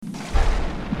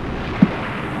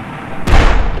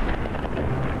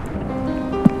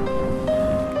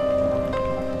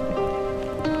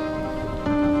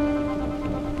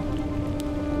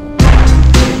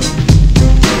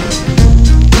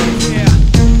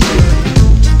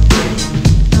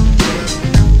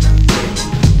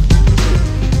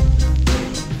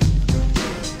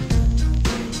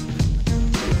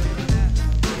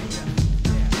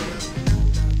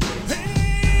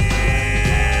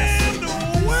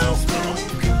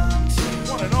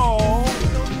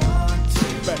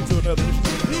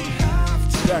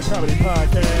Comedy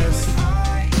Podcast.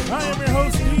 I am your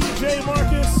host,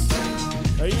 DJMarcus.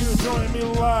 You joining me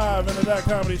live in the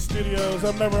Comedy Studios.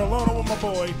 I'm never alone. I'm with my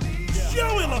boy,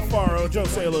 Joey LaFaro. Joe,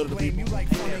 say hello to the people.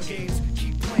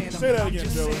 Say that again,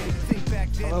 Joey.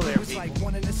 Hello there, people.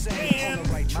 And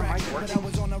my mic working?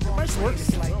 Mic's working.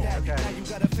 Oh, Okay.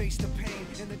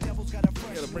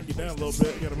 Gotta bring you down a little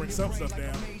bit. Gotta bring some stuff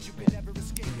down.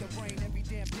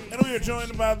 And we are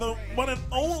joined by the one and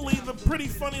only, the pretty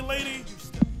funny lady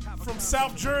from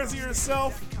South Jersey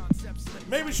herself.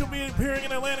 Maybe she'll be appearing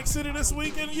in Atlantic City this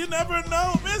weekend. You never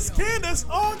know. Miss Kandyce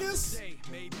August.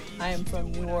 I am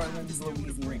from New Orleans,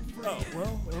 Louisiana. Oh,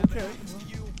 well, okay.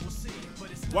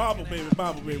 Wobble, baby,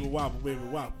 wobble, baby, wobble, baby,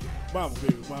 wobble. Wobble,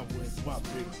 baby, wobble, baby, wobble,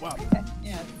 baby, wobble. Okay,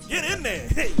 yeah. Get in there.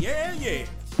 Hey, yeah.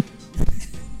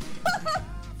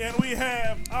 And we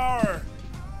have our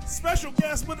special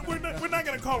guest, but we're not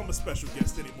going to call him a special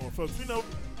guest anymore, folks.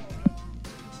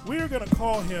 We're going to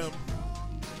call him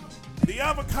the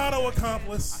Avocado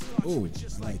Accomplice. Oh,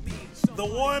 like that. The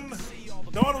one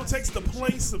who takes the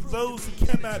place of those who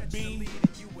cannot be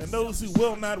and those who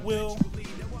will not will.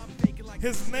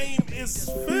 His name is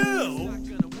Phil.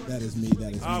 That is me.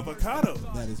 Avocado.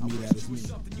 That is me.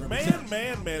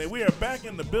 Man. And we are back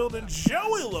in the building.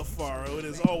 Joey LaFaro. It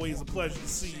is always a pleasure to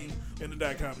see you in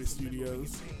the Comedy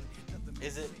Studios.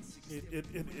 Is it?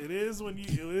 It is when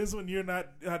you're not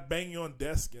banging on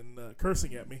desk and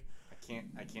cursing at me.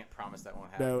 I can't promise that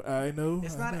won't happen. No, I know.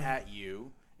 It's not at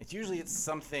you. It's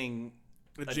something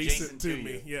adjacent to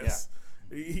me. You. Yes.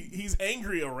 Yeah. He's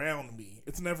angry around me.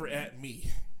 It's never at me.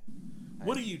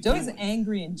 What are you Joey's doing?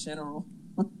 angry in general.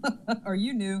 Or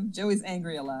you knew, Joey's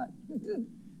angry a lot.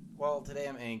 Well, today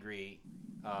I'm angry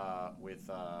with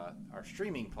our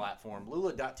streaming platform,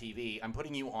 Lula.tv. I'm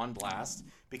putting you on blast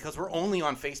because we're only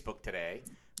on Facebook today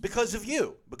because of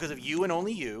you and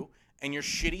only you and your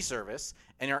shitty service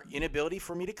and your inability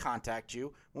for me to contact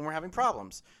you when we're having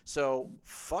problems. So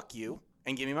fuck you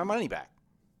and give me my money back.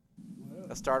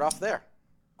 Let's start off there.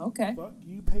 Okay. Fuck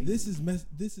you, pay. This is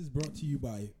brought to you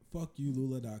by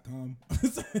fuckyouLula.com.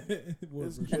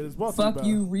 Fuck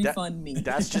you, refund me.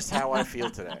 That's just how I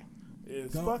feel today.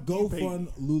 Go fund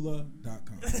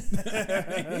Lula.com.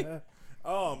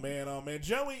 Oh man,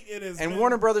 Joey, it is. And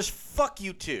Warner Brothers, fuck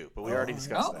you too. But we already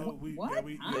discussed that. What?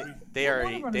 They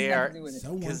are.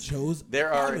 Someone chose.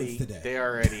 They're already in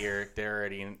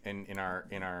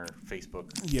our Facebook.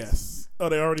 Yes. Oh,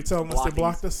 they already telling us they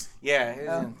blocked us.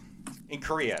 Yeah. In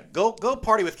Korea. Go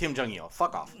party with Kim Jong-il.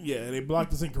 Fuck off. Yeah, they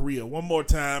blocked us in Korea. One more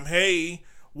time. Hey,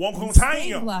 one more Stay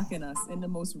time. blocking us in the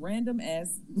most random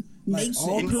ass Like nation.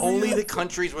 all In only the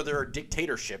countries where there are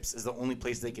dictatorships is the only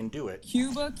place they can do it.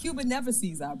 Cuba never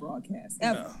sees our broadcast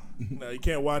ever. No, you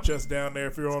can't watch us down there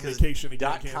if you're on vacation.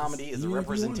 Comedy is a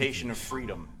representation of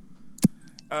freedom.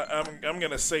 I'm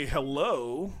gonna say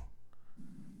hello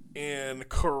in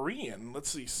Korean. Let's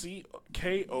see,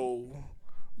 CKOREL.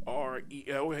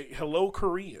 Hello,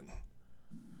 Korean.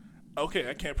 Okay,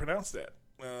 I can't pronounce that.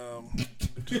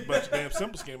 Just a bunch of damn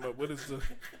symbols came up.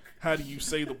 How do you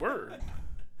say the word?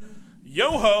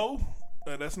 Yo-ho.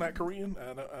 That's not Korean.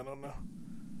 I don't know.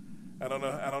 I don't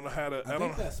know how to. I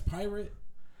think that's pirate.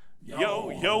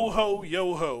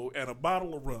 Yo-ho, and a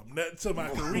bottle of rum. That, to my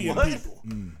Korean people.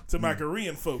 To my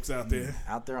Korean folks out there.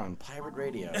 Out there on pirate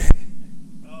radio.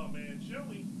 Oh, man,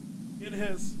 Joey, it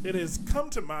has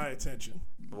come to my attention.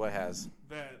 What has?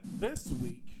 That this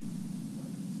week.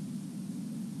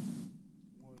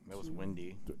 That was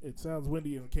windy. It sounds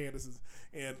windy in Kandyce's,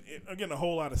 and I'm getting a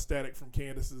whole lot of static from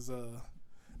Kandyce's.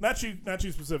 Not you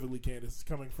specifically, Kandyce. It's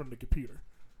coming from the computer.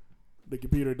 The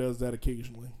computer does that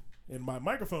occasionally, and my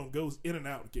microphone goes in and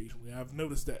out occasionally. I've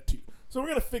noticed that too. So we're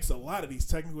gonna fix a lot of these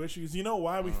technical issues. You know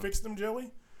why we fixed them,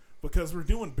 Joey? Because we're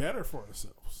doing better for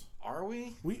ourselves. Are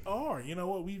we? We are. You know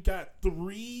what? We've got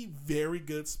 3 very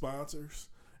good sponsors,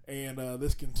 and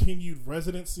this continued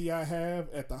residency I have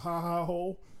at the Ha Ha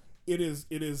Hole. It is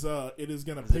going to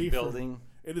pay building? For.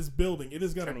 It is building. It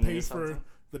is going to pay for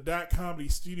the Comedy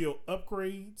Studio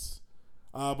upgrades.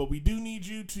 But we do need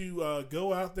you to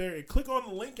go out there and click on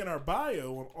the link in our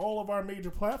bio on all of our major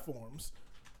platforms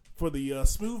for the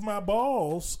Smooth My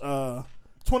Balls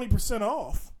 20%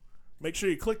 off. Make sure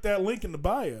you click that link in the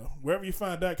bio. Wherever you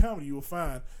find .comedy, you will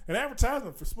find an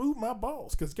advertisement for Smooth My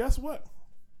Balls. Because guess what?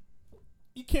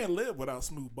 You can't live without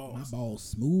smooth balls. My balls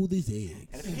smooth as eggs.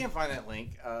 And if you can't find that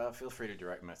link, feel free to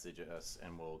direct message us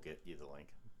and we'll get you the link.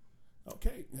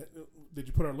 Okay. Did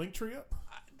you put our link tree up?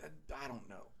 I don't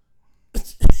know.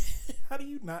 How do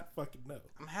you not fucking know?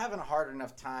 I'm having a hard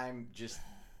enough time just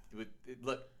with...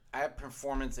 Look, I have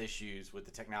performance issues with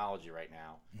the technology right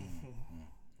now.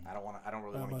 I don't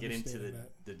really want to get into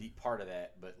the deep part of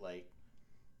that, but like,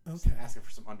 asking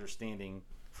for some understanding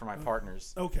for my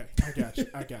partners. Okay, I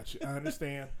got you. I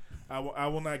understand. I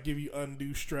will not give you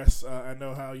undue stress. I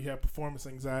know how you have performance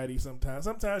anxiety sometimes.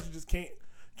 Sometimes you just can't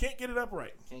get it up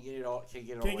right. Can't get it all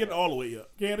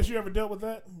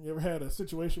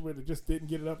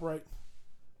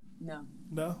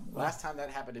No. Last time that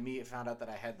happened to me, it found out that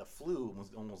I had the flu and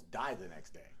almost died the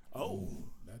next day. Oh,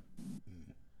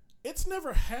 it's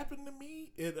never happened to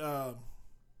me. It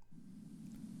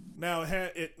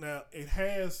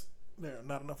has. There are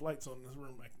not enough lights on in this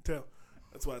room. I can tell.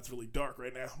 That's why it's really dark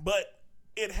right now. But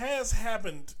it has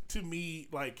happened to me,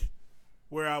 like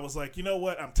where I was like, you know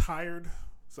what, I'm tired,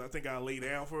 so I think I'll lay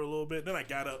down for a little bit. Then I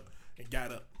got up. If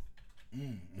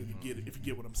you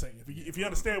get what I'm saying, if you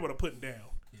understand what I'm putting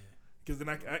down, because then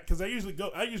I usually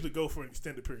go for an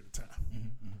extended period of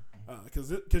time. Because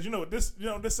this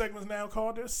segment is now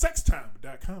called Sex Time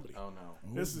Comedy. Oh no!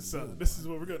 This is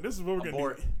what we're going. This is what we're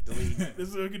going to do. Delete. This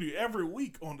is what we're going to do every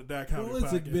week on the Comedy Well,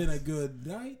 podcast. it's been a good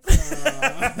night.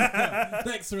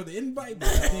 Thanks for the invite, but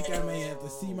I think I may have to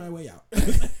see my way out.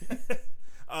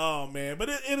 Oh man, but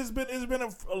it's been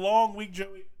a long week,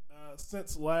 Joey.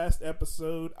 Since last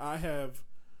episode, I have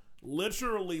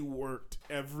literally worked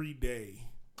every day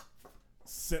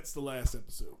since the last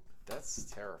episode. That's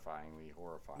terrifyingly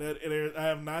horrifying. I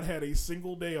have not had a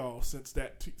single day off since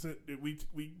that. Since we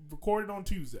recorded on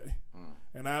Tuesday,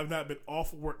 and I have not been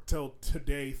off work till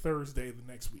today, Thursday, the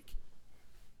next week.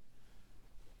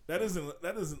 That is an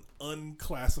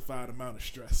unclassified amount of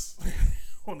stress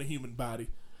on the human body.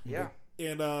 Yeah,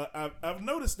 and I've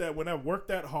noticed that when I work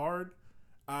that hard,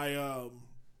 my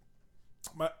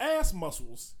ass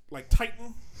muscles like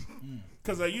tighten.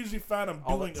 Because I usually find I'm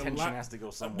doing a lot. Has to go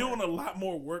somewhere. I'm doing a lot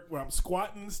more work where I'm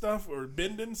squatting and stuff or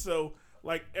bending, so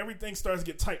like everything starts to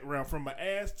get tight around from my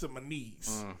ass to my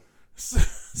knees.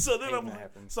 So then I'm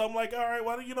like, all right,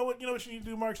 well, you know what you need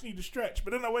to do, Mark? You need to stretch. But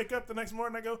then I wake up the next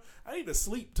morning, I go, I need to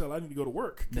sleep till I need to go to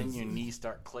work. Then your knees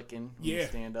start clicking. When you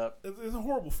stand up. It's a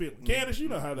horrible feeling. Kandyce, you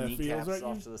know how that feels, right?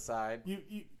 Off to the side.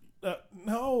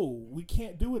 No, we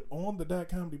can't do it on the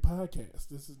Comedy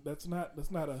podcast. It's not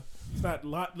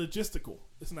logistical.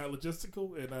 It's not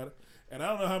logistical, and I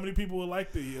don't know how many people would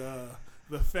like the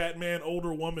fat man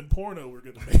older woman porno we're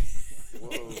gonna make.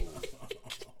 Whoa.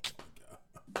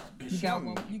 You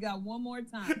got one more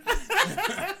time.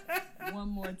 One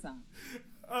more time.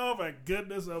 Oh my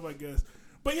goodness.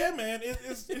 But yeah, man,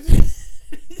 it's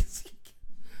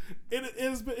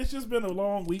just been a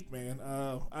long week, man.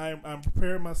 I'm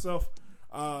preparing myself.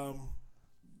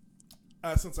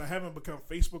 Since I haven't become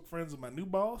Facebook friends with my new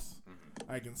boss,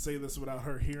 I can say this without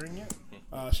her hearing it.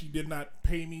 She did not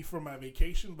pay me for my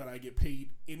vacation, but I get paid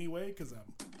anyway because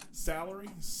I'm salary.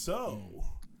 So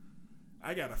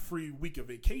I got a free week of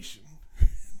vacation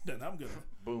that I'm gonna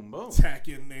tack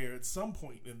in there at some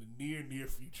point in the near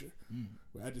future.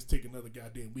 Where I just take another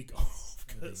goddamn week off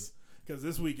because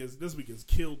this week has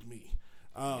killed me.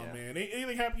 Man,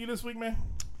 anything happen to you this week, man?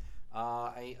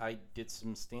 I did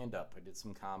some stand-up. I did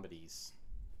some comedies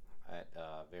at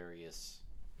various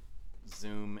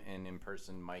Zoom and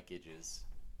in-person mic-ages.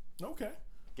 Okay.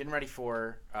 Getting ready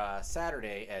for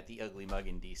Saturday at the Ugly Mug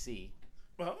in D.C.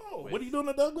 Oh, what are you doing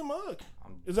at the Ugly Mug?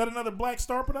 Is that another Black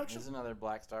Star production? It's another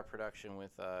Black Star production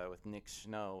with Nick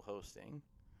Snow hosting,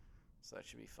 so that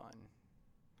should be fun.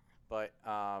 But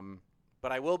I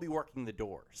will be working the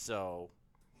door, so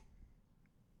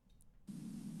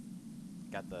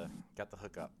got the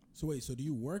hookup. So wait, do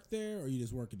you work there or you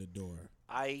just work at the door?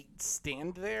 I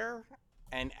stand there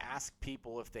and ask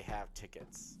people if they have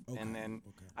tickets, and then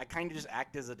I kind of just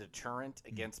act as a deterrent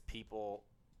against people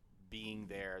being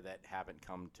there that haven't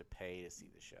come to pay to see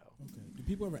the show. Okay. Do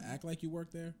people ever act like you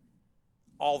work there?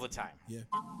 All the time. Yeah.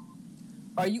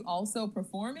 Are you also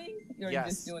performing, or are you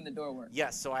just doing the door work?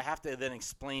 Yes. So I have to then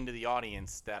explain to the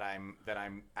audience that I'm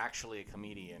actually a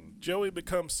comedian. Joey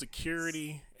becomes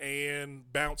security and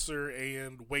bouncer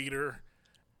and waiter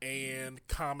and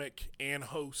comic and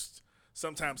host.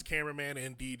 Sometimes cameraman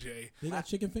and DJ. They got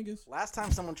chicken fingers? Last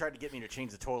time someone tried to get me to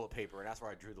change the toilet paper, and that's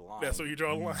where I drew the line. That's where you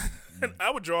draw the line. And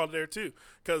I would draw it there too,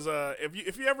 because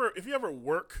if you ever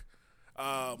work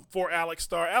for Alex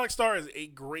Starr is a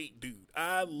great dude.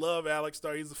 I love Alex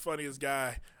Starr. He's the funniest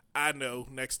guy I know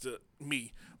next to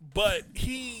me. But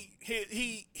he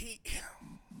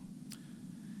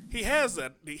has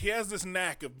this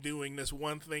knack of doing this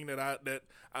one thing that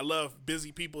I love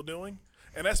busy people doing.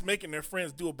 And that's making their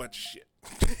friends do a bunch of shit.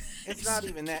 It's not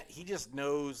even that. He just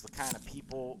knows the kind of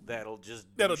people that'll just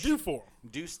do for him.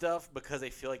 Do stuff because they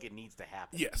feel like it needs to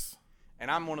happen. Yes. And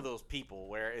I'm one of those people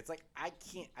where it's like I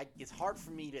can't. It's hard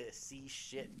for me to see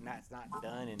shit that's not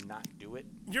done and not do it.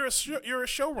 You're a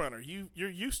showrunner. You're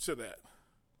used to that.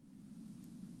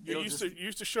 You're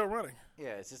used to show running.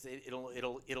 Yeah, it's just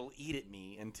it'll eat at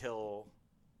me until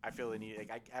I feel the need.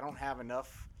 Like I don't have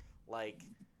enough.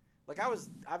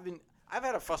 I've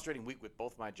had a frustrating week with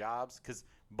both my jobs because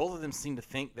both of them seem to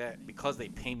think that because they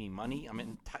pay me money,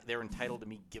 they're entitled to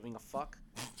me giving a fuck.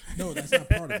 No, that's not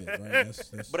part of it, right?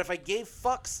 That's... But if I gave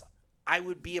fucks, I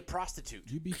would be a prostitute.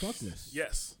 You'd be fuckless.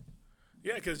 Yes.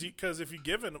 Yeah, because if you're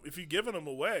giving them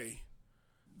away,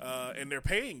 and they're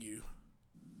paying you,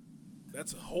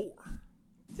 that's a whore.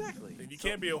 Exactly. And you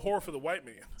can't be a whore for the white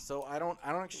man. So I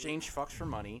don't exchange fucks for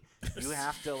money. You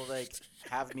have to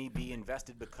have me be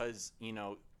invested because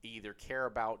either care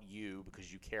about you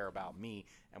because you care about me,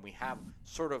 and we have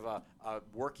sort of a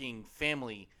working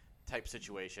family type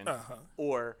situation,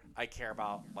 or I care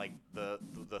about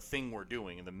the thing we're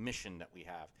doing and the mission that we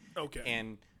have. Okay.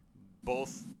 And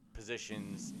both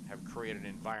positions have created an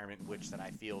environment in which that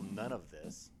I feel none of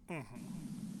this,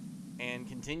 and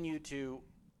continue to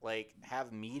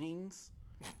have meetings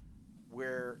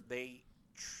where they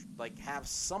have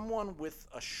someone with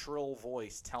a shrill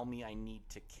voice tell me I need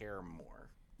to care more.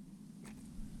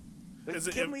 Is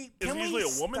it usually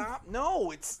a woman? Stop?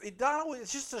 No, it's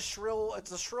just a shrill.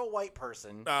 It's a shrill white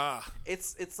person.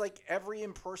 It's like every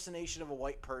impersonation of a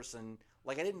white person.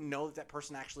 I didn't know that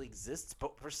person actually exists,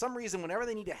 but for some reason, whenever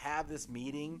they need to have this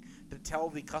meeting to tell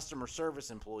the customer service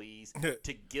employees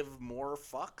to give more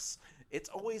fucks, it's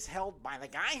always held by the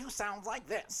guy who sounds like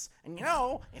this. And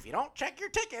if you don't check your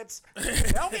tickets,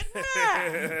 they'll get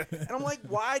mad. And I'm like,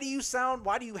 why do you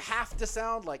have to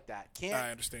sound like that?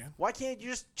 I understand. Why can't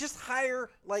you just hire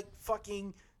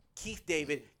fucking Keith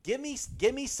David? Give me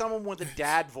someone with a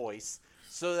dad voice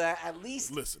so that at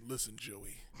least listen,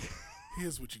 Joey.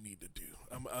 Here's what you need to do.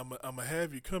 I'm gonna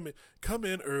have you come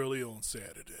in early on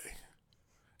Saturday,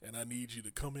 and I need you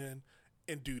to come in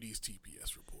and do these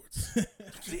TPS reports.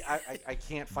 See, I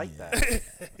can't fight that.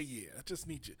 Yeah, I just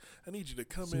need you. I need you to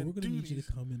come so in. We're gonna need you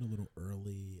to come in a little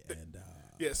early and.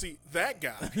 Yeah, see that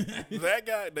guy.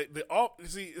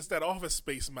 See, it's that Office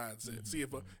Space mindset. See,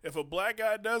 if a black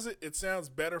guy does it, it sounds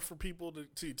better for people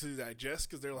to digest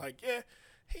because they're like, yeah.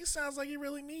 He sounds like he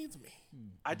really needs me.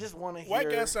 I just want to hear...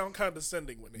 White guys sound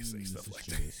condescending when they say stuff like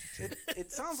that.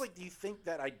 It sounds like you think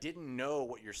that I didn't know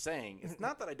what you're saying. It's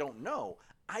not that I don't know.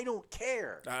 I don't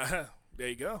care. There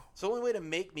you go. So the only way to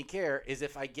make me care is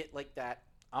if I get that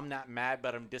I'm not mad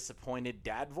but I'm disappointed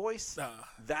dad voice.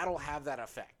 That'll have that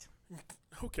effect.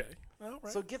 Okay. All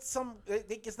right. So get some...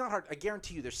 It's not hard. I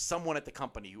guarantee you there's someone at the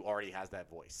company who already has that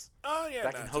voice. Oh, yeah.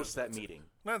 That can host that meeting.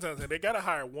 They got to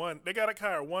hire one. They got to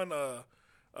hire one...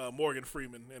 Morgan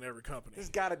Freeman in every company. There's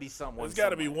got to be someone. There's got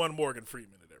to be one Morgan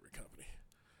Freeman in every company.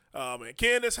 And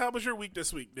Kandyce, how was your week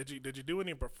this week? Did you do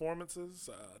any performances?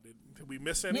 Did we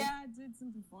miss any? Yeah, I did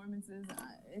some performances.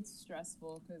 It's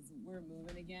stressful because we're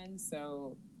moving again.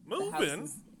 So moving?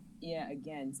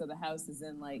 Again. So the house is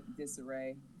in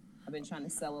disarray. I've been trying to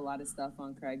sell a lot of stuff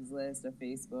on Craigslist or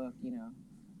Facebook,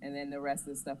 and then the rest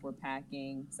of the stuff we're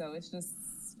packing. So it's just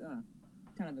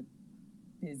kind of a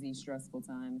busy, stressful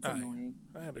time. It's annoying.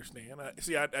 I understand.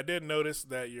 I did notice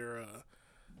that your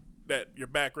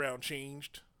background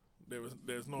changed.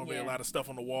 There's normally a lot of stuff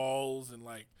on the walls and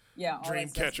dream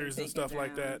catchers and stuff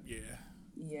like that. Yeah.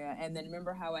 Yeah, and then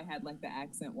remember how I had the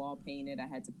accent wall painted? I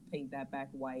had to paint that back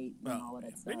white and all of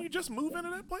that stuff. Didn't you just move into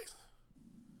that place?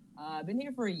 I've been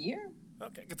here for a year.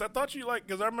 Okay, because I thought you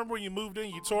because I remember when you moved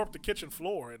in, you tore up the kitchen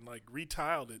floor and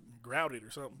retiled it and grouted it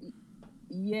or something.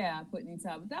 Yeah, I put new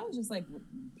tile, but that was just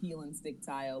peel and stick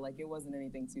tile. It wasn't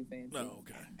anything too fancy. Oh,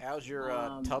 okay. How's your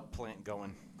tub plant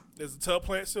going? Is the tub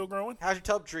plant still growing? How's your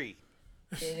tub tree?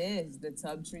 It is. The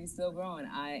tub tree's still growing.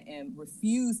 I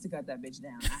refuse to cut that bitch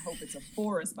down. I hope it's a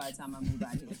forest by the time I move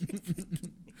out here.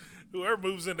 Whoever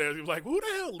moves in there, you're like, who the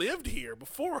hell lived here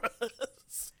before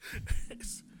us?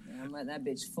 Yeah, I'm letting that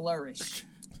bitch flourish.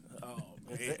 Oh,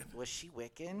 man. Was she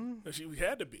Wiccan? She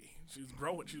had to be. She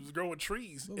was growing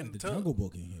trees in the tub. Jungle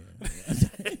Book in here.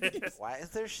 Why is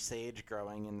there sage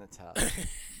growing in the tub?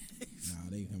 Nah,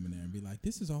 they come in there and be like,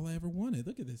 "This is all I ever wanted.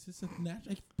 Look at this. It's a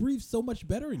natural. It breathes so much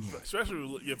better in here."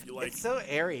 Especially if you It's so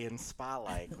airy and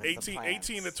spa-like. 18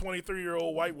 to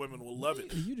 23-year-old white women will love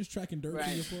it. Are you just tracking dirt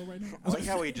to your floor right now? I like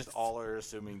how we just all are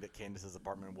assuming that Kandyce's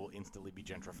apartment will instantly be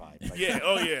gentrified. Yeah.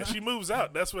 Oh yeah. She moves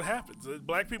out. That's what happens.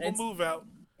 Black people move out.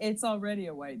 It's already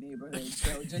a white neighborhood,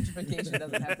 so gentrification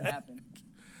doesn't have to happen.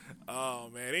 Oh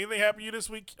man, anything happen to you this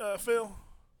week, Phil?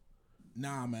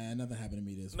 Nah, man, nothing happened to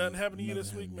me this week. Nothing happened to you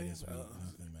this week, man.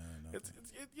 Nothing, man.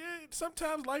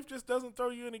 Sometimes life just doesn't throw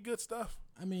you any good stuff.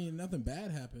 I mean, nothing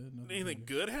bad happened. Anything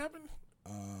good happened?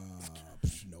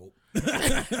 Nope.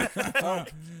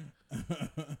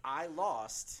 I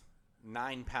lost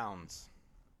 9 pounds.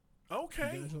 Okay.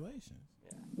 Congratulations.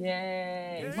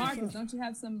 Yay. Yeah. Marcus, don't you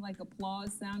have some like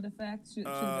applause sound effects? Should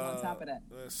have been on top of that.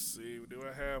 Let's see. Do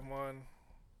I have one?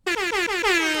 It's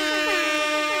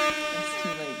too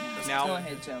late now. Go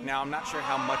ahead, Joe. Now I'm not sure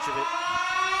how much of it.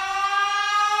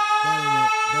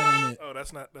 That ain't it. Oh,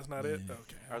 that's not it.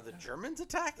 Okay. Are the Germans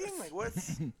attacking? Like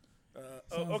what's?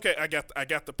 Okay. I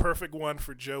got the perfect one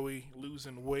for Joey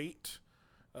losing weight.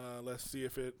 Let's see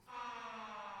if it.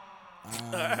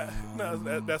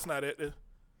 No, that's not it.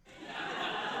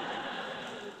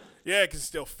 Yeah, because he's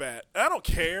still fat. I don't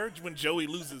care when Joey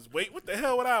loses weight. What the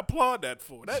hell would I applaud that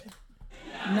for? 9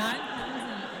 pounds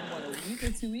in what, a week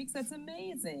or 2 weeks? That's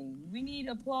amazing. We need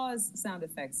applause sound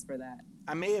effects for that.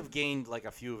 I may have gained like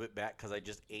a few of it back because I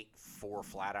just ate 4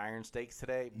 flat iron steaks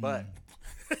today. But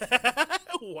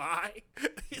why?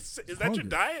 Is that your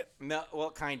diet? no, well,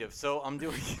 kind of. So I'm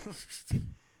doing.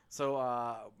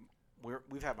 So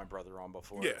we've had my brother on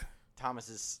before. Yeah. Thomas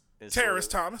is Terrorist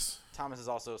Thomas. Thomas is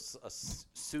also a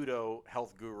pseudo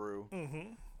health guru.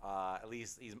 Mm-hmm. At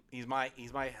least he's my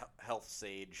health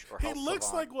sage or He health looks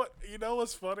savant. like what? You know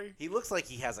what's funny? He looks like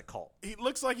he has a cult. He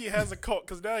looks like he has a cult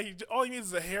because now all he needs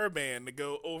is a hairband to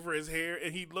go over his hair,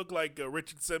 and he'd look like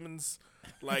Richard Simmons,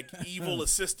 like evil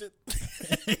assistant.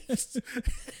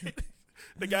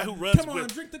 The guy who runs. Come on,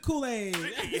 drink the Kool-Aid.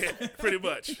 Yeah, pretty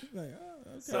much. Like,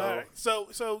 okay. All right.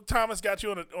 So Thomas got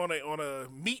you on a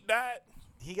meat diet.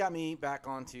 He got me back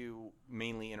onto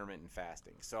mainly intermittent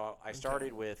fasting. So I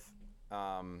started with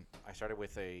I'm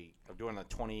doing a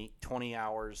 20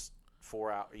 hours,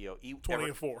 4 hour, eat 20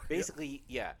 and 4. Basically,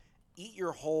 eat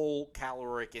your whole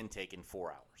caloric intake in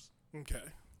 4 hours. Okay.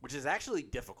 Which is actually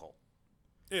difficult.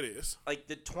 It is. Like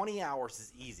the 20 hours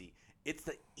is easy. It's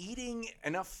the eating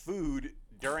enough food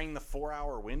during the 4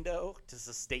 hour window to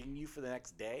sustain you for the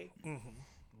next day. Mm-hmm.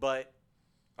 But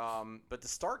to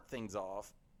start things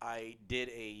off, I did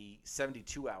a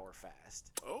 72-hour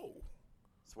fast. Oh.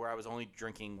 It's where I was only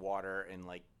drinking water and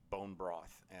like bone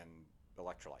broth and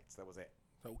electrolytes. That was it.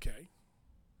 Okay.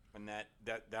 And that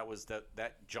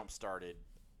jump started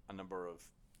a number of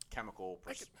chemical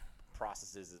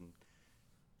processes and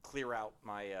clear out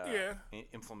my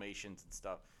inflammations and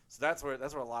stuff. So that's where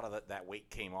a lot of that weight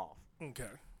came off.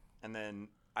 Okay. And then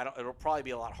it'll probably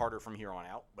be a lot harder from here on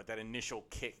out. But that initial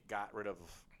kick got rid of.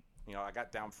 I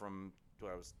got down from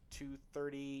I was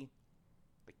 230,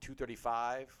 like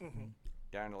 235. Mm-hmm.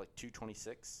 Down to like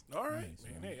 226. All right, nice,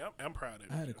 man. Hey, I'm proud of you.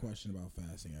 I had a question about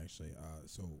fasting actually.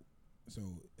 So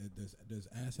does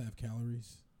ass have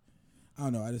calories? I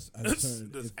don't know. I just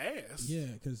heard does ass? Yeah,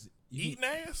 because eating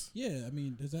ass. Yeah, I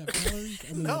mean, does that have calories?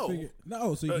 I mean, No.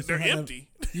 No. So you can still they're have empty.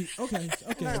 Okay.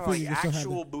 No, like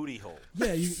actual booty hole.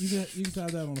 Yeah, you can still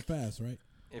have that on the fast, right?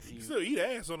 If you still eat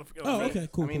ass on the. Oh, okay,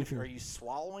 cool. I mean, cool. are you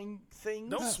swallowing things?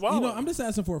 Don't swallow. I'm just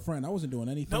asking for a friend. I wasn't doing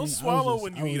anything. Don't swallow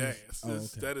when you eat ass.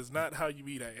 That is not how you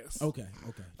eat ass. Okay.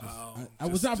 I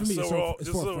was not for me.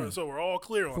 So we're all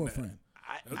clear on for that.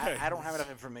 A friend. I don't have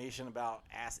enough information about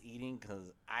ass eating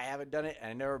because I haven't done it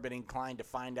and I've never been inclined to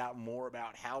find out more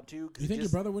about how to. You think your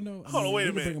brother would know? Hold on, wait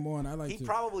a minute. Bring him on. He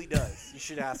probably does. You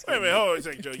should ask him. Wait a minute, hold on a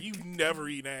second, Joe. You've never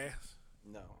eaten ass?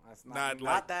 No, that's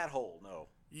not that whole, no.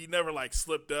 You never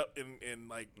slipped up and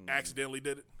accidentally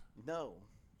did it? No.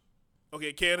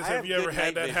 Okay, Kandyce, have you ever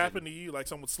had that happen to you? Like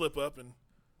someone slip up and...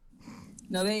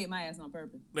 No, they ate my ass on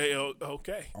purpose.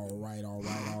 Okay. All right.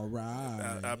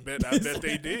 I bet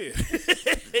they did.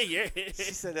 Yeah.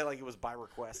 She said that like it was by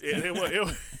request. Yeah, it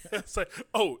was it's like,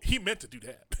 he meant to do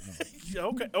that.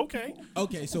 Okay.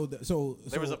 Okay, so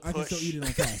there was a push. I can still eat it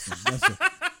on fasting. That's it.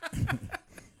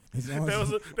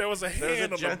 There was a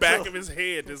hand on the back of his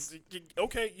head.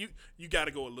 You got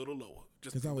to go a little lower.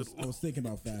 Because I was thinking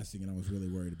about fasting and I was really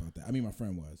worried about that. I mean, my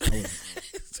friend was.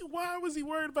 So why was he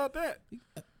worried about that?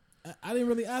 I didn't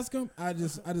really ask him. I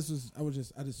just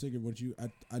figured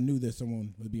I knew that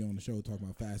someone would be on the show talking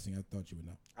about fasting. I thought you would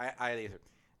know. I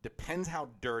depends how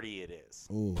dirty it is.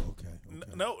 Oh, okay.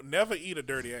 No, never eat a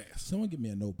dirty ass. Someone give me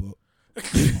a notebook.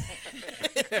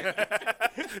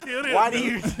 Why do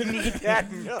you need that?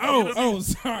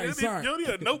 Sorry. You don't need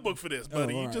a notebook for this,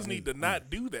 buddy. You just need to not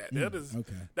do that.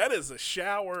 That is a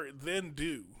shower then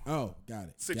do. Oh, got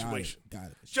it. Situation.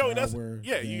 Got it. Joey,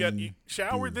 you got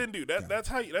shower then do. That's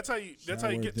how you get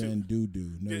to. Then do.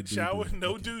 No shower,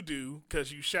 no do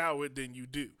because you showered then you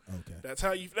do. Okay. That's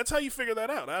how you figure that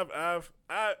out.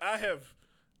 I have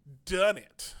done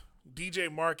it.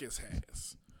 DJMarcus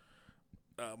has.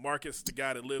 Marcus, the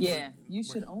guy that lives. Yeah, you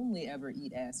should only ever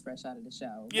eat ass fresh out of the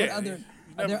shower. Yeah,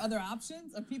 Are there other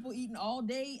options? Are people eating all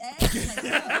day ass? Like,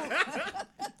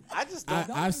 no. I just don't.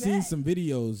 I've seen some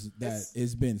videos that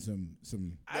it's been some.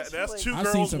 That's like, two I've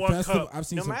girls, seen some one festival. cup. I've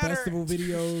seen No some matter- festival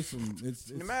videos.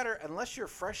 It's No matter, unless you're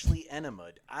freshly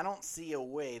enemed, I don't see a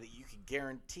way that you could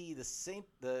guarantee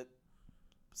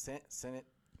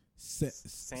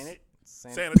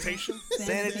Sanitation.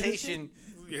 sanitation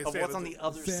Yeah, of what's on the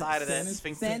other side of that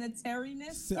sphincter.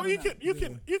 Sanitariness? Well, you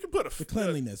can put a the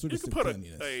cleanliness. You We'll just can say put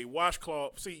cleanliness. a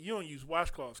washcloth. See, you don't use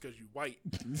washcloths because you white,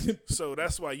 so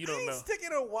that's why you I don't ain't know. sticking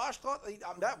a washcloth.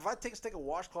 If I stick a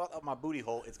washcloth up my booty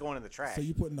hole, it's going in the trash. So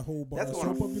you putting the whole bar That's of going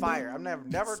soap up on your fire. butt? I'm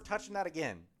never touching that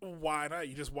again. Why not?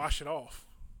 You just wash it off.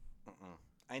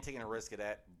 I ain't taking a risk of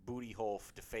that booty hole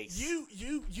to face. You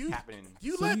happening.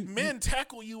 You So let you- men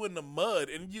tackle you in the mud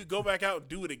and you go back out and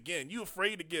do it again. You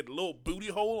afraid to get a little booty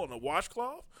hole on a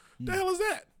washcloth? The hell is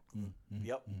that?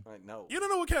 Yep. Like, no. You don't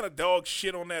know what kind of dog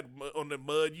shit on the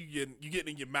mud you get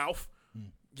in your mouth.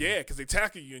 Yeah, because they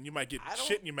tackle you and you might get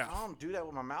shit in your I mouth. don't do that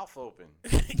with my mouth open.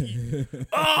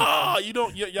 You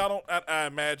don't. Y'all don't. I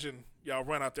imagine y'all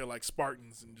run out there like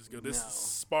Spartans and just go, "This No. is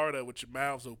Sparta with your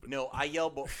mouths open." No, I yell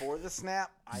before the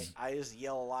snap. I just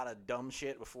yell a lot of dumb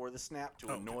shit before the snap to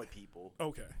annoy people.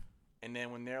 Okay. And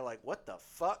then when they're like, "What the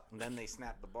fuck?" And then they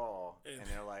snap the ball, and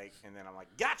they're like, and then I'm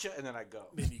like, "Gotcha!" And then I go.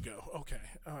 Then you go. Okay.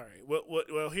 All right.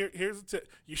 Well. Here's the tip.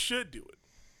 You should do it.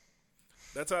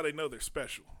 That's how they know they're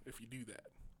special if you do that.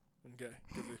 Okay.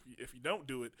 Because if you don't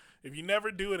do it, if you never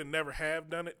do it and never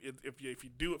have done it, if you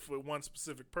do it for one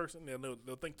specific person,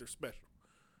 they'll think they're special.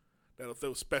 That'll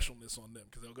throw specialness on them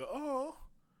because they'll go, "Oh,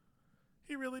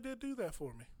 he really did do that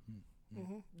for me."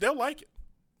 Mm-hmm. They'll like it.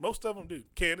 Most of them do.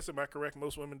 Kandyce, am I correct?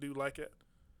 Most women do like it.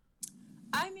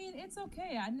 I mean, it's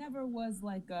okay. I never was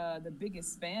like the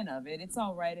biggest fan of it. It's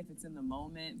all right if it's in the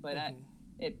moment, but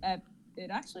it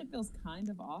actually feels kind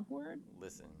of awkward.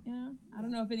 Listen. Yeah, I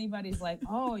don't know if anybody's like,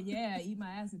 "Oh yeah, eat my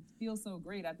ass. It feels so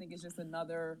great." I think it's just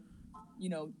another,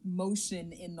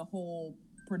 motion in the whole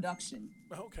production.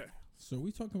 Okay. So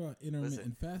we talking about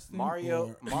intermittent fasting?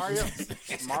 Mariano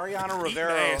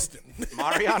Rivera. Nasty.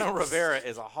 Mariano Rivera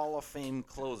is a Hall of Fame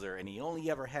closer, and he only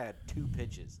ever had 2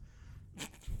 pitches.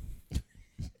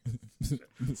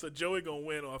 So Joey gonna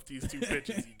win off these 2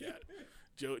 pitches he got.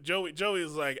 Joey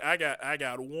is like, I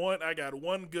got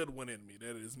one good one in me.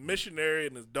 That is missionary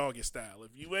and his doggy style.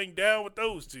 If you ain't down with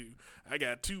those 2, I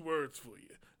got 2 words for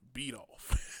you: beat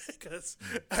off. Because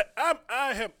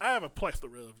I have a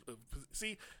plethora of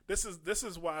see. This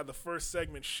is why the first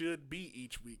segment should be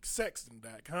each week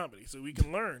sexting.comedy, so we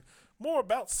can learn more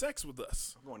about sex with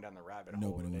us. I'm going down the rabbit hole.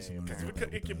 Nobody wants to today, learn apparently.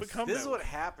 about It can become. This is that what way.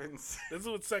 happens. This is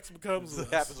what sex becomes. This is with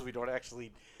what us. happens when we don't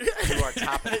actually do our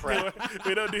topic prep.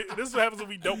 We don't do. This is what happens when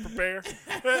we don't prepare.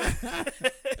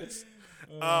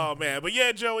 Oh man, but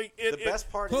yeah, Joey. The best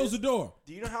part Close is, the door.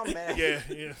 do you know how mad?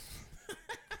 Yeah.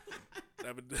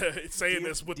 I've been saying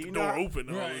this with do the you door know- open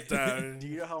all Right. the time. Do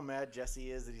you know how mad Jesse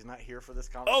is that he's not here for this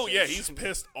conversation? Oh yeah, he's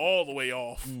pissed all the way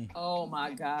off. Oh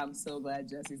my God, I'm so glad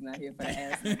Jesse's not here for the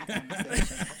ass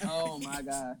conversation. Oh my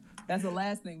God, that's the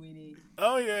last thing we need.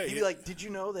 Oh yeah, He'd be like, "Did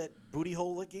you know that booty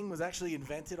hole licking was actually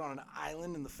invented on an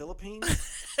island in the Philippines?"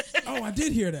 Oh, I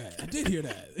did hear that.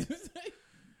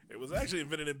 it was actually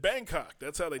invented in Bangkok.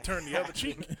 That's how they turned the other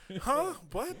cheek. Huh?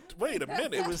 What? Wait a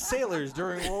minute. It was sailors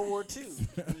during World War II.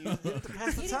 You used it to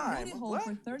pass the Eating time. booty hole What?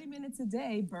 for 30 minutes a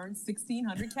day burns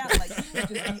 1,600 calories. Like, he would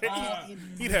just be all in.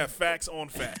 He'd have facts on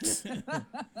facts.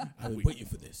 I was waiting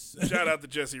for this. Shout out to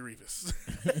Jesse Rivas.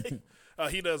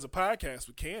 He does a podcast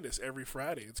with Kandyce every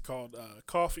Friday. It's called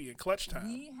Coffee and Clutch Time.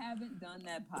 We haven't done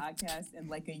that podcast in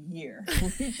like a year.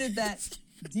 We did that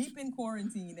deep in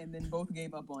quarantine and then both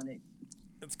gave up on it.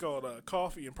 It's called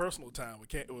Coffee and Personal Time with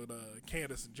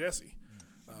Kandyce and Jesse.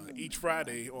 Each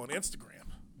Friday on Instagram.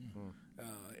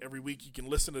 Every week you can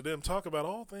listen to them talk about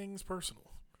all things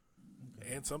personal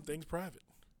and some things private.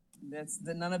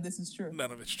 None of this is true.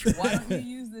 None of it's true. Why don't you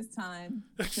use this time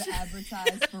to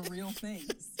advertise for real things?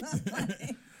 This is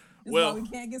Well- why we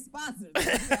can't get sponsored. We're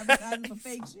advertising for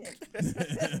fake shit.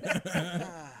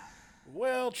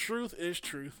 Well, truth is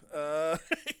truth.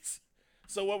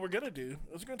 So what we're going to do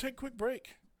is we're going to take a quick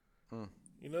break.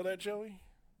 You know that, Joey?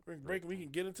 We're going to break and we can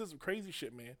get into some crazy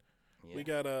shit, man. Yeah. We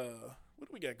got, what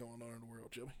do we got going on in the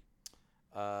world, Joey?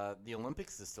 The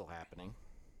Olympics is still happening.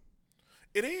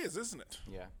 It is, isn't it?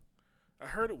 Yeah. I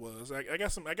heard it was. I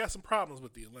got some problems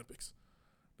with the Olympics.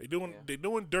 They're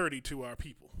doing dirty to our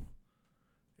people.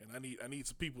 And I need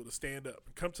some people to stand up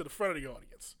and come to the front of the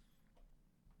audience.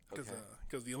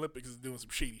 Because the Olympics is doing some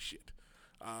shady shit.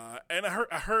 And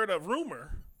I heard a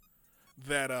rumor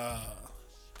that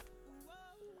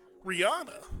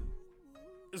Rihanna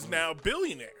is now a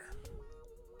billionaire.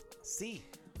 See.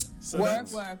 So work.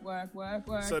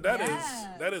 So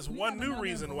that is one new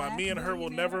reason why me and her will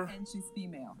never. And she's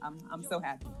female. I'm so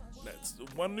happy. That's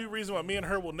one new reason why me and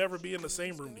her will never be in the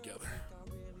same room together.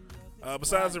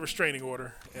 Besides the restraining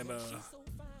order, and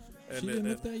she didn't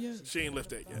lift that yet. She ain't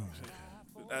lift that yet.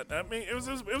 I mean, it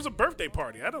was a birthday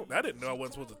party. I didn't know I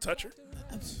wasn't supposed to touch her.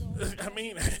 I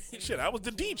mean, shit, I was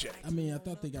the DJ. I mean, I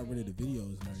thought they got rid of the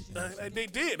videos and everything. They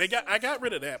did. I got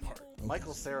rid of that part. Okay.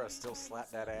 Michael Cera still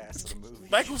slapped that ass in the movie.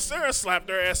 Michael Cera slapped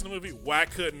her ass in the movie. Why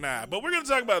couldn't I? But we're going to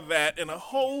talk about that and a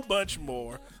whole bunch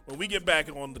more when we get back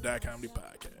on the Dot Comedy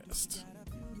Podcast.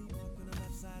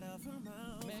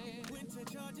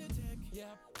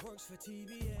 Works for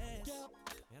TBS,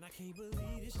 and I can't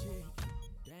believe this shit.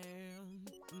 Damn,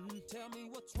 tell me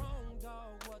what's wrong,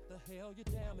 dog. What the hell you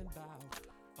damning about?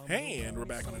 Hey, and we're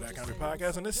back on the Dot Comedy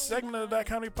Podcast, and this segment of the Dot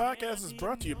Comedy Podcast is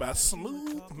brought to you by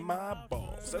Smooth My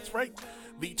Balls. That's right,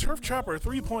 the Turf Chopper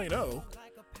 3.0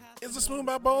 is the Smooth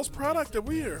My Balls product that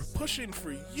we are pushing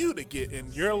for you to get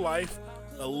in your life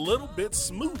a little bit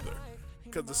smoother.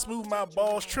 Because the Smooth My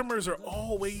Balls trimmers are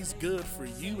always good for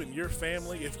you and your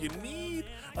family. If you need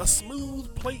a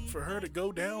smooth plate for her to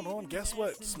go down on, guess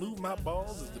what? Smooth My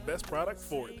Balls is the best product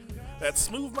for it. That's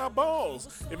Smooth My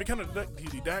Balls. If you come to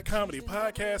the Dot Comedy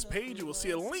Podcast page, you will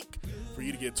see a link for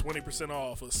you to get 20%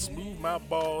 off of Smooth My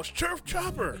Balls Turf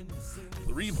Chopper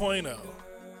 3.0.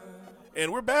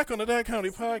 And we're back on the Dot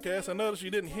Comedy Podcast. I noticed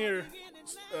you didn't hear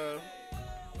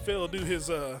Phil do his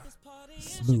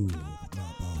Smooth My Balls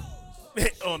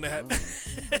on that.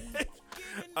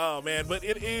 Oh man, but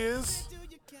it is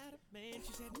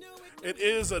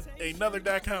another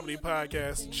Dot Comedy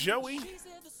Podcast. Joey,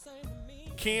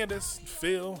 Kandyce,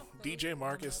 Phil,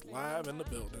 DJMarcus live in the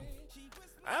building.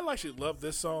 I actually love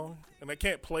this song, and I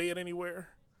can't play it anywhere.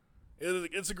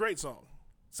 It's a great song.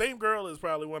 Same Girl is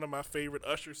probably one of my favorite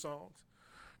Usher songs,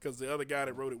 because the other guy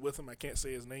that wrote it with him, I can't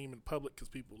say his name in public because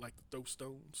people like to throw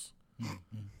stones.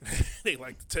 They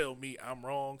like to tell me I'm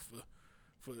wrong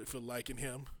for liking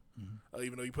him,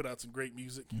 even though he put out some great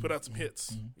music. He put out some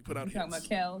hits. He put out hits. Talking about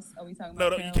Kels? Are we talking No,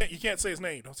 about Kels? you can't say his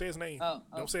name. Don't say his name.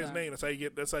 Don't say his sorry. name. That's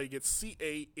how you get CANCELED.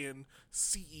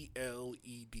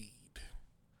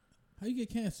 How you get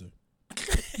cancer?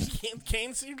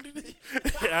 Cancer?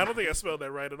 I don't think I spelled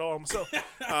that right at all myself.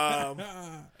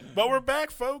 But we're back,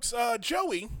 folks.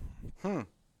 Joey.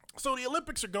 So the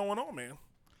Olympics are going on, man.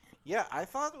 Yeah, I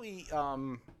thought we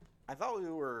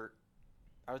were.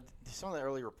 Some of the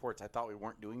early reports, I thought we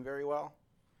weren't doing very well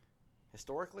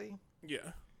historically.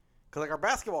 Yeah. Because our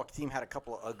basketball team had a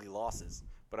couple of ugly losses,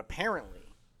 but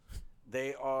apparently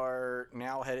they are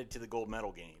now headed to the gold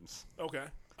medal games. Okay.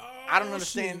 I don't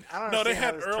understand. They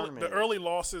had the early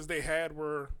losses they had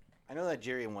were. I know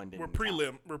Nigeria one didn't.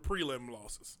 Were prelim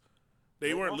losses.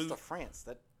 They weren't lost losing to France.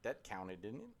 That counted,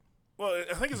 didn't it? Well,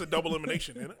 I think it's a double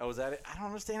elimination, isn't it? Oh, is that it? I don't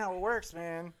understand how it works,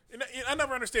 man. I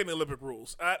never understand the Olympic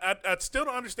rules. I still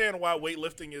don't understand why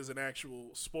weightlifting is an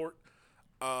actual sport.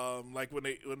 Like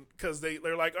because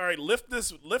they're like, all right, lift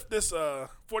this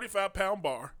 45-pound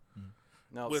bar.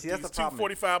 No, with that's these the problem.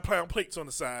 2 45-pound plates on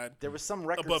the side. There was some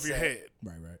record above your set. head.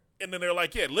 Right. And then they're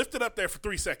like, yeah, lift it up there for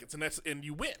 3 seconds, and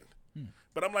you win.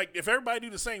 But I'm like, if everybody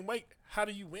do the same weight, how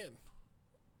do you win?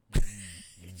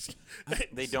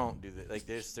 They don't do that. Like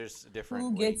there's different.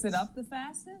 Who weights. gets it up the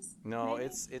fastest? No, maybe?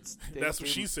 it's. That's what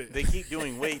she said. They keep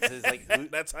doing weights. It's like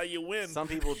that's how you win. Some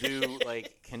people do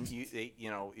like they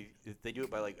do it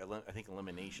by like I think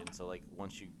elimination. So like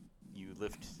once you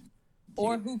lift.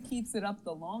 Or who keeps it up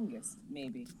the longest?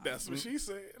 Maybe. That's what she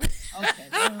said. Okay.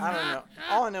 I don't know.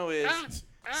 All I know is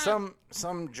some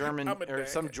German or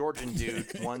some Georgian dude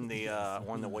won the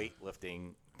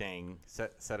weightlifting thing.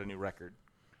 Set a new record.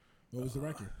 What was the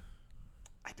record?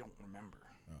 I don't remember.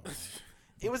 Oh.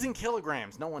 It was in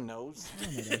kilograms. No one knows.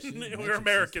 We're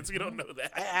Americans. We don't know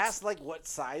that. I asked like what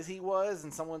size he was,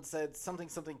 and someone said something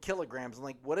kilograms. I'm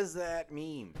like, what does that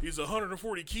mean? He's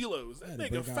 140 kilos. That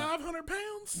nigga 500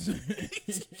 pounds.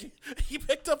 He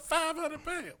picked up 500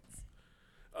 pounds.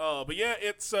 But yeah,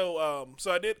 it's so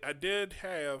I did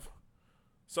have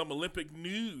some Olympic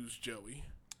news, Joey.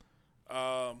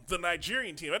 The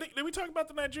Nigerian team. Did we talk about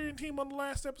the Nigerian team on the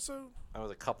last episode? That was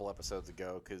a couple episodes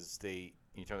ago because you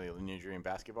talking about the Nigerian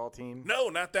basketball team? No,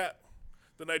 not that.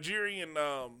 The Nigerian,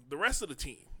 the rest of the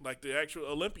team, like the actual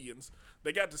Olympians,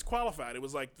 they got disqualified. It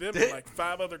was like them and like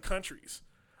 5 other countries.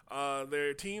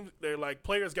 Their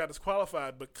players got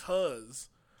disqualified because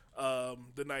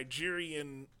the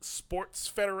Nigerian Sports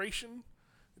Federation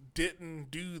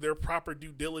didn't do their proper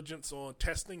due diligence on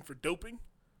testing for doping.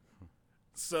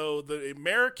 So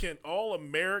the all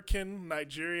American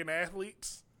Nigerian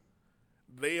athletes,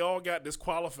 they all got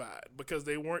disqualified because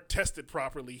they weren't tested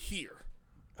properly here.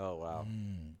 Oh, wow.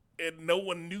 And no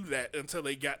one knew that until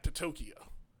they got to Tokyo.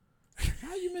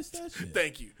 How you missed that shit?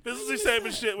 Thank you. This is the same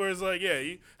as shit where it's like,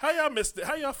 how y'all missed it?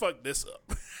 How y'all fucked this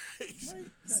up?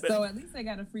 So at least they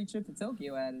got a free trip to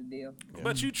Tokyo out of the deal.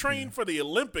 But you trained for the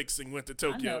Olympics and went to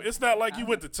Tokyo. know. It's not like you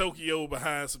went to Tokyo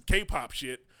behind some K-pop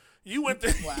shit. You went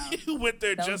there. Wow. You went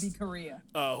there That just. would be Korea.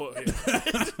 Oh,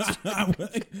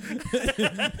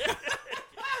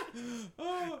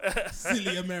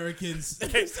 Silly Americans.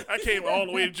 I came all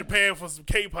the way to Japan for some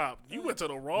K-pop. You went to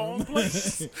the wrong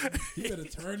place. You better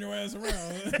turn your ass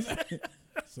around.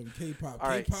 Some K-pop. All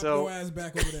right, K-pop so- your ass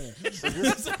back over there.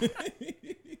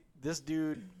 This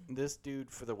dude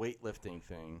for the weightlifting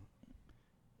thing,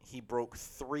 he broke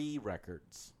 3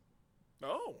 records.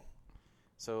 Oh.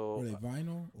 So Were they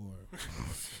vinyl or?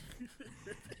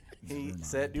 he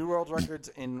set new world records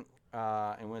in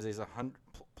Wednesday's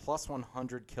plus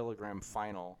 100 kilogram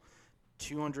final,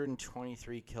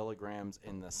 223 kilograms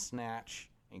in the snatch,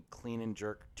 and clean and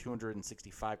jerk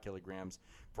 265 kilograms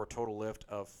for a total lift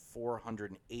of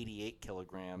 488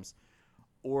 kilograms,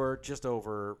 or just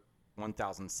over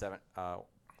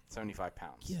 1,075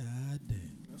 pounds. God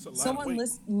damn. That's a lot Someone of weight.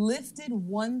 lifted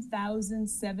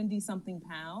 1,070 something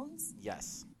pounds.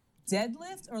 Yes.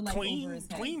 Deadlift or like over his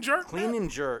head? Clean jerk? Clean and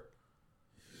jerk.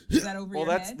 Is that over Well,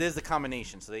 your head? there's the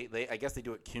combination. So they I guess they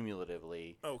do it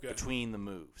cumulatively between the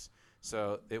moves.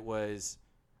 So it was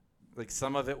like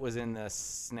some of it was in the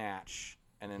snatch,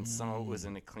 and then some of it was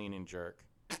in the clean and jerk.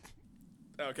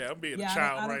 Okay, I'm being Yeah, a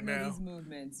child I don't right know now. these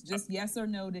movements. Just yes or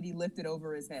no, did he lift it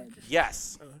over his head?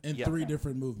 Yes. In Yeah. 3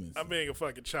 different movements. I'm being a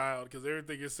fucking child because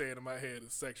everything you're saying in my head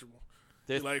is sexual.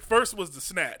 There's- Like, first was the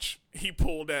snatch. He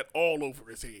pulled that all over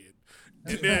his head.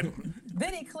 And then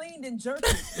Then he cleaned and jerked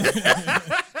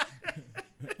it.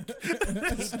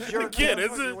 Jerk Kid, your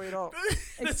it's fucking a- weight off.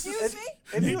 Excuse me?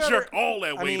 If he you ever- jerked all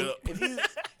that I weight mean, up. if you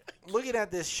looking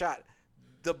at this shot,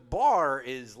 the bar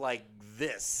is like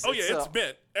this. Oh, yeah, it's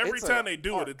bent. Every it's a time they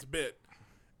do arc. it, it's bent.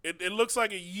 It looks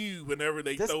like a U whenever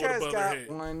they This throw it guy's above their got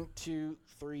head. 1, 2,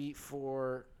 3,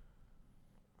 4,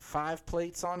 5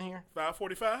 plates on here.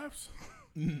 545s?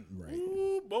 Right.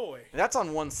 Ooh, boy. That's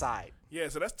on one side. Yeah,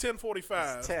 so that's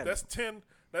 1045s. That's 10.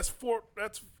 That's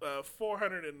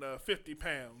 450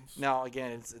 pounds. Now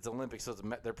again, it's Olympics, so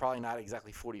they're probably not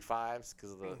exactly 45s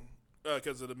because of the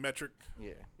Because of the metric.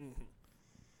 yeah.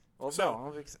 Well, So, no,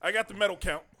 Olympics. I got the medal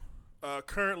count.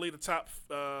 Currently, the top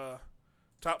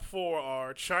 4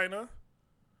 are China.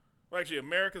 Well, actually,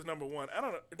 America's number 1. I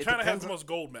don't know. It China has depends the on- most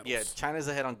gold medals. Yeah, China's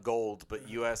ahead on gold, but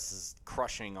U.S. is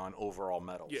crushing on overall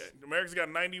medals. Yeah, America's got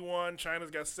 91.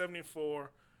 China's got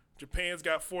 74. Japan's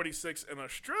got 46. And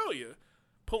Australia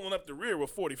pulling up the rear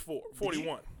with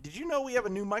 41. Did you know we have a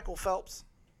new Michael Phelps?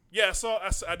 Yeah,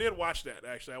 I did watch that,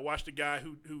 actually. I watched the guy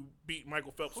who beat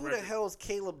Michael Phelps' Who record. the hell is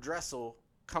Caleb Dressel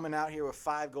coming out here with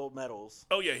 5 gold medals?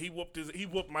 Oh, yeah, he whooped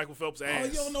Michael Phelps' Oh, ass.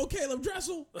 you don't know Caleb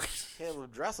Dressel?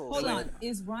 Caleb Dressel. Hold on.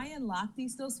 Is Ryan Lochte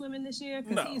still swimming this year?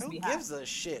 'Cause No. he used to Who be hot. gives a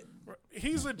shit?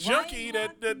 He's a junkie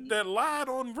Lochte. that lied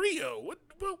on Rio.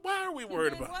 Why are we He worried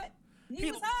did about what? He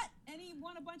was hot, and he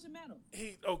won a bunch of medals.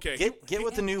 Get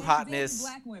with the new And hotness. dated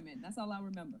black women. That's all I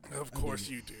remember. Of course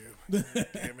you do.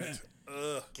 Damn it.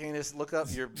 Candace, look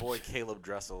up your boy Caleb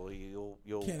Dressel. You'll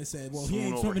Candace said, well, he swoon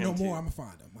ain't over swimming no him, more. too. I'm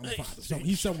going to find him. So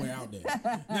he's somewhere out there.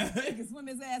 He can swim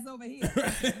his ass over here.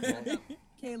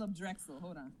 Caleb Drexel.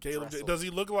 Hold on. Caleb, Dressel. does he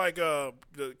look like the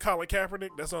Colin Kaepernick?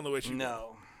 That's the only way she.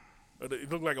 No. Or he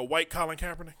look like a white Colin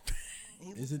Kaepernick.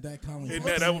 Isn't that Colin?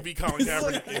 That would be Colin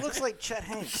Kaepernick. He looks like Chet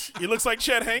Hanks. He looks like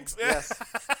Chet Hanks. Yes.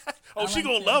 Oh, she like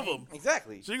gonna Chet love Hanks. him.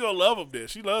 Exactly. She gonna love him. Then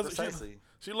she loves. Precisely.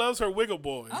 She loves her Wiggle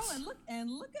boys. Oh,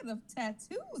 and look at the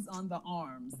tattoos on the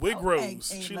arms. Wig Okay,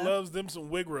 robes. She Ayla. loves them some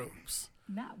wig robes.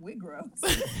 Not wig robes.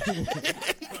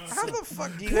 How the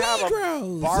fuck do you have a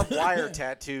Negroes. barbed wire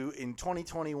tattoo in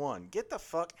 2021? Get the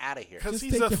fuck out of here. Because Just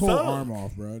he's take a the whole thug. arm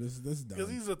off, bro. This is dumb.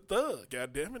 Because he's a thug.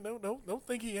 God damn it! Don't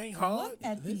think he ain't hard. Look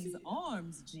at these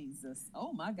arms, Jesus.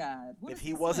 Oh my God. What If is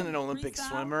he this wasn't one? an Olympic Freestyle?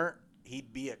 swimmer,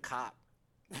 he'd be a cop.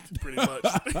 Pretty much.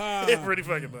 Pretty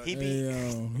fucking much. He'd Hey,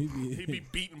 be He'd be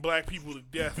beating black people to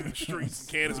death in the streets, and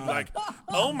Candace would be like,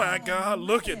 "Oh my God,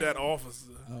 look at that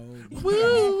officer!" he'd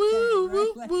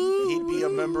be a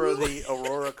member of the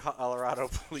Aurora, Colorado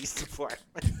Police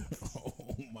Department. Oh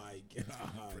my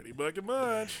God. Pretty fucking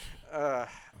much.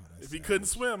 If he couldn't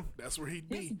swim, that's where he'd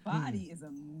His be. body is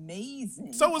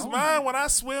amazing. So is Oh mine my when I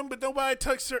swim, but nobody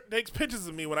takes pictures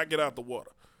of me when I get out the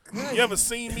water. goodness. You ever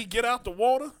seen me get out the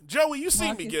water? Joey, you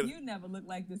seen me get it. You never looked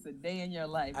like this a day in your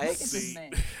life. I Look at this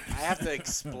man. I have to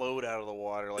explode out of the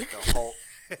water like the Hulk.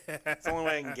 It's the only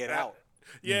way I can get out.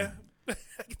 Yeah.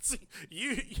 I can see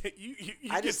you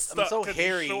I'm get stuck so 'cause you're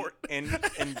hairy short. and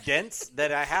dense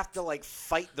that I have to like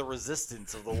fight the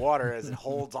resistance of the water as it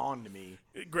holds on to me.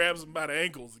 It grabs him by the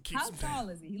ankles and keeps How him. tall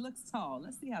is he? He looks tall.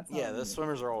 Let's see how tall Yeah, he the is.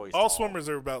 swimmers are always All tall. swimmers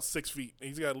are about 6 feet.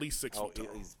 He's got at least 6 Oh, feet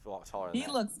tall. he's a lot taller than He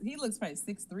looks probably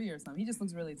 6'3" or something. He just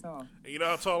looks really tall. And you know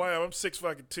how tall I am? I'm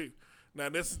 6'2". Now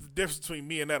this is the difference between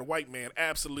me and that white man.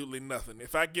 Absolutely nothing.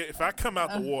 If I come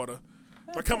out the water,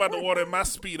 if I come out the water in my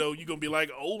Speedo, you're gonna be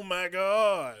like, oh my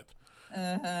god.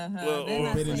 Well,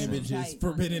 Forbidden images.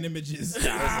 Forbidden images.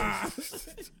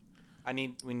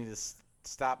 we need to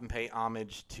stop and pay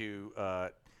homage to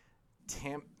let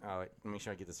me make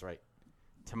sure I get this right.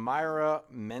 Tamyra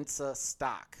Mensah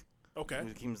Stock. Okay. Who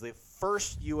became the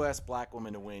first U.S. black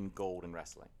woman to win gold in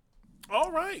wrestling.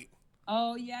 All right.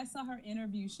 Oh yeah, I saw her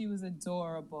interview. She was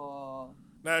adorable.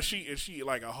 Now is she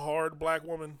like a hard black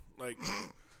woman? Like,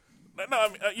 no, I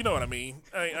mean, you know what I mean.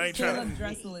 I ain't trying Caleb to.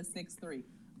 Dressel is 6'3".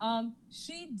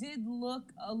 She did look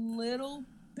a little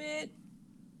bit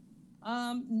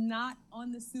not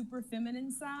on the super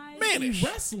feminine side. Mannish.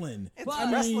 Wrestling. It's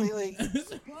But- wrestling. Like,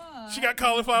 But, She got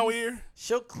cauliflower ear.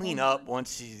 she'll clean up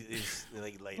once she is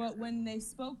like later. but when they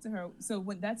spoke to her,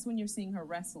 that's when you're seeing her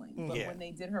wrestling. But Yeah. when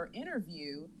they did her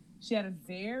interview, she had a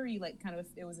very like kind of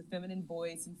it was a feminine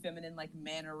voice and feminine like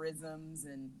mannerisms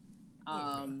and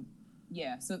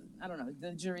yeah. So I don't know.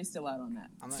 The jury's still out on that.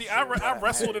 I'm not See, sure I that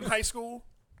wrestled in matters. high school,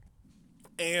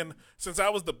 and since I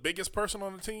was the biggest person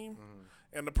on the team,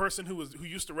 and the person who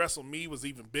used to wrestle me was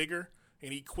even bigger,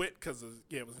 and he quit because of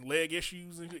it was leg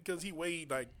issues because he weighed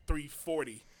like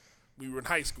 340. We were in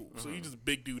high school, so he's just a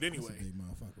big dude That's a anyway. big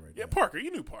motherfucker right Yeah, there. Parker, you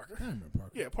knew Parker. I remember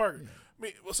Parker. Yeah, Parker.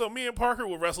 So me and Parker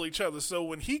would wrestle each other. So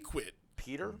when he quit,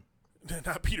 Peter?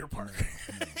 not Peter Parker,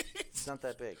 It's not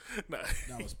that big. nah,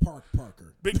 That was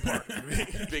Parker. Big Parker,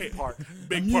 Big part.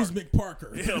 Big Amusement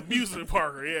Parker. Yeah, amusement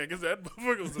Parker. Yeah, because that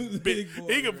motherfucker was a big. Big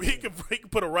boy, he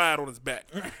could put a ride on his back.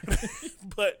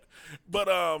 but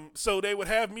so they would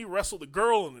have me wrestle the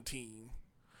girl on the team,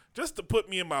 just to put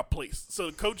me in my place. So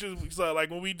the coaches,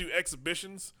 like when we do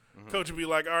exhibitions, coach would be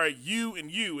like, "All right, you," and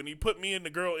he put me and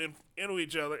the girl into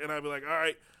each other, and I'd be like, "All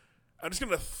right, I'm just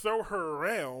gonna throw her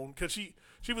around," because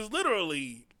she was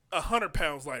literally 100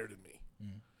 pounds lighter than me.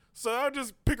 So I would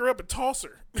just pick her up and toss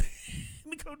her. And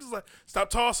the coach is like, "Stop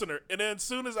tossing her." And then as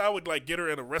soon as I would like get her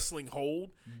in a wrestling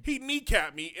hold, he'd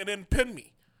kneecap me and then pin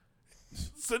me.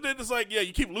 So then it's like, yeah,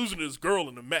 you keep losing to this girl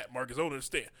in the mat, Marcus. I don't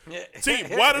understand. See,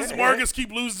 why does Marcus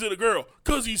keep losing to the girl?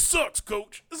 Because he sucks,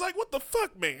 coach. It's like, what the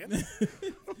fuck, man?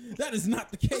 That is not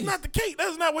the case. That's not the case.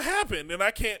 That's not what happened. And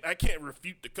I can't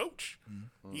refute the coach.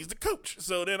 He's the coach.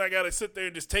 So then I got to sit there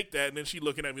and just take that. And then she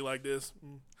looking at me like this.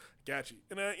 Got you.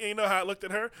 And you know how I looked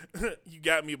at her? You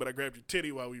got me, but I grabbed your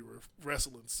titty while we were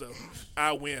wrestling. So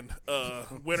I win.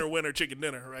 Winner, chicken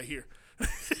dinner right here.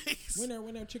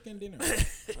 Winner, chicken dinner.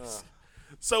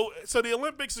 So the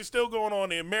Olympics are still going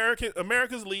on.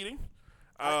 America's leading.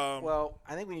 Well,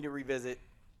 I think we need to revisit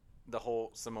the whole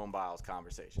Simone Biles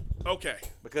conversation. Okay.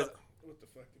 Because What the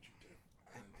fuck did you do?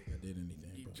 I don't think I did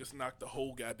anything. You Bro. just knocked the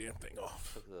whole goddamn thing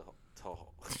off.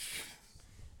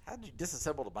 How did you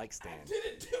disassemble the mic stand?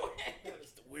 Didn't do it. That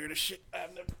is the weirdest shit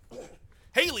I've never.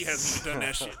 Haley hasn't even done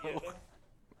that shit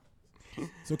yet.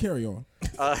 So carry on.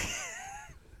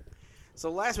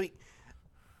 So last week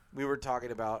we were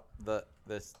talking about the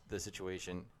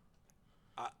situation.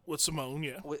 With Simone,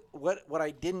 yeah. What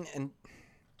I didn't and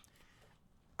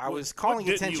I What- was calling what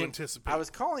didn't you attention. anticipate? I was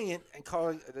calling it and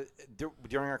calling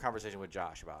during our conversation with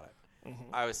Josh about it.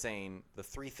 I was saying the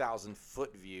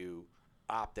 3,000-foot view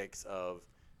optics of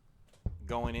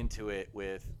going into it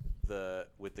with the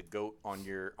goat on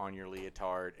your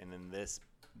leotard, and then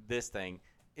this thing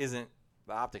isn't,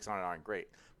 the optics on it aren't great.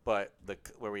 But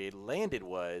where we landed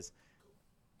was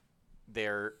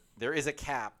there is a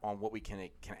cap on what we can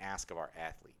ask of our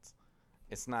athletes.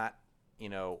 It's not,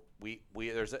 there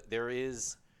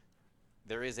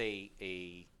is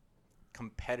a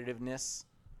competitiveness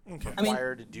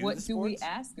required to do what the do we sports.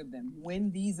 ask of them?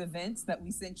 Win these events that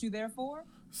we sent you there for?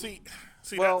 See,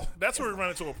 Well, that's where we run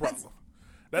into a problem.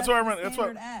 That's the why I run. That's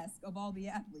standard why. ask of all the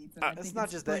athletes. And I It's think not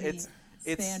just that. pretty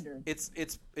It's standard.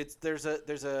 it's there's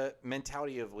a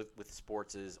mentality of with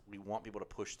sports is we want people to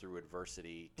push through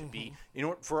adversity to be we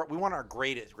want our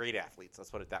great athletes. Let's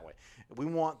put it that way. We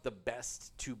want the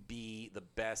best to be the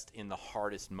best in the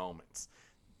hardest moments.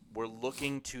 We're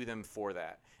looking to them for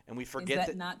that, and we forget Is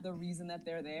that not the reason that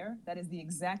they're there? That is the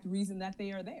exact reason that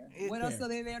they are there. What else are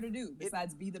they there to do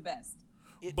besides be the best?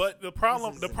 But the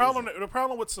problem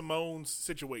with Simone's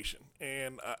situation,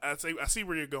 and I see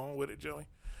where you're going with it, Joey.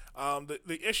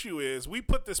 The issue is we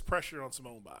put this pressure on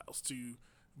Simone Biles to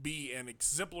be an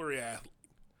exemplary athlete,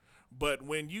 but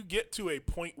when you get to a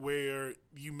point where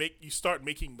you start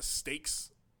making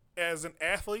mistakes as an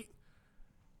athlete,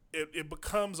 it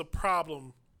becomes a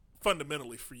problem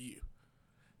fundamentally for you.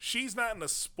 She's not in a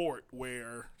sport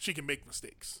where she can make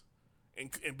mistakes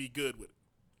and be good with it.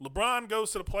 LeBron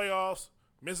goes to the playoffs,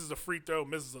 misses a free throw,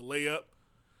 misses a layup.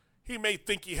 He may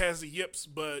think he has the yips,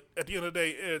 but at the end of the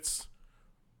day, it's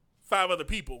 5 other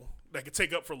people that could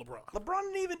take up for LeBron. LeBron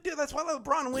didn't even do. That's why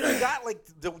LeBron went and got like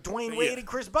the Dwayne Wade and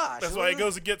Chris Bosh. That's why he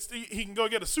goes against. He can go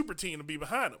get a super team to be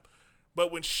behind him.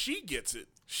 But when she gets it,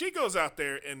 she goes out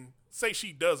there and say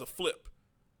she does a flip,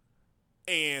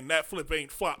 and that flip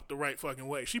ain't flopped the right fucking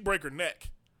way. She break her neck.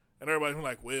 And everybody's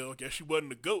like, well, I guess she wasn't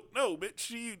the GOAT. No, bitch,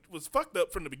 she was fucked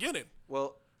up from the beginning.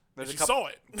 Well, she saw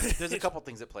it. There's a couple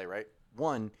things at play, right?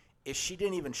 One, if she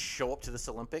didn't even show up to this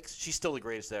Olympics, she's still the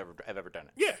greatest I've ever done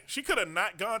it. Yeah, she could have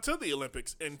not gone to the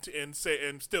Olympics and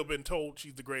still been told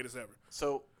she's the greatest ever.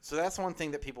 So that's one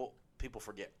thing that people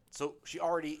forget. So she's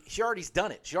already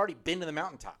done it. She's already been to the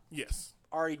mountaintop. Yes.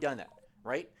 Already done that,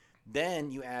 right? Then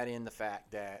you add in the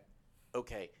fact that,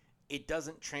 okay, it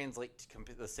doesn't translate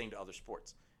to the same to other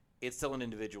sports. It's still an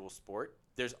individual sport.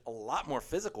 There's a lot more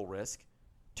physical risk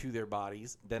to their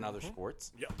bodies than other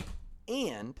sports. Yep.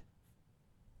 And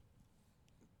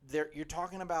you're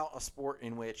talking about a sport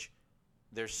in which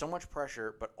there's so much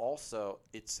pressure, but also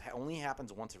it only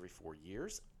happens once every 4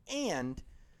 years. And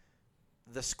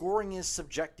the scoring is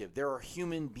subjective. There are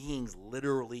human beings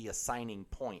literally assigning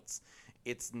points.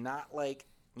 It's not like,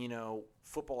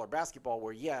 football or basketball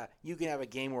where, you can have a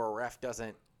game where a ref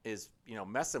is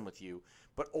messing with you.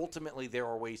 But ultimately, there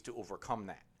are ways to overcome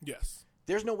that. Yes.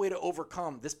 There's no way to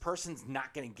overcome this person's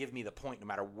not going to give me the point no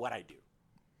matter what I do.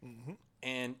 Mm-hmm.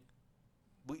 And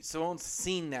Simone's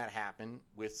seen that happen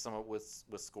with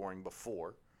scoring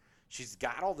before. She's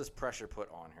got all this pressure put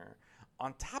on her.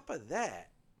 On top of that,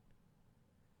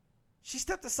 she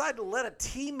stepped aside to let a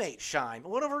teammate shine.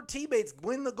 One of her teammates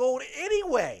win the gold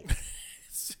anyway.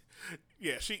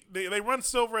 Yeah, they run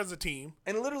silver as a team.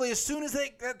 And literally, as soon as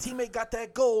that teammate got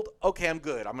that gold, okay, I'm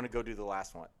good. I'm going to go do the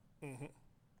last one. Mm-hmm.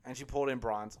 And she pulled in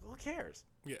bronze. Who cares?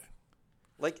 Yeah.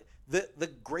 Like,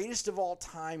 the greatest of all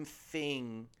time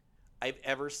thing I've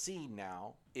ever seen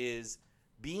now is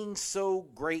being so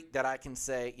great that I can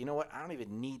say, you know what, I don't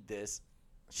even need this.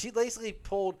 She basically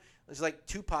pulled, it's like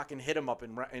Tupac and hit him up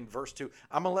in verse 2.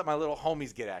 I'm going to let my little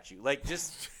homies get at you. Like,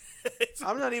 just,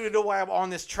 I'm not even know why I'm on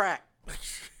this track.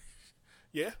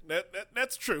 Yeah,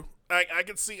 that's true. I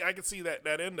can see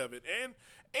that end of it,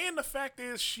 and the fact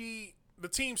is the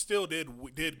team still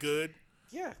did good.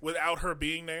 Yeah. Without her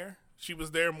being there, she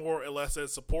was there more or less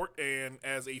as support and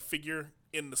as a figure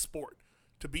in the sport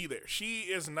to be there. She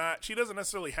doesn't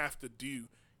necessarily have to do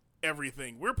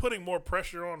everything. We're putting more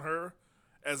pressure on her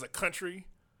as a country,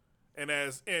 and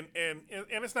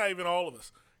it's not even all of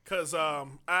us because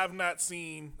I've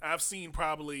seen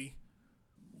probably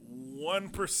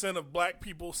 1% of black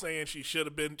people saying she should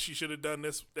have done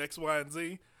this X, Y, and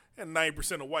Z, and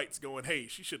 90% of whites going, hey,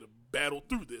 she should have battled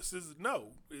through this. It's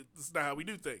not how we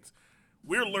do things.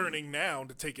 We're learning now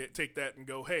to take that and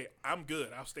go, hey, I'm good.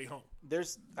 I'll stay home.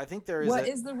 I think there is. What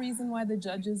is the reason why the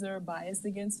judges are biased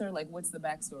against her? Like, what's the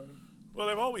backstory? Well,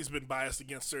 they've always been biased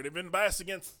against her. They've been biased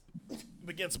against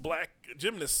black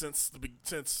gymnasts since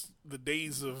the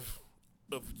days of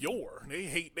yore. They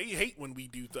hate when we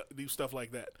do stuff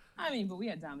like that. I mean, but we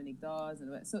had Dominique Dawes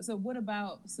and so what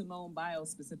about Simone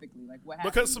Biles specifically? Like, what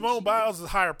happened? Because Simone Biles is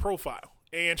higher profile,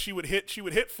 and she would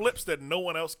hit flips that no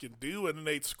one else can do, and then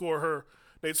they'd score her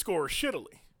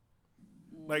shittily.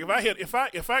 Like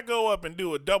if I go up and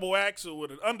do a double axel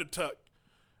with an undertuck,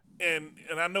 and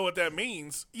I know what that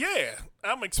means, yeah,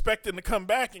 I'm expecting to come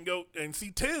back and go and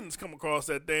see 10s come across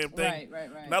that damn thing. Right.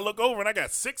 And I look over and I got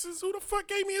 6s. Who the fuck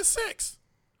gave me a 6?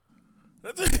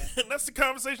 That's the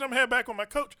conversation I'm having back with my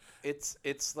coach.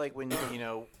 It's like when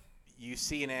you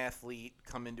see an athlete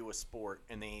come into a sport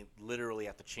and they literally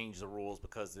have to change the rules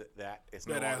because that is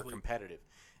no longer competitive.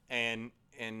 And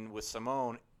with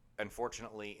Simone,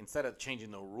 unfortunately, instead of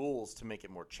changing the rules to make it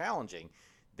more challenging,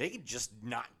 they could just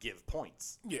not give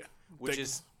points. Yeah, they can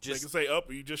say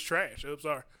up, you just trash. I'm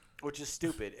sorry. Which is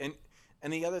stupid.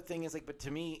 And the other thing is but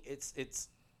to me, it's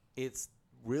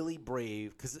really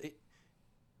brave because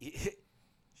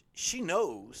she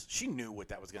knew what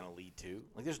that was going to lead to.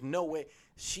 Like, there's no way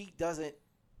she doesn't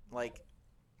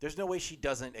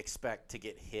expect to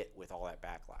get hit with all that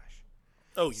backlash.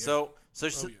 Oh yeah. So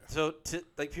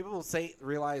people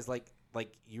realize like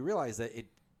like you realize that it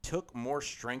took more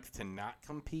strength to not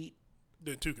compete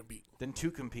than to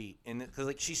compete. And because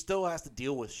like she still has to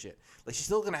deal with shit. Like she's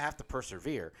still gonna have to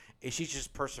persevere. She's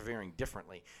just persevering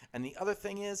differently. And the other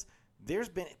thing is, there's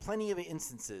been plenty of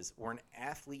instances where an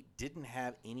athlete didn't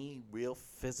have any real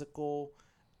physical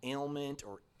ailment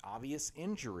or obvious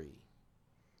injury,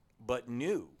 but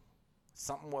knew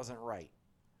something wasn't right,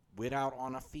 went out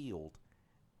on a field,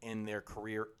 and their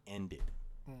career ended.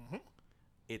 Mm-hmm.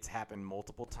 It's happened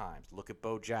multiple times. Look at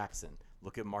Bo Jackson.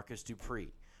 Look at Marcus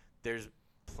Dupree. There's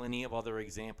plenty of other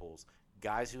examples.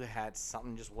 Guys who had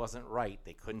something just wasn't right.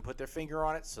 They couldn't put their finger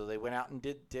on it, so they went out and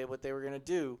did what they were going to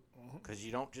do. Because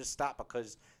you don't just stop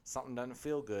because something doesn't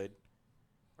feel good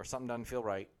or something doesn't feel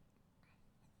right.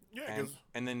 Yeah,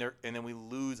 and then we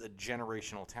lose a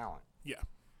generational talent. Yeah,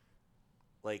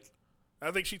 like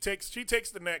I think she takes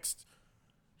the next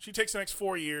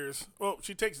 4 years. Well,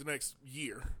 she takes the next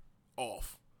year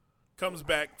off. Comes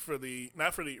back for the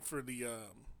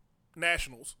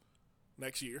Nationals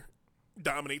next year.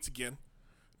 Dominates again.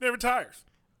 Then retires.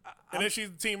 And then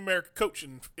she's the Team America coach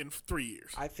in 3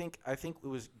 years. I think it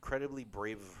was incredibly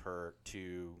brave of her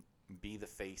to be the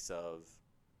face of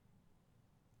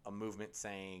a movement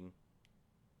saying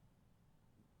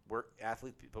we're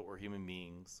athletes, but we're human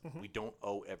beings. Mm-hmm. We don't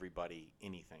owe everybody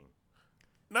anything.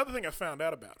 Another thing I found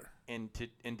out about her, and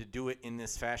to do it in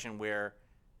this fashion where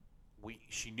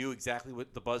she knew exactly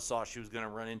what the buzzsaw she was going to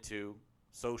run into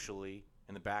socially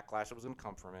and the backlash that was going to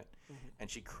come from it, and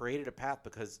she created a path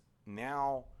because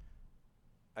now,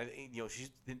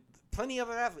 she's plenty of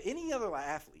any other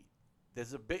athlete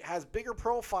has bigger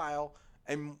profile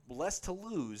and less to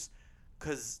lose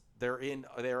because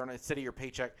they're on a steadier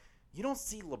paycheck. You don't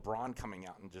see LeBron coming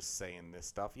out and just saying this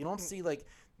stuff. You don't see like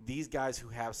these guys who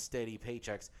have steady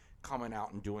paychecks coming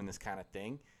out and doing this kind of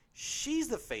thing. She's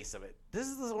the face of it. This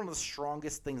is one of the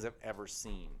strongest things I've ever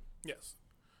seen. Yes.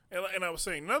 And I was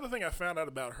saying, another thing I found out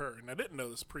about her, and I didn't know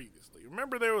this previously.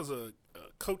 Remember there was a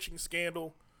coaching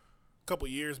scandal a couple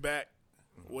years back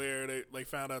where they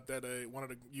found out that one of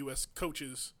the U.S.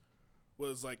 coaches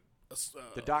was like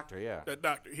the doctor, yeah. That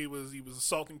doctor. He was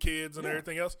assaulting kids and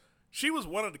everything else. She was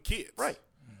one of the kids. Right.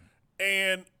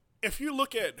 And if you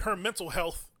look at her mental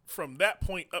health from that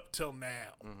point up till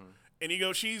now, and you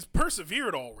go, she's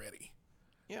persevered already.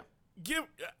 Yeah.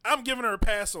 I'm giving her a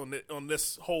pass on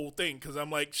this whole thing because I'm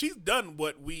like, she's done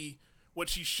what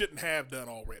she shouldn't have done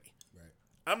already. Right.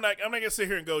 I'm not gonna sit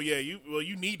here and go, yeah,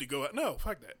 you need to go out. No,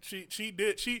 fuck that.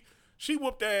 She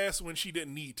whooped ass when she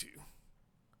didn't need to,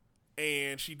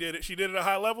 and she did it at a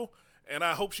high level. And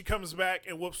I hope she comes back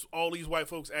and whoops all these white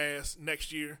folks' ass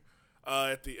next year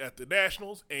at the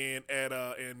Nationals and at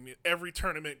in every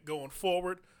tournament going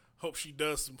forward. Hope she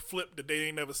does some flip that they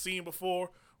ain't never seen before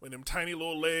when them tiny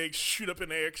little legs shoot up in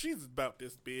the air. She's about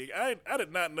this big. I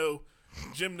did not know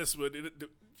gymnasts would.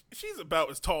 She's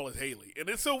about as tall as Haley, and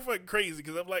it's so fucking crazy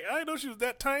because I'm like, I didn't know she was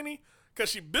that tiny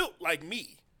because she built like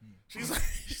me.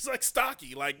 She's like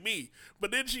stocky like me,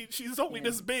 but then she's only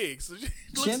this big. So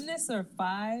gymnasts are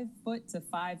 5 foot to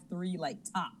 5'3", like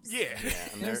tops. Yeah,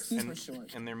 and they're super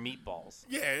short, and they're meatballs.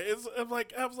 Yeah,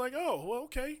 I was like, oh, well,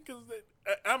 okay, because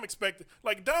I'm expecting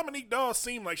like Dominique Dawes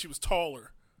seemed like she was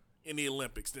taller in the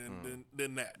Olympics than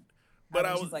that,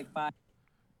 but she's like 5.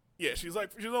 Yeah, she's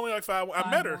only like 5.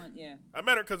 I met her. Yeah, I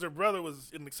met her because her brother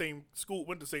was in the same school,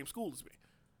 went to the same school as me.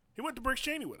 He went to Briggs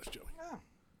Cheney with us, Joey. Yeah.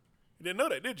 You didn't know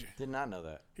that, did you? Did not know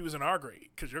that. He was in our grade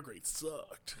because your grade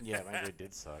sucked. Yeah, my grade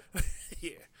did suck.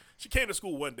 Yeah. She came to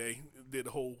school one day, did the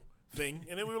whole thing,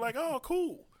 and then we were like, oh,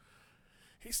 cool.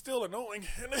 He's still annoying.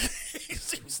 We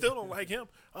still don't like him.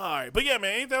 All right. But, yeah,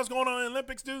 man, anything else going on in the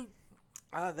Olympics, dude?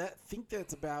 I think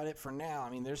that's about it for now.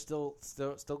 I mean, there's still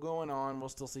going on. We'll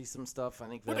still see some stuff. I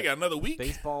think they got another week?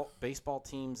 Baseball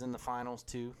teams in the finals,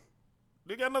 too.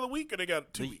 They got another week or they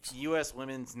got 2 weeks? The U.S.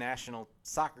 women's national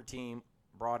soccer team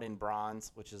brought in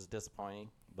bronze, which is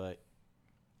disappointing, but,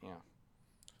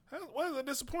 Why is that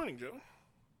disappointing, Joe?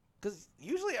 Because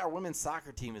usually our women's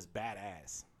soccer team is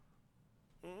badass.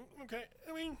 Okay.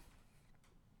 I mean,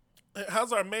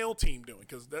 how's our male team doing?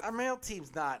 Because our male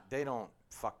team's not, they don't,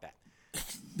 fuck that.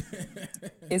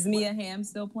 Is Mia Hamm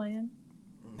still playing?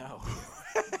 No.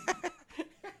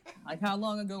 Like, how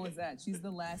long ago was that? She's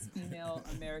the last female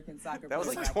American soccer player. That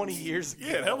was like 20 years ago.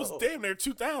 Yeah, that was damn near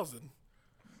 2000.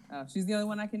 Oh, she's the only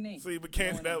one I can name. See, but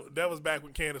that was back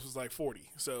when Kandyce was like 40,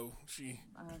 so she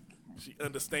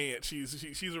understands.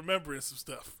 She's remembering some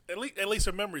stuff. At least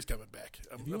her memory's coming back.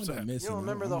 You don't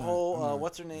remember the whole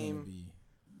what's her name?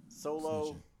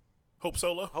 Solo. Hope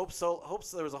Solo. Hope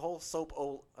there was a whole soap.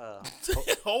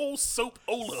 Whole soap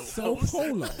Olo. Soap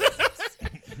Olo.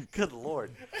 Good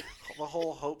Lord. the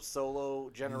whole Hope Solo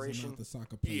These are generation. not the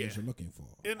soccer players you're looking for.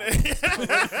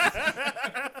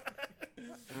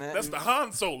 That's the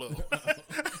Han Solo.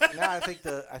 No, I think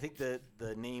the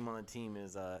name on the team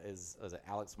is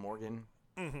Alex Morgan.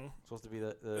 Mm-hmm. Supposed to be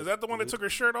the Is that the one that took her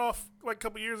shirt off like a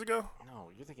couple years ago?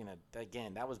 No, you're thinking of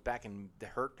again. That was back in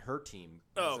her team.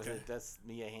 Oh, okay. That's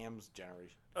Mia Hamm's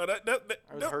generation. Oh, that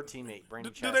was her teammate,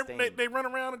 Brandon do Chastain. they run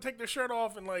around and take their shirt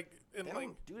off and like They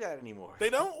don't do that anymore. They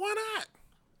don't. Why not?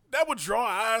 That would draw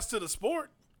eyes to the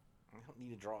sport. I don't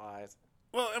need to draw eyes.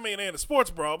 Well, I mean, they had a sports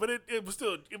brawl, but it would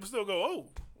still go. Oh,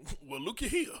 well, look at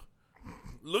here,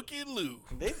 look at Lou.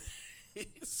 They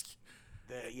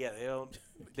don't.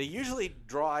 They usually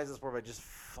draw eyes to the sport by just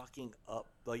fucking up.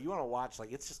 Like you want to watch,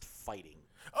 like it's just fighting.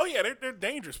 Oh yeah, they're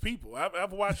dangerous people.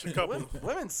 I've watched a couple.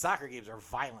 Women's soccer games are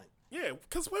violent. Yeah,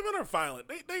 because women are violent.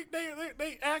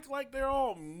 They act like they're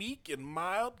all meek and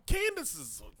mild. Kandyce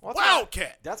is a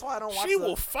wildcat. That's why I don't watch. She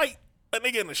will fight a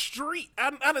nigga in the street.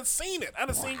 I done seen it. I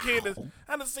done seen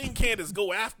Kandyce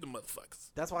go after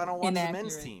motherfuckers. That's why I don't watch the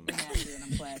men's team.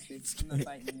 I'm classic. I'm not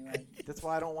fighting you, right? That's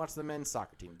why I don't watch the men's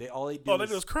soccer team. They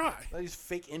just cry. They just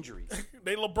fake injuries.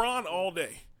 They LeBron all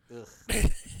day. Ugh.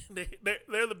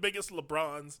 They're the biggest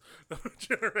LeBrons of the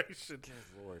generation. Good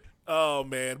Lord. Oh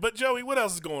man. But Joey, what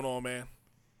else is going on, man?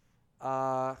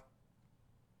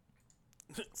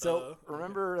 So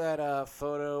remember that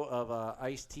photo of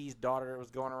Ice-T's daughter that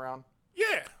was going around?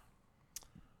 Yeah.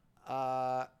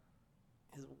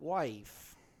 His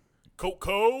wife,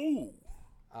 Coco,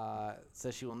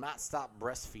 says she will not stop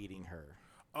breastfeeding her.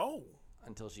 Oh.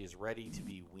 Until she is ready to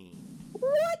be weaned.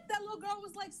 What? That little girl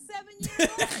was like 7 years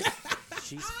old.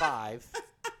 She's 5.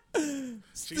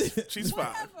 She's 5.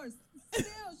 Whatever. Still,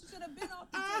 she should have been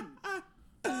off the titty.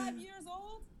 5 years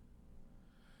old?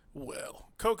 Well,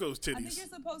 Coco's titties. I think you're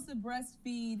supposed to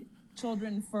breastfeed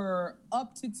children for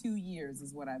up to 2 years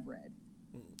is what I've read.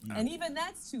 And even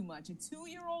that's too much. A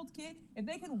 2-year-old kid, if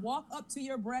they can walk up to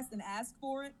your breast and ask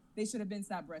for it, they should have been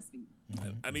stopped breastfeeding.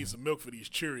 I need some milk for these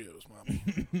Cheerios, mommy.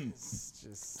 It's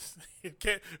just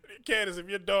Kandyce, if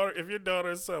your daughter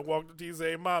and son walked up to you and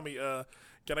say, "Mommy,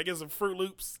 can I get some Fruit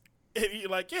Loops?" And you're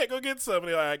like, "Yeah, go get some." And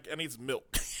they're like, "I need some milk."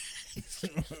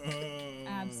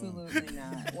 Absolutely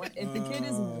not. If the kid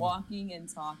is walking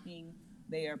and talking,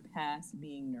 they are past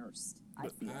being nursed. I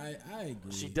feel. I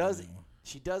agree.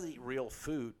 She does eat real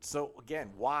food. So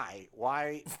again, why?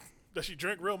 Why does she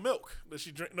drink real milk? Does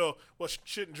she drink? No. Well, she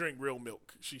shouldn't drink real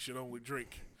milk. She should only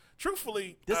drink.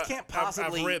 Truthfully, this can't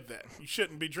possibly. I've read that you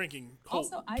shouldn't be drinking whole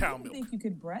also, I cow didn't milk. think you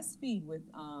could breastfeed with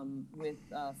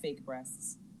fake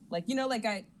breasts. Like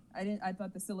I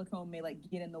thought the silicone may like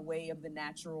get in the way of the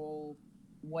natural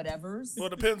whatevers. Well,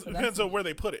 it depends on where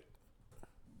they put it.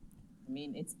 I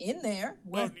mean, it's in there.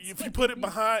 Well, if you put it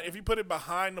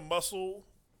behind the muscle,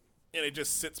 and it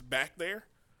just sits back there,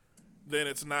 then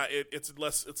it's not. It's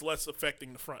less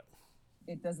affecting the front.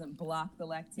 It doesn't block the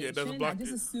lactation. Yeah, it doesn't block. I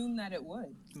just assumed that it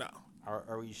would. No.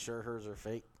 Are we sure hers are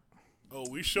fake? Oh,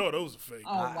 we sure those are fake.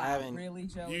 Oh wow, really,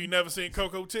 Joe? You never seen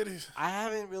Coco titties? I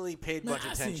haven't really paid much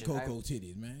attention. I've seen Coco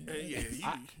titties, man.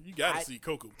 Yeah, you got to see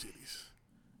Coco titties.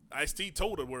 Ice-T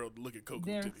told the world to look at Coco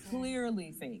They're titties.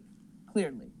 clearly fake.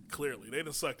 Clearly. They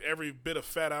done sucked every bit of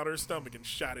fat out of her stomach and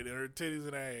shot it in her titties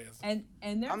and ass.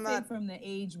 And they're fake from the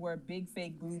age where big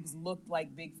fake boobs looked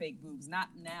like big fake boobs, not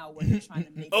now where they're trying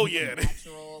to make them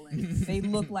natural and they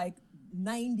look like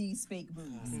 90s fake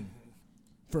boobs.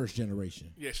 First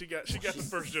generation. Yeah, she got the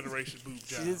first generation boob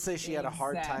job. She did say she had a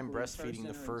hard time breastfeeding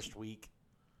the first week.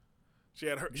 She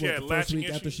had the first week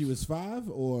after she was 5,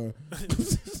 or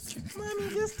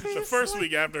the first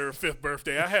week after her 5th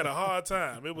birthday. I had a hard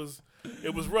time. It was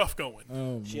rough going.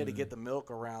 Oh, she had to get the milk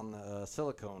around the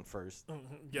silicone first.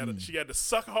 Mm-hmm. She had to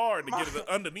suck hard to get it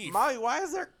underneath. Molly, why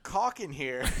is there caulk in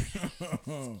here?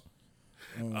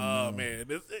 Oh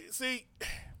man, see.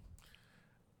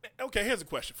 Okay, here's a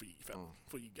question for you,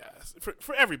 for you guys,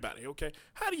 for everybody. Okay,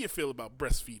 how do you feel about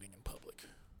breastfeeding in public?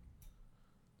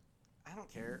 I don't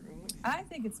care. I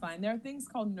think it's fine. There are things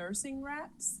called nursing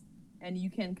wraps, and you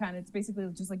can it's basically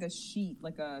just like a sheet,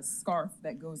 like a scarf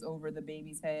that goes over the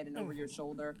baby's head and over your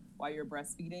shoulder while you're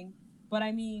breastfeeding. But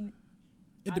I mean,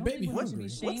 if the baby hungry,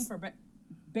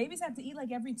 babies have to eat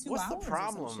like every 2 hours. What's the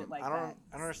problem? Or some shit like I don't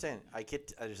understand.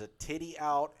 There's a titty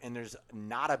out and there's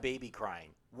not a baby crying.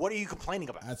 What are you complaining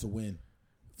about? That's a win.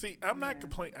 See, I'm not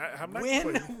complaining. I'm not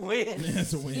win.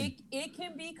 That's a win. It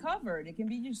can be covered. It can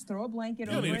be just throw a blanket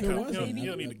over it. You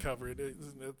don't need to cover it.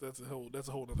 That's a whole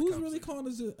other Who's really calling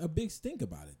us a big stink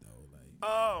about it though?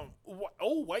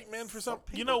 Old white men for some.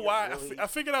 You know why? Really... I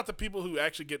figured out the people who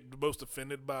actually get the most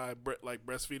offended by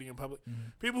breastfeeding in public. Mm-hmm.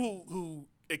 People who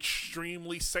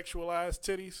extremely sexualized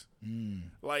titties.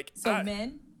 Like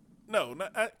men? No,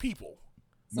 not people.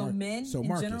 Men in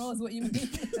Marcus. general is what you mean?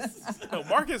 No,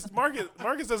 Marcus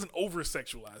doesn't over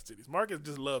sexualize titties. Marcus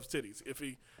just loves titties. If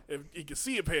he can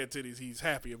see a pair of titties, he's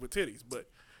happy with titties. But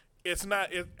it's not.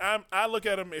 I look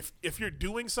at them if you're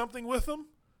doing something with them,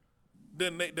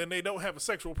 then they don't have a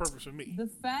sexual purpose for me. The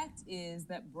fact is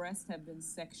that breasts have been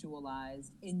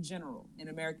sexualized in general in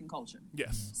American culture.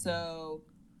 Yes. So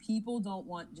people don't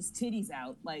want just titties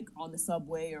out like on the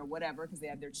subway or whatever because they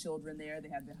have their children there, they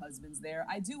have their husbands there.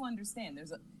 I do understand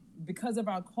because of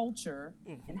our culture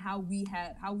and how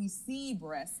we see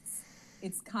breasts,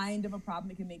 it's kind of a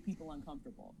problem. It can make people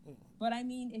uncomfortable. But I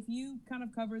mean, if you kind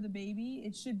of cover the baby,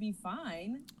 it should be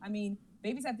fine. I mean,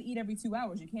 babies have to eat every 2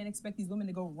 hours. You can't expect these women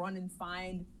to go run and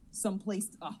find someplace,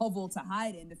 a hovel to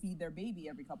hide in to feed their baby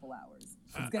every couple hours.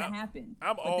 It's going to happen.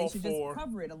 But they should just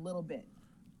cover it a little bit.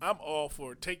 I'm all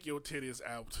for take your titties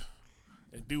out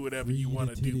and do whatever you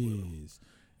want to do with them.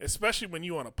 Especially when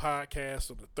you on a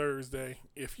podcast on a Thursday.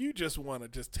 If you just want to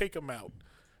just take them out.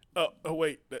 Oh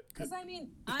wait. Because I mean,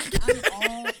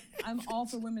 I'm all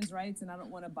for women's rights, and I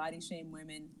don't want to body shame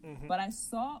women. But I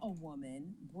saw a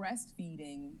woman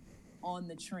breastfeeding on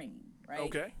the train, right?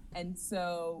 Okay. And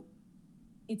so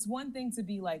it's one thing to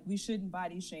be like, we shouldn't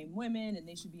body shame women, and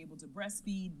they should be able to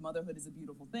breastfeed. Motherhood is a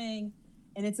beautiful thing.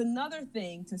 And it's another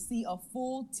thing to see a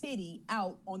full titty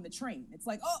out on the train. It's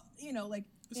like, like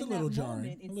it's in a little that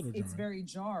jarring. moment, it's very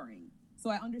jarring. So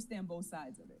I understand both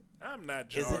sides of it. I'm not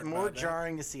jarred. Is it more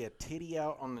jarring to see a titty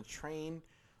out on the train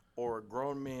or a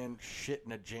grown man shit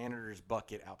in a janitor's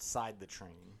bucket outside the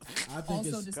train? I think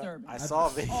also it's disturbing. I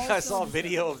saw a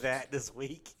video of that this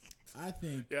week. I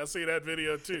think. Yeah, I see that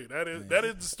video too. That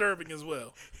is disturbing as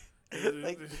well.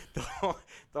 Like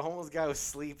the homeless guy was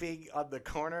sleeping on the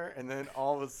corner, and then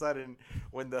all of a sudden,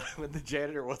 when the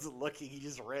janitor wasn't looking, he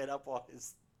just ran up on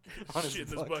his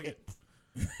bucket.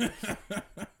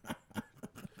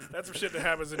 That's some shit that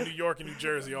happens in New York and New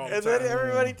Jersey all the and time. And then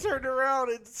everybody turned around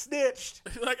and snitched.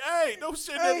 Like, hey, no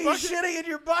shit in that Hey, bucket. you're shitting in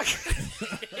your bucket.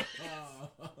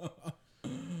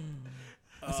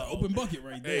 That's an open bucket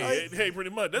right there. Hey,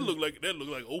 pretty much. That looked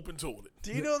like open toilet.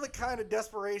 Do you know the kind of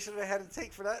desperation it had to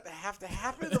take for that to have to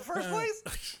happen in the first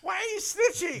place? Why are you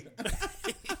snitching?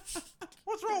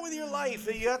 What's wrong with your life?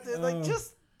 And you have to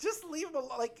just leave him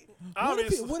alone. Like,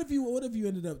 what if you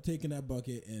ended up taking that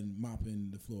bucket and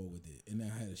mopping the floor with it, and I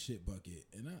had a shit bucket,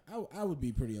 and I would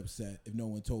be pretty upset if no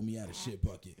one told me I had a shit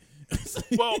bucket.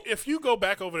 Well, if you go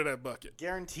back over to that bucket,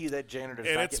 guarantee that janitor's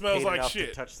and not it smells like enough shit.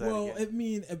 To touch that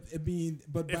again.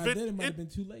 But by then it might have been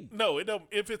too late. No, it don't.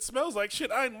 If it smells like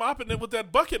shit, I ain't mopping it with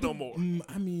that bucket no more.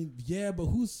 I mean, yeah, but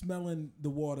who's smelling the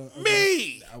water?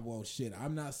 Me. Well, shit,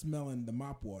 I'm not smelling the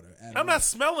mop water. I'm not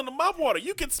smelling the mop water.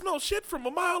 You can smell shit from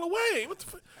a mile away. What the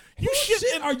fuck?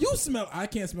 Are you smell? I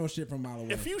can't smell shit from a mile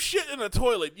away. If you shit in a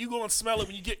toilet, you gonna smell it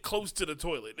when you get close to the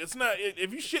toilet. It's not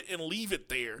if you shit and leave it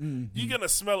there, you're gonna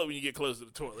smell it when you get close to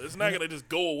the toilet. It's not gonna just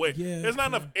go away. Yeah, There's not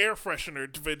enough air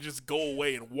freshener to just go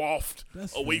away and waft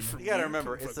away from you. You gotta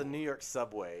remember, it's a New York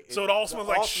subway. So it all smells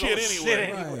like shit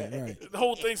anyway. Right. The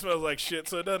whole thing smells like shit,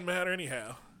 so it doesn't matter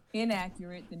anyhow.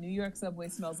 Inaccurate. The New York subway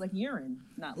smells like urine,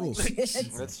 not like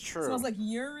shit. That's true. It smells like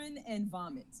urine and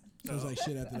vomit. Smells like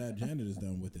shit after that janitor's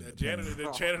done with it.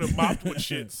 The janitor mopped with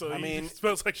shit, so it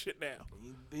smells like shit now.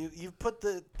 You put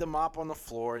the mop on the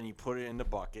floor and you put it in the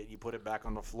bucket. You put it back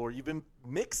on the floor. You've been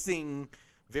mixing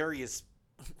various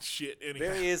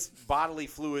bodily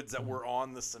fluids that were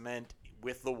on the cement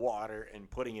with the water and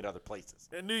putting it other places.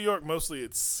 In New York, mostly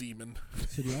it's semen.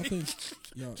 So do y'all think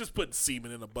just putting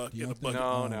semen in a bucket?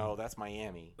 No, that's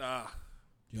Miami. Do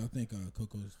y'all think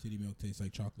Coco's titty milk tastes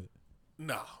like chocolate?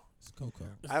 No. It's cocoa.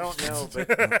 I don't know,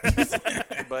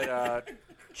 but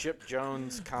Chip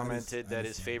Jones commented that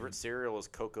his favorite cereal is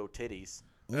Cocoa Titties.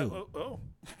 Oh.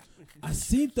 I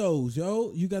seen those,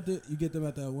 yo. You get them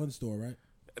at that one store, right?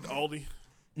 At Aldi.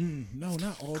 No,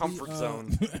 not Aldi. Comfort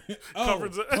Zone.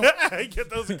 Comfort Zone. I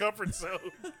get those in Comfort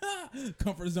Zone.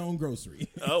 Comfort Zone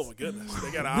Grocery. Oh my goodness!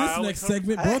 They got this next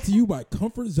segment brought to you by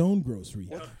Comfort Zone Grocery.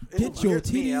 Get your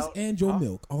titties and your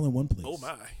milk all in one place. Oh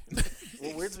my!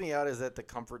 What weirds me out is that the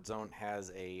Comfort Zone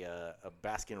has a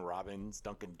Baskin Robbins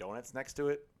Dunkin' Donuts next to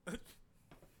it.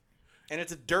 And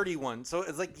it's a dirty one. So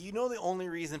it's like, the only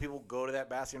reason people go to that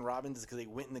Baskin Robbins is because they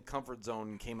went in the Comfort Zone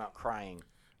and came out crying.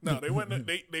 No, they went.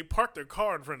 They parked their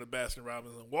car in front of Baskin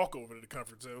Robbins and walk over to the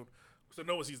Comfort Zone, so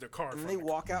no one sees their car. And they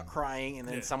walk out crying, and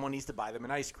then someone needs to buy them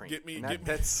an ice cream.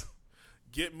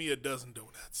 Get me a dozen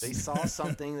donuts. They saw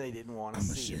something they didn't want to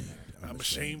see. I'm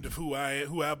ashamed of who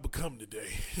I've become today.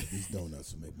 These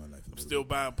donuts will make my life. I'm still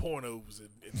buying pornos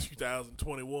in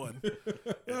 2021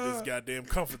 at this goddamn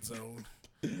comfort zone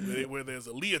where there's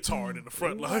a leotard in the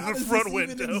front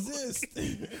window.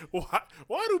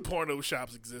 Why do porno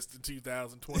shops exist in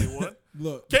 2021?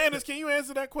 Look, Kandyce, can you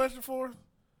answer that question for us?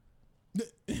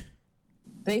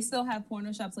 They still have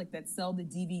porno shops like that sell the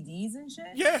DVDs and shit?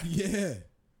 Yeah.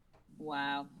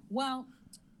 Wow. Well,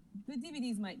 the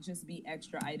DVDs might just be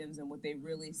extra items, and what they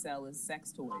really sell is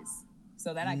sex toys.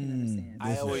 So that I can understand.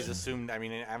 I always assumed. I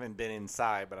mean, I haven't been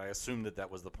inside, but I assumed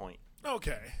that was the point.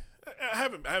 Okay, I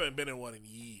haven't been in one in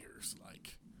years.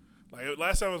 Like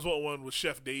last time I was at one with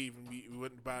Chef Dave, and we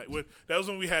went to buy. That was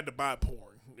when we had to buy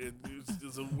porn. It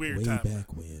was a weird time.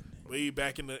 Way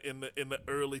back in the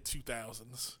early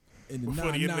 2000s. In the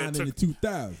 99 and the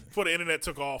 2000s. Before the internet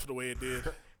took off the way it did.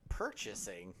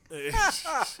 Purchasing.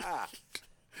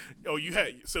 Oh, you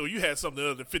had something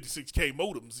other than 56K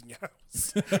modems in your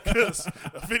house, because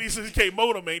a 56K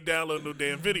modem ain't downloading no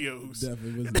damn videos.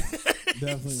 Definitely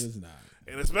was not.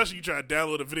 And especially you try to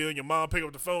download a video and your mom pick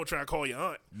up the phone trying to call your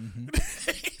aunt.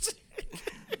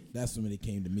 That's when it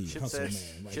came to me. Chip Hustle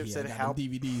said, man. Like, Chip yeah, said, I got how them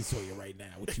DVDs for you right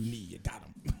now. What you need, you got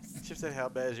them. Chip said, how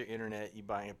bad is your internet? You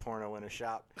buying a porno in a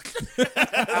shop?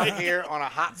 Out here on a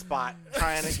hotspot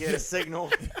trying to get a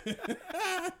signal.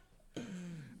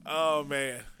 Oh,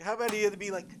 man. How about you to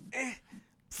be like,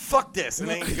 fuck this, and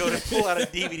then you go to pull out a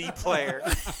DVD player.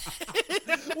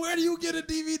 Where do you get a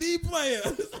DVD player?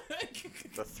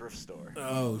 The thrift store.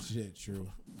 Oh, shit, true.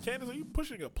 Kandyce, are you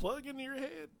pushing a plug into your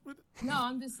head? No,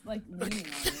 I'm just like leaning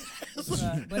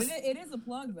on it. But it is a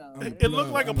plug, though. It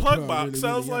looked like a plug box. So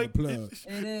I was like, it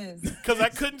is. Because I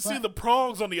couldn't see the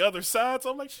prongs on the other side, so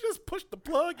I'm like, she just pushed the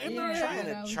plug in there. Trying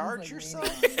to charge yourself?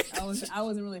 I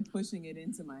wasn't really pushing it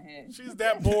into my head. She's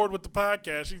that bored with the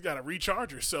podcast, she's got to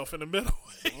recharge herself in the middle.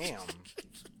 Damn.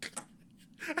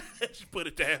 She put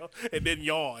it down and then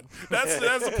yawn.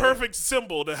 That's a perfect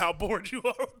symbol to how bored you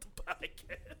are with the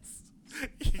podcast.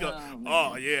 You go,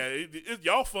 oh yeah,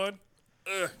 y'all fun.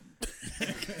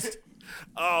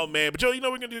 Oh man, but Joe, you know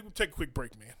we're gonna take a quick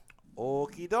break, man.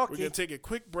 Okie dokie. We're gonna take a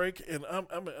quick break, and I'm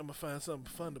gonna find something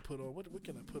fun to put on. What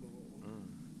can I put on?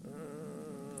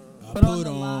 Put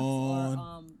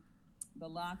on the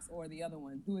Locks or the other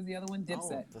one. Who was the other one?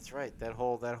 Dipset. Oh, that's right. That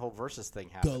whole versus thing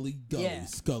happened.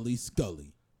 Gully,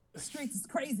 Scully. The streets is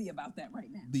crazy about that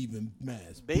right now. Leaving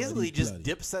mass. Basically, just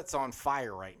Dipset's on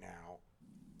fire right now.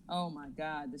 Oh my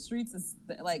God, the streets is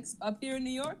like up here in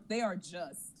New York. They are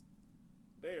just.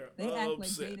 They act like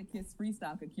Jada Kiss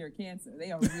Freestyle could cure cancer.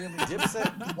 They are really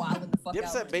Dipset wilding the fuck out.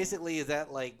 Dipset basically is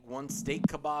that like one steak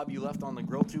kebab you left on the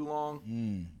grill too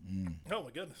long. Oh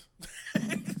my goodness.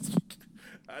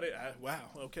 Wow.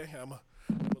 Okay, I'm gonna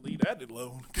leave that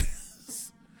alone.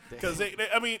 Because the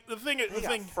thing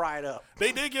got fried up.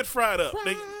 They did get fried up.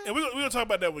 And we're gonna talk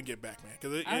about that when we get back,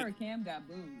 man. I heard Cam got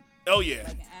booed. Oh yeah,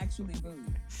 like actually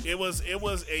booed. It was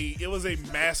a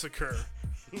massacre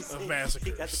of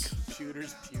massacres. He got the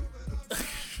computers puke.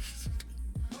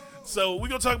 So we're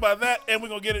gonna talk about that, and we're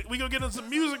gonna get into some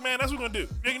music, man. That's what we're gonna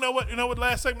do. You know what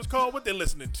last segment's called? What they're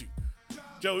listening to.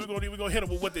 Joe, we're gonna hit them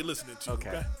with what they're listening to.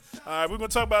 Okay. All right, we're gonna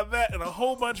talk about that and a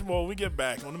whole bunch more when we get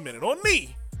back on a minute on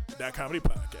me, That Comedy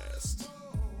Podcast.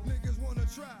 Niggas wanna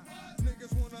try,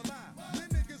 niggas wanna lie, then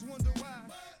niggas wonder why,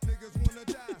 niggas wanna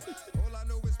die. All I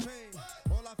know is pain,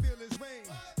 all I feel is rain.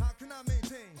 How can I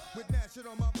maintain with that shit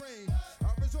on my brain?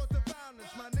 I resort to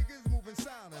violence, my niggas moving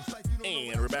silence like you don't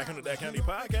know. And we're back on the That Comedy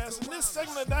Podcast, and this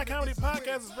segment of That Comedy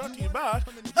Podcast is brought to you by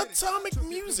Atomic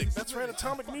Music. That's right,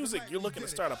 Atomic Music. You're looking to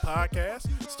start a podcast,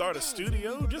 start a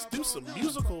studio, just do some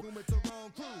musical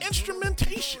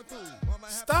instrumentation.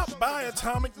 Stop by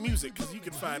Atomic Music, because you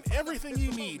can find everything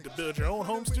you need to build your own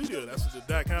home studio. That's what the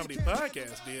That Comedy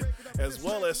Podcast did, as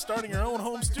well as starting your own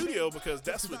home studio, because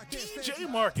that's what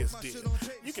DJMarcus did.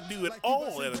 You can do it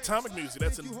all at Atomic Music.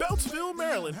 That's in Beltsville,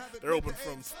 Maryland. They're open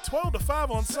from 12 to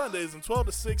 5 on Sundays and 12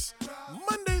 to 6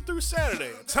 Monday through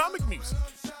Saturday. Atomic Music.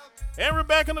 And we're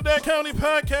back on the That Comedy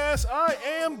Podcast. I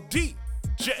am DJ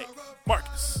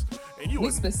Marcus. And we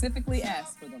specifically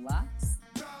asked for the Locks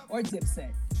or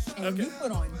Dipset. And you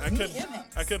put on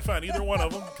DMX. I couldn't find either one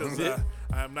of them because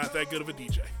I'm not that good of a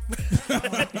DJ.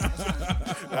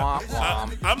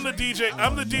 I'm the DJ.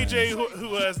 I'm the DJ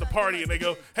who has the party, and they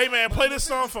go, "Hey man, play this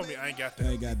song for me." I ain't got that.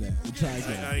 I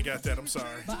ain't got that. I'm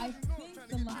sorry. But I think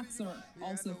the Locks are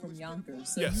also from Yonkers,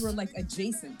 so you were like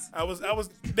adjacent. I was.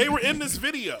 They were in this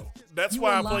video. That's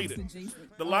why I played it.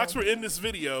 Adjacent. The Locks were in this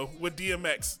video with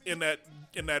DMX in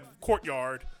that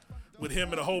courtyard with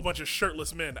him and a whole bunch of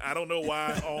shirtless men. I don't know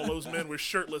why all those men were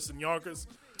shirtless in Yonkers,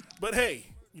 but hey,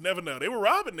 you never know. They were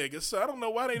robbing niggas, so I don't know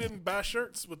why they didn't buy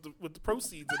shirts with the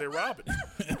proceeds that they're robbing.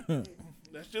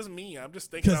 That's just me. I'm just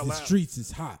thinking out Because loud. the streets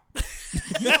is hot.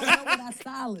 You don't know what our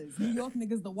style is. New York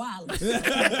niggas the wildest.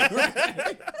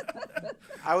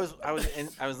 I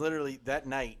was literally that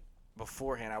night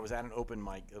beforehand. I was at an open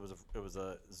mic. It was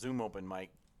a Zoom open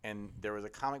mic, and there was a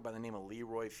comic by the name of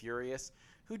Leroy Furious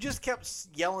who just kept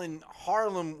yelling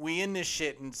Harlem, we in this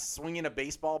shit, and swinging a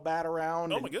baseball bat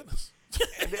around. Oh my goodness.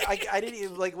 I didn't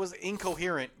even, was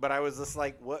incoherent, but I was just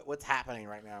like, what's happening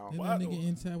right now? Isn't that nigga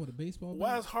inside with a baseball bat?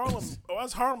 Why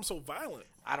is Harlem so violent?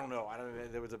 I don't know.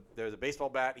 There was a baseball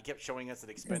bat. He kept showing us an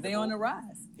Expendables. They on the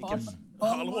rise.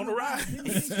 Harlem on the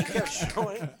rise.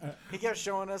 He kept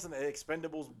showing us an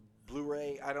Expendables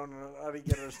Blu-ray. I don't know. I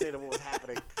didn't understand what was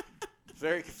happening.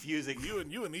 Very confusing.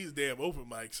 You and these damn open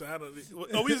mics. I don't.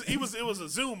 Oh, it was a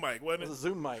Zoom mic, wasn't it? It was a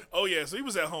Zoom mic. Oh yeah, so he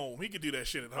was at home. He could do that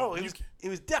shit at home. Oh, he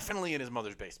was definitely in his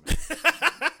mother's basement.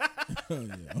 Oh,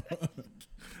 yeah.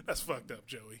 That's fucked up,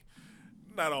 Joey.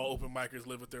 Not all open micers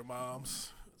live with their moms.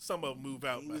 Some of them move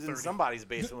out He by was 30. in somebody's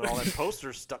basement with all that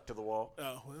posters stuck to the wall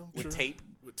Oh well, with true. tape.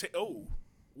 With tape. Oh,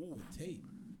 ooh, Tape.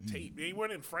 tape. They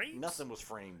weren't in frames. Nothing was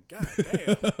framed. God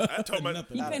damn. I told my.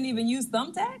 Nothing. You couldn't even use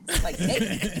thumbtacks? Like,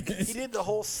 hey. He did the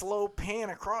whole slow pan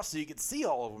across so you could see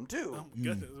all of them too. Oh,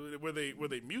 goodness. Were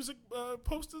they music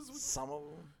posters? Some of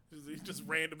them. Just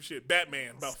random shit.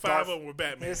 Batman. About Scar- 5 of them were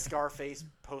Batman. His Scarface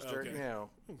poster. Okay. You know.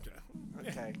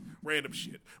 Okay. Random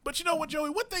shit. But you know what, Joey?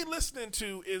 What they listening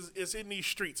to is in these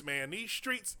streets, man. These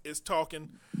streets is talking.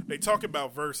 They talk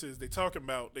about verses. They talking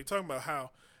about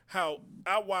how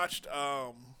I watched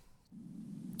a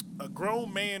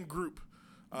grown man group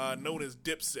known as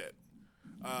Dipset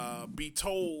be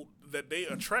told that they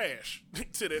are trash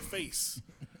to their face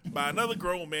by another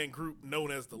grown man group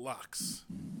known as the Locks.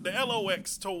 The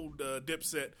LOX told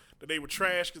Dipset that they were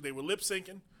trash because they were lip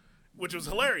syncing, which was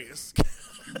hilarious.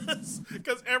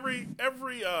 Because every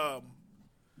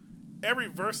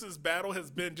versus battle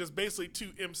has been just basically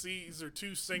two MCs or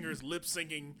two singers lip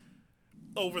syncing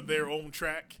over their own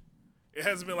track. It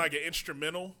hasn't been like an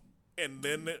instrumental and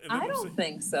then I don't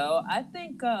think so. I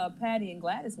think Patty and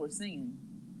Gladys were singing.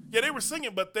 Yeah, they were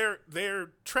singing, but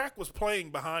their track was playing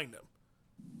behind them.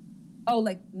 Oh,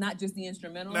 like not just the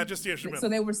instrumental? Not just the instrumental. So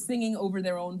they were singing over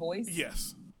their own voice?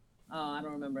 Yes. Oh, I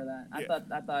don't remember that. Yeah.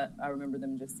 I thought I remember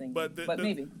them just singing. But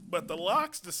maybe. But the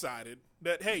Locks decided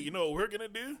that, hey, you know what we're gonna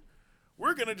do?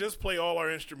 We're gonna just play all our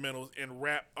instrumentals and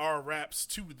rap our raps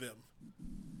to them.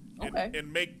 Okay.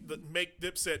 And make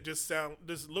Dipset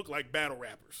just look like battle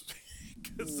rappers.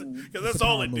 Because that's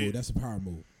all it did. That's a power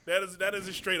move. That is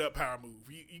a straight up power move.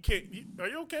 You can't. Are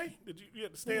you okay? Did you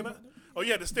had to stand up? Oh,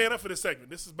 you had to stand up for this segment.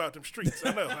 This is about them streets.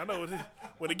 I know.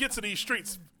 When it gets to these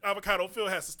streets, Avocado Phil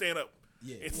has to stand up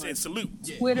and salute.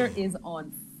 Twitter is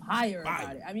on fire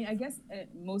about it. I mean, I guess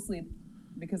mostly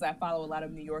because I follow a lot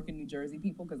of New York and New Jersey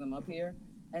people because I'm up here,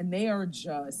 and they are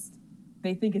just.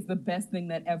 They think it's the best thing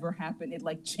that ever happened. It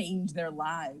like changed their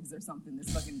lives or something.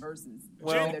 This fucking verses.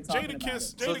 Well,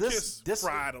 Jadakiss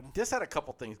fried them. This had a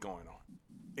couple things going on.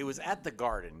 It was at the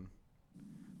Garden,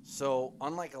 so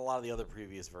unlike a lot of the other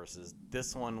previous verses,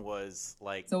 this one was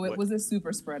like. So it was a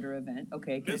super spreader event.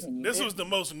 Okay, continue. This was the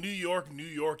most New York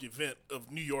event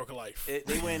of New York life.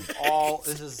 They went all.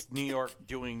 This is New York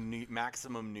doing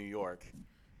maximum New York.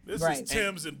 This right. is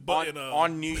Tim's and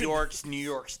on New York's New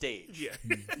York stage.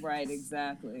 Yeah. Right,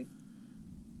 exactly.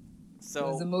 So it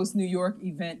was the most New York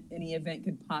event any event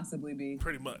could possibly be.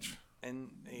 Pretty much.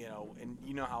 And you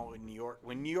know how in New York,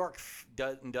 when New York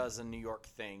does a New York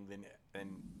thing,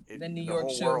 then New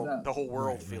York shows up. The whole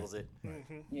world feels it.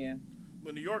 Mm-hmm. Yeah.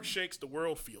 When New York shakes, the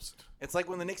world feels it. It's like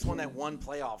when the Knicks won that one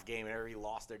playoff game and everybody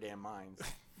lost their damn minds.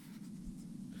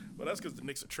 Well, that's because the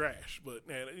Knicks are trash. But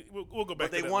man, we'll go back.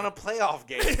 But to they won a playoff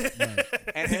game,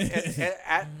 and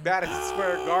at Madison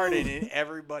Square Garden, and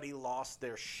everybody lost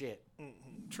their shit.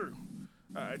 Mm-hmm. True.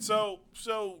 All right, so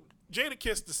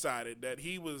Jadakiss decided that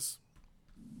he was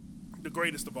the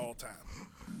greatest of all time,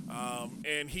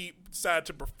 and he decided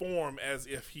to perform as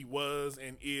if he was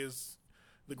and is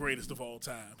the greatest of all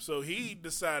time. So he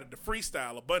decided to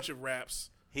freestyle a bunch of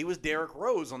raps. He was Derrick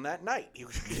Rose on that night. He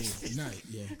was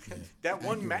that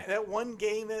one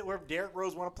game where Derrick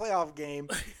Rose won a playoff game,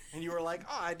 and you were like,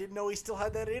 "Oh, I didn't know he still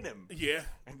had that in him." Yeah.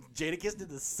 And Jadakiss did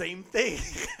the same thing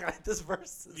at this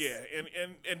versus. Yeah,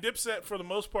 and Dipset for the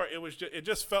most part, it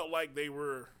just felt like they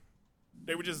were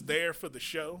just there for the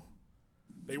show.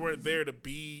 They weren't there to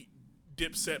be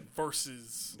Dipset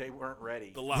versus They weren't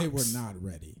ready. the Lox. They were not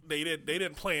ready. They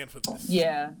didn't plan for this.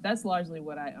 Yeah, that's largely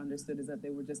what I understood is that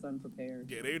they were just unprepared.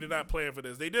 Yeah, they did not plan for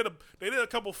this. They did a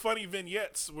couple funny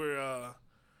vignettes where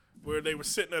they were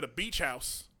sitting at a beach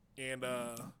house and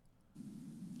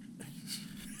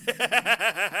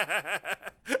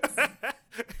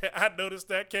I noticed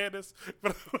that, Kandyce,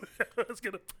 but I was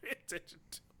gonna pay attention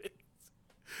to it.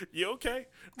 You okay?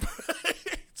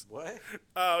 What?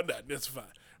 Oh, no, that's fine.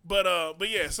 But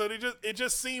yeah, so it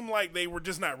just seemed like they were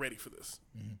just not ready for this.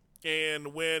 Mm-hmm.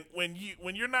 And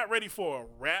when you're not ready for a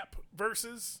rap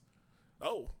versus,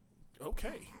 oh,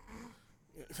 okay.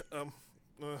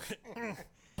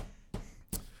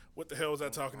 What the hell was I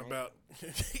talking about?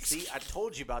 See, I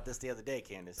told you about this the other day,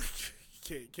 Kandyce.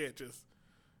 Can't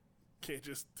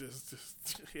just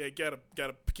yeah,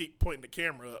 gotta keep pointing the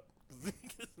camera up.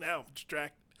 Now I'm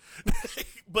distracted.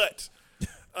 But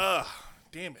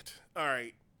damn it. All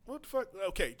right. What the fuck?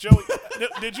 Okay, Joey,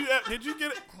 did you get it?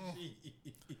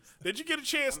 Did you get a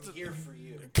chance I'm here for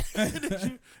you.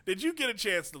 did you get a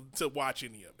chance to watch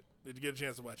any of it? Did you get a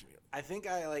chance to watch any of it? I think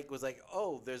I was like,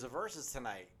 oh, there's a versus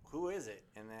tonight. Who is it?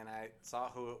 And then I saw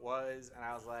who it was, and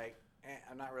I was like,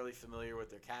 I'm not really familiar with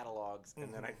their catalogs.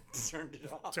 And then I turned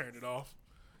it off. Turned it off.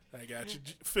 I got you,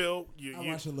 Phil. I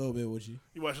watched a little bit with you.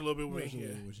 You watched a little bit with me,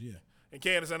 yeah. And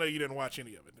Kandyce, I know you didn't watch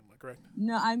any of it. Am I correct?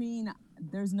 No, I mean,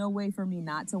 there's no way for me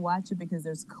not to watch it because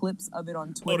there's clips of it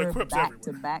on Twitter back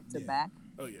to back to back.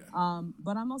 Oh, yeah.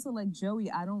 But I'm also like Joey,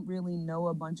 I don't really know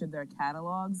a bunch of their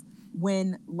catalogs.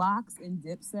 When Lox and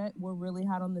Dipset were really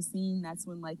hot on the scene, that's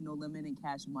when like No Limit and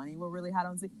Cash Money were really hot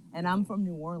on the scene. And I'm from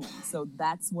New Orleans, so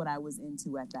that's what I was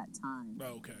into at that time.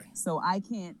 Okay. So I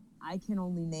can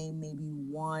only name maybe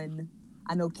one.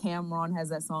 I know Cameron has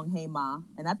that song Hey Ma,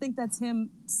 and I think that's him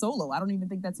solo. I don't even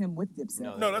think that's him with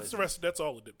Dipset. No, that's the rest. That's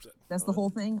all the Dipset. That's the whole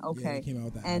thing? Okay. Yeah, they came out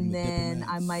with that and album, then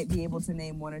Diplomats. I might be able to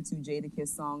name one or two Jadakiss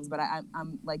songs, but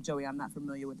I'm like Joey, I'm not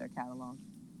familiar with their catalog.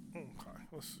 Okay.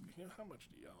 Let's see. How much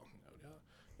do y'all know?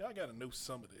 Y'all got to know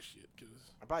some of this shit.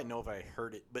 Cause I probably know if I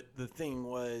heard it, but the thing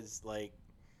was, like,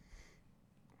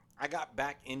 I got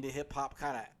back into hip-hop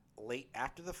kind of late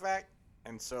after the fact,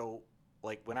 and so,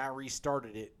 like, when I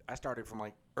restarted it, I started from,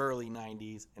 like, early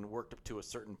 90s and worked up to a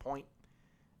certain point,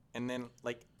 and then,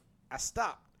 like, I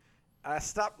stopped,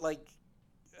 like,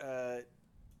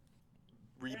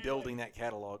 rebuilding that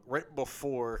catalog right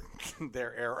before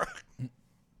their era. bring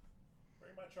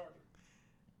my charger.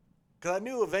 Because I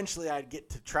knew eventually I'd get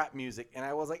to trap music, and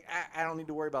I was like, I don't need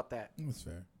to worry about that. That's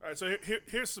fair. All right, so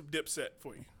here's some Dipset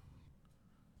for you.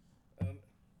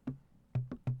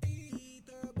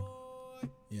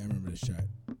 Yeah, I remember this track.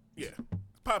 Yeah,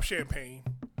 Pop Champagne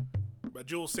by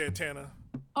Jules Santana.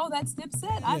 Oh, that's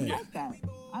Dipset? I Yeah. like that.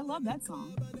 I love that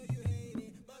song.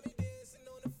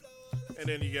 And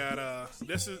then you got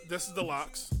this is the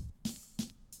Lox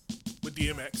with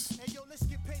DMX. Hey, yo, let's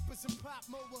get papers and pop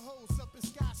mobile holes up in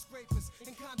skyscrapers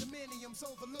and condominiums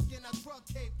overlooking our drug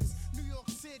capers. New York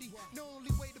City, the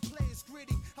only way to play is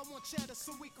gritty. I want cheddar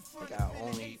so we can front I up in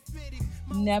only- the 850.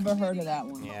 Never heard of that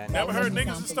one. Yeah, Never heard doesn't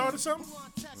niggas sound that started something?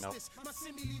 Nope.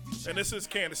 And this is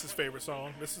Kandyce's favorite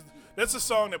song. That's a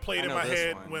song that played I in know my this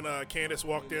head one. when Kandyce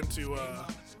walked into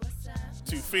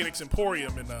to Phoenix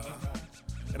Emporium and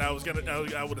I would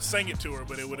have sang it to her,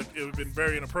 but it would have been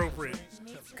very inappropriate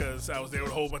because I was there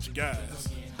with a whole bunch of guys.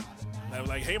 And I was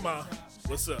like, "Hey, Ma,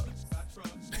 what's up?"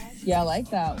 Yeah, I like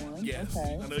that one. Yes,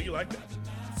 Okay. I know you like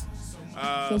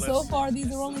that. So far,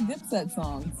 these are only Dipset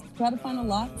songs. Try to find a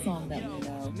Lox song that we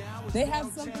know. They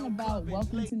have something about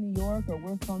Welcome to New York or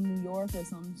We're from New York or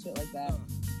some shit like that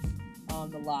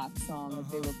on the Lox song that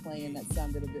they were playing that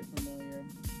sounded a bit familiar.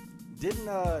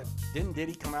 Didn't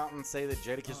Diddy come out and say that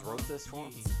Jadakiss wrote this for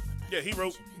him? Yeah,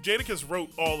 Jadakiss wrote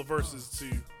all the verses to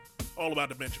All About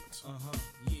the Benjamins.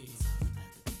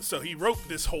 So he wrote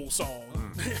this whole song,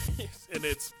 and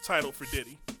it's titled for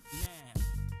Diddy.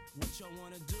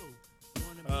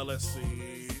 Let's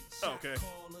see. Oh, okay.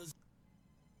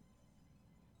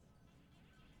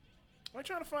 I'm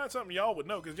trying to find something y'all would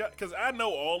know, because I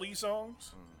know all these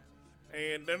songs,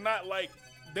 and they're not like,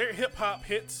 they're hip-hop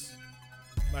hits.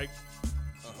 Like,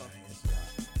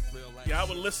 yeah, I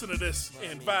would listen to this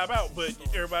and vibe out, but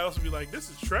everybody else would be like, this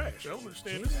is trash. I don't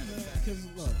understand this. Because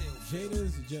look,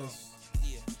 Jada's just.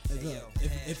 Look,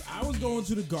 if I was going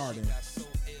to the Garden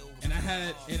and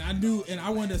I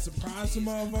wanted to surprise some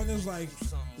motherfuckers, like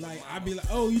I'd be like,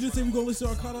 oh, you just say we gonna listen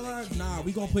to our catalog? Nah,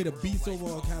 we gonna play the beats over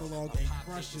our catalog and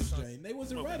crush this joint. They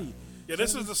wasn't ready. Yeah,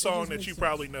 this is the song that you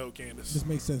probably know, Kandyce. This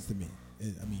makes sense to me.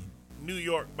 I mean, New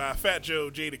York by Fat Joe,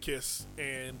 Jadakiss,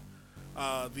 and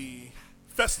the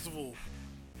festival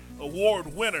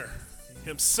award winner,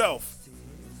 himself,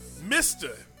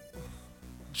 Mr.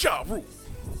 Ja Rule.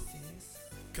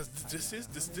 Because this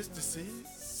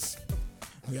is.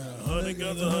 I got 100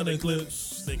 guns, 100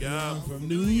 clips. Nigga, I'm from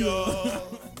New York.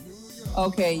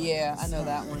 Okay, yeah, I know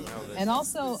that one. And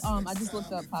also, I just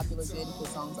looked up popular Jadakiss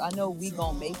songs. I know We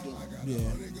Gon' Make It.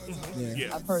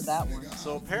 Yeah. I've heard that one.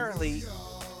 So apparently,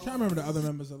 I'm trying to remember the other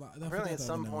members a lot. apparently at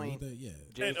some point,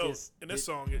 Jadakiss, And this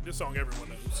song everyone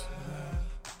knows.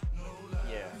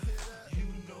 yeah.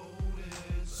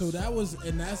 So that was,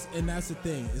 and that's the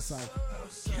thing. It's like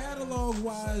catalog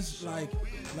wise, like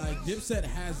Dipset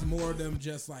has more of them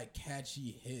just like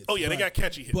catchy hits. Oh yeah, they got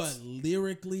catchy hits. But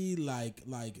lyrically, like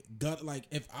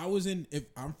if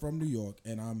I'm from New York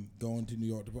and I'm going to New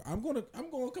York, I'm gonna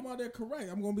come out there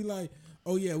correct. I'm gonna be like,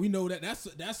 oh yeah, we know that.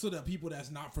 That's for the people that's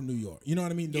not from New York. You know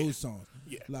what I mean? Those songs.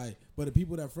 Yeah. Like, but the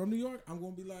people that are from New York, I'm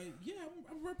gonna be like, yeah,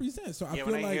 I'm represent. So I feel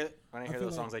when like when I hear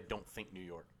those songs, I don't think New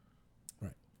York.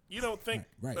 Right. You don't think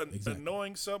exactly.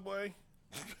 Annoying Subway?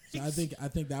 So I think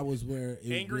that was where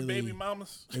it Angry really, Baby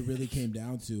Mamas. It really came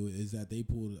down to is that they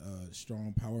pulled a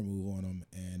strong power move on them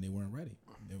and they weren't ready.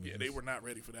 They were not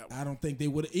ready for that one. I don't think they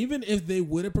would, even if they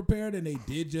would have prepared and they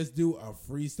did just do a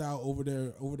freestyle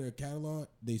over their catalog,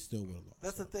 they still would have lost.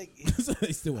 That's the thing.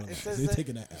 They still would have lost. They're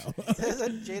taking that L. It says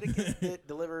that Jadakiss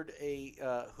delivered a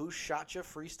Who Shot Ya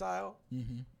freestyle.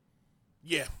 Mm-hmm.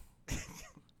 Yeah.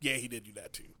 Yeah, he did do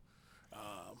that too.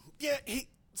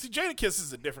 Jadakiss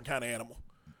is a different kind of animal.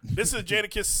 This is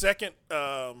Jadakiss'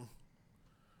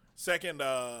 second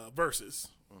verses.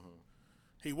 Mm-hmm.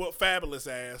 He whooped Fabulous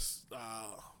ass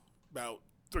about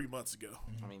 3 months ago.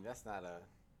 I mean, that's not a.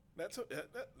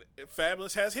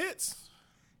 Fabulous has hits.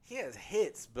 He has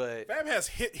hits, but Fab has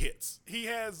hits. He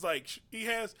has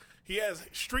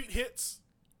street hits,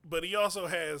 but he also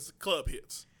has club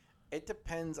hits. It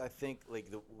depends, I think,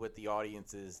 like what the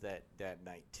audience is that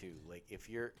night too. Like if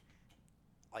you're,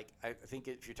 like I think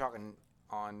if you're talking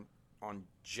on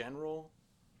general,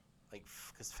 like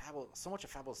because so much of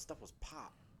Fabulous stuff was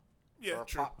pop, or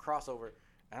true. Pop crossover.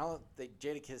 And I don't think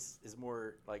Jadakiss is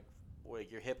more like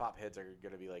your hip hop heads are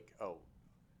gonna be like, oh,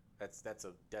 that's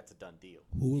a done deal.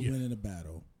 Who would win in a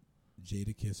battle,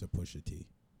 Jadakiss or Pusha T?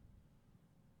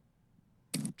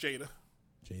 Jada.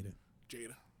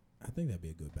 I think that'd be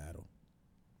a good battle.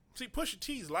 See, Pusha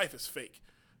T's life is fake.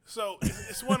 So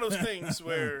it's one of those things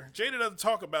where Jada doesn't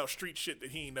talk about street shit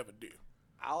that he ain't never do.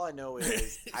 All I know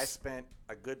is I spent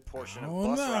a good portion of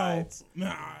bus rides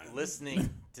listening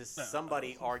to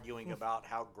somebody arguing about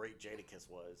how great Jadakiss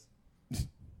was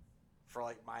for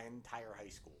like my entire high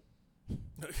school.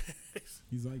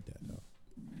 He's like that though.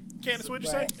 Candyce, what'd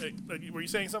you say? Were you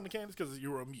saying something, Candyce? Because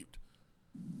you were on mute.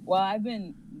 Well,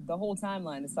 the whole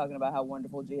timeline is talking about how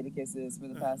wonderful Jadakiss is for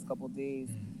the past couple of days.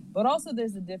 But also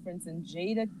there's a difference in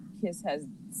Jadakiss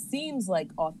seems like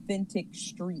authentic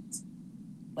street.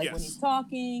 Like when he's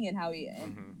talking and how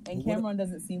and Cameron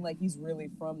doesn't seem like he's really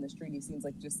from the street. He seems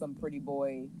like just some pretty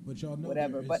boy, but y'all know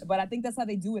whatever. But I think that's how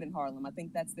they do it in Harlem. I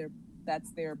think that's their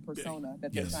persona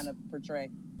that they're trying to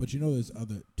portray. But you know there's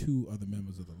two other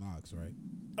members of the Locks, right?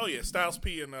 Oh yeah, Styles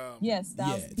P and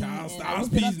Styles P. Styles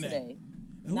P's today.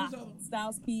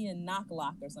 Styles P and Knock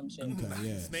Lock or some shit. Okay,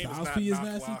 yeah. His name Styles is P is not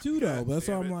nasty Knock too, Lock. though. That's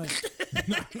why I'm like.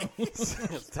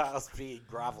 Styles P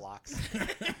Gravlocks.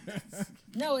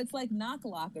 No, it's like Knock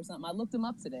Lock or something. I looked him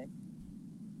up today.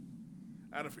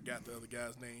 I done forgot the other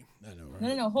guy's name. I know,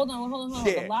 right? No. Hold on.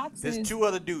 Yeah, The Locks there's is two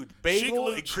other dudes, Bagel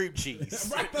Chic and Cream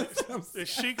Cheese. It's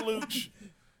Chic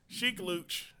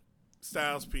Luch,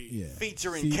 Styles P. Yeah.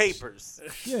 Featuring Capers.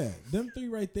 Yeah, them three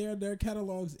right there, their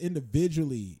catalogs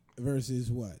individually versus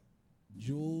what?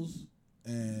 Jules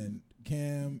and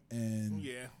Cam and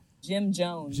Jim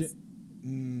Jones.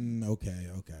 Okay.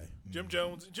 Jim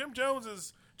Jones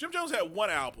had one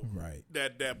album right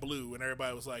that blew, and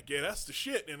everybody was like, "Yeah, that's the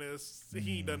shit," and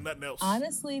he ain't done nothing else.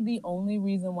 Honestly, the only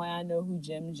reason why I know who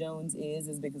Jim Jones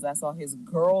is because I saw his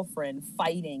girlfriend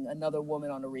fighting another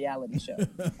woman on a reality show.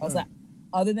 I was like,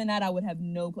 other than that, I would have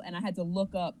no clue. And I had to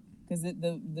look up because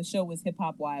the show was Hip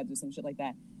Hop Wives or some shit like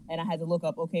that. And I had to look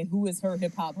up, okay, who is her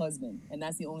hip hop husband? And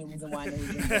that's the only reason why I know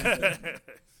who Jim Jones is.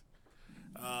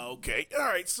 Okay, all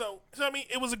right. So I mean,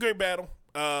 it was a great battle.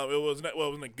 It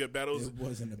wasn't a good battle.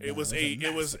 It was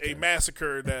a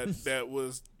massacre that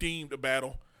was deemed a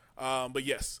battle. But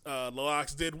yes, the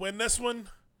Locks did win this one,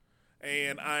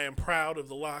 and I am proud of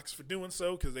the Locks for doing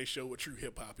so because they show what true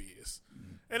hip hop is.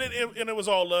 And it was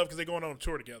all love because they're going on a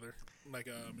tour together, like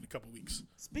in a couple weeks.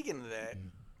 Speaking of that,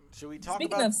 should we talk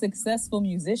Speaking about of successful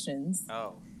musicians?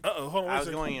 hold on. I was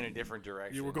going in a different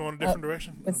direction. You were going a different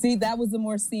direction? But see, that was a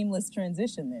more seamless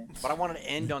transition there. But I wanted to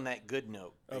end on that good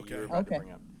note that you were about to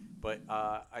bring up. But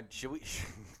should we?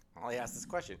 I'll ask this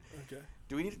question. Okay.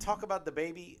 Do we need to talk about the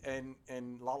baby and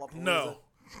Lollapalooza? No.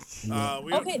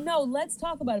 Okay, no, let's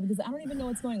talk about it because I don't even know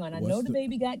what's going on. I know the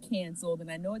baby got canceled,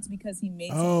 and I know it's because he made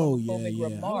some homophobic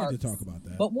remarks. I like to talk about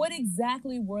that. But what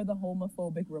exactly were the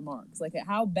homophobic remarks? Like,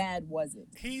 how bad was it?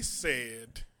 He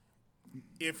said,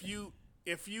 if you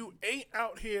ain't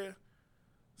out here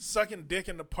sucking dick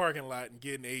in the parking lot and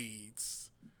getting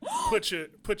AIDS, put your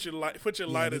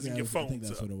lighters and your phones up. I think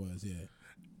that's what it was. Yeah.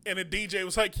 And the DJ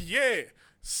was like, "Yeah,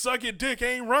 sucking dick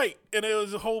ain't right," and it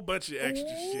was a whole bunch of extra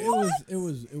shit.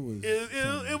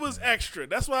 It was extra.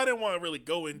 That's why I didn't want to really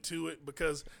go into it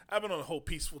because I've been on a whole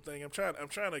peaceful thing. I'm trying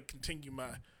to continue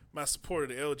my support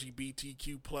of the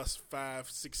LGBTQ plus 5,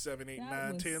 6, 7, 8,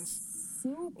 9, 10s.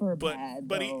 Super bad.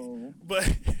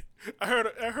 But I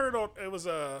heard on it was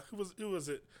who was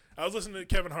it? I was listening to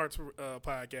Kevin Hart's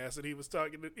podcast, and he was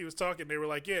talking. They were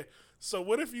like, "Yeah, so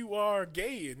what if you are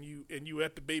gay and you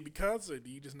at the baby concert? Do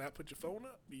you just not put your phone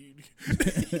up? Do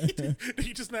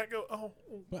you just not go? Oh,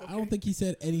 but okay." I don't think he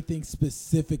said anything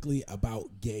specifically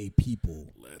about gay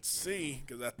people. Let's see,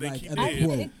 because I think he Like,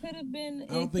 did. It could have been.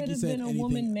 I don't think he said a anything.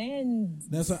 woman, man.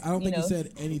 That's what, I don't think he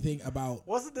said anything about.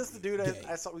 Wasn't this the dude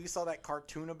we saw that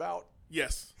cartoon about?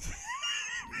 Yes.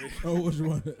 Oh, which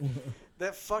one?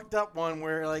 That fucked up one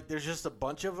where like there's just a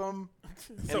bunch of them.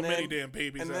 Many damn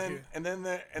babies out here. And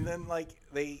then like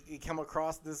they come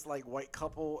across this like white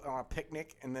couple on a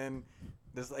picnic, and then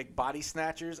there's like body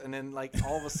snatchers, and then like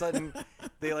all of a sudden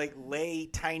they like lay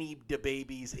tiny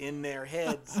babies in their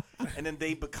heads, and then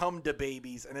they become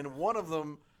babies, and then one of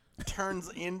them turns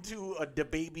into a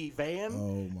baby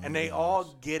van, and they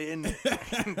all get in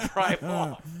and drive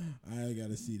off. I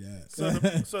gotta see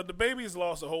that. So the babies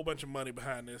lost a whole bunch of money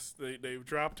behind this. They've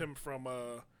dropped him from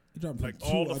like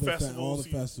all the festivals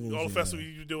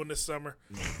you're doing this summer,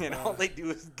 and all they do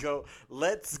is go,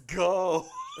 "Let's go."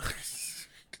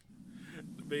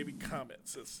 The baby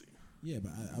comments. Let's see. Yeah,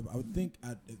 but I would think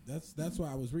that's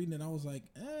why I was reading it. I was like,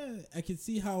 I could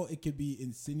see how it could be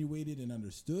insinuated and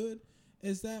understood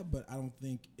as that, but I don't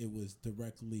think it was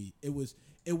directly. It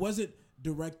wasn't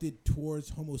directed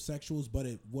towards homosexuals, but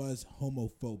it was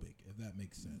homophobic. If that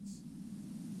makes sense.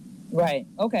 Right.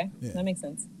 Okay. Yeah. That makes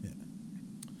sense. Yeah.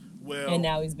 Well, And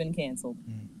now he's been canceled.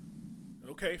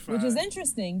 Okay, fine. Which is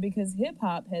interesting because hip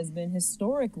hop has been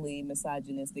historically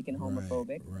misogynistic and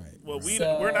homophobic. Right. Well,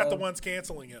 we're not the ones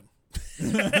canceling him.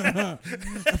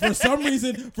 For some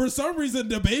reason,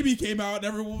 the baby came out and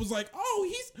everyone was like,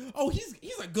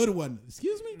 he's a good one.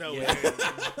 Excuse me? No,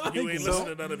 Yeah. you ain't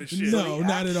listening to none of this shit. No,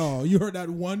 not at all. You heard that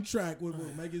one track with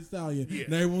Megan Thee Stallion, Yeah.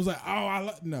 and everyone was like,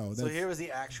 no. So here was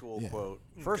the actual quote.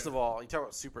 First of all, you talk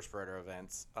about super spreader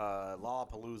events.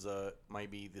 Lollapalooza might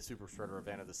be the super spreader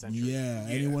event of the century. Yeah,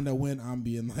 anyone that went, I'm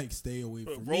being like, stay away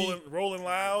from me. Rolling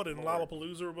Loud and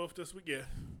Lollapalooza were both this week. Yeah.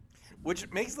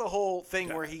 Which makes the whole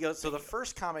thing where he goes, so the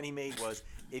first comment he made was,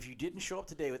 if you didn't show up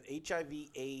today with HIV,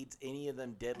 AIDS, any of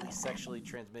them deadly sexually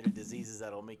transmitted diseases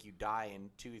that'll make you die in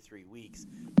 2 or 3 weeks,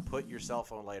 put your cell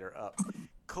phone lighter up.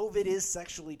 COVID is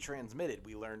sexually transmitted,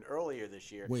 we learned earlier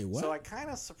this year. Wait, what? So I kind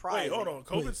of surprised. Wait, hold on.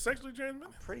 COVID's sexually transmitted?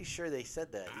 I'm pretty sure they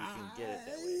said that. You can get it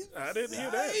that way. I didn't hear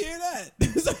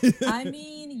that. I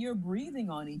mean, you're breathing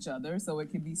on each other, so it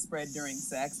can be spread during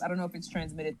sex. I don't know if it's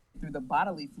transmitted through the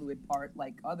bodily fluid part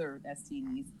like other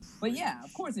STDs. But yeah,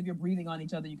 of course, if you're breathing on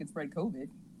each other, you can spread COVID.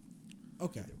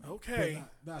 Okay.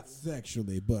 Not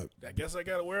sexually, but I guess I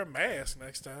got to wear a mask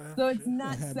next time. So it's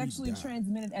not sexually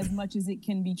transmitted as much as it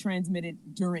can be transmitted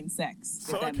during sex.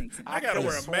 So if that makes sense. I got to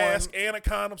wear a mask and a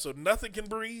condom so nothing can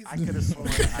breathe. I could have sworn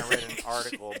I read an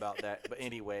article about that. But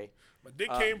anyway. My dick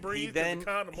can't breathe. He the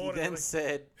condom he on then it.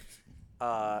 said,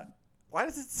 why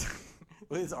does it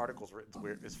well, this article's written, it's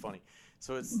weird, it's funny.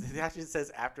 So it actually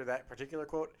says after that particular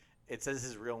quote, it says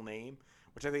his real name,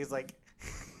 which I think is like...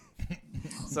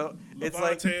 So it's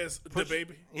like the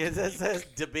baby. Yeah, it says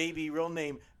the baby real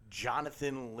name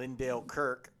Jonathan Lindale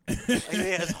Kirk. Like,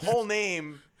 his whole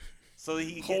name, so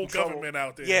he whole government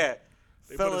out there. Yeah,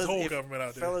 they put his whole government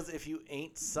out there. Fellas, if you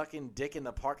ain't sucking dick in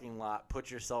the parking lot,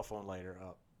 put your cell phone lighter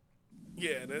up.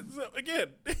 Yeah, that's again.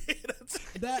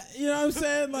 that you know what I'm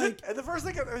saying? Like, and the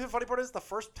funny part is the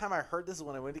first time I heard this is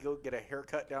when I went to go get a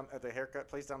haircut down at the haircut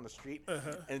place down the street,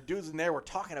 and dudes in there were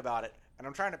talking about it, and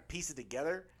I'm trying to piece it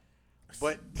together.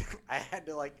 But I had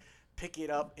to like pick it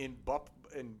up in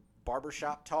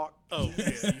barbershop talk. Oh yeah,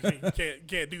 you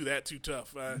can't do that too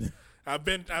tough. I've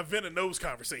been in those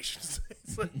conversations.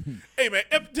 It's like, hey man,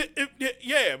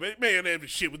 yeah, man,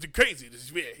 shit was crazy.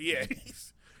 Yeah.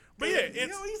 But yeah, he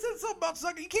said something about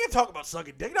sucking. You can't talk about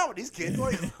sucking dick. Not with these kids.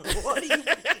 Like, what do you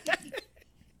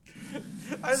mean?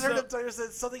 I just heard him tell you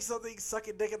said something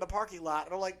sucking dick in the parking lot,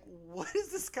 and I'm like, what is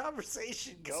this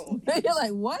conversation going? You're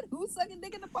like, what? Who's sucking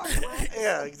dick in the parking lot?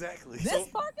 Yeah, exactly. This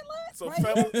parking lot? So, Right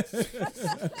fellas,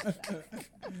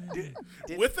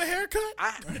 with the haircut,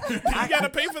 you gotta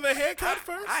pay for the haircut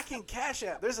first. I can cash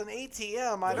out. There's an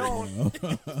ATM. I don't.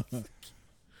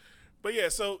 But yeah,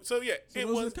 so yeah, it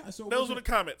was. Those were the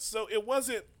comments. So it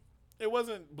wasn't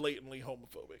blatantly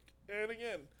homophobic. And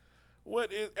again,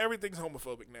 everything's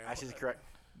homophobic now. Actually, correct.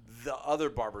 The other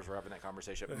barbers were having that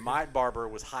conversation. My barber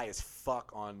was high as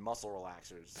fuck on muscle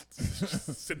relaxers.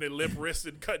 Sitting there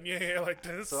lip-wristed, cutting your hair like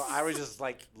this. So I was just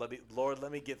like, let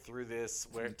me get through this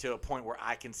to a point where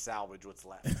I can salvage what's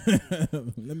left.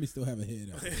 Let me still have a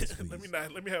head out.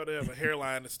 Let me have a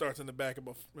hairline that starts in the back of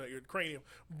my cranium.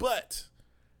 But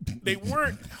they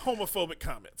weren't homophobic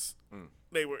comments.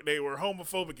 They were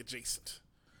homophobic adjacent.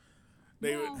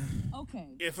 Okay.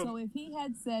 If he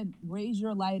had said, raise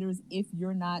your lighters if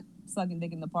you're not sucking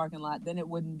dick in the parking lot, then it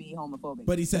wouldn't be homophobic.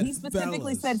 But he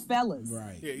specifically said fellas.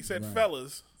 Right. Yeah, he said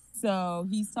fellas. So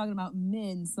he's talking about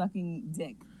men sucking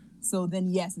dick. So then,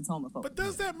 yes, it's homophobic. But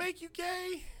does that make you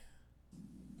gay?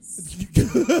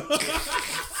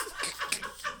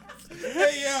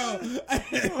 Hey, yo.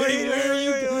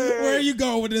 Where are you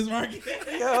going with this, Mark?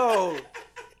 Yo.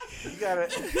 You gotta.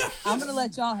 I'm gonna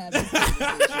let y'all have this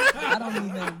conversation.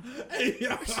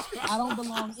 I don't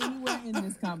belong anywhere in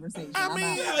this conversation.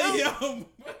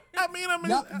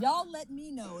 Y'all let me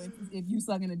know if you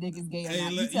sucking a dick is gay or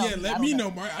not. Let me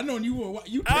know, Mark. I know you were.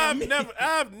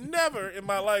 I've never in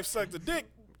my life sucked a dick.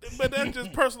 But that's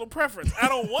just personal preference. I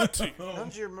don't want to.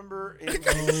 Don't you remember in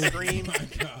Scream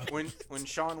when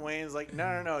Shawn Wayne's like,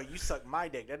 no, you suck my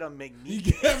dick. That doesn't make me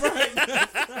gay.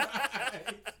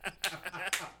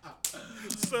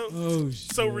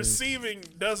 So receiving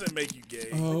doesn't make you gay.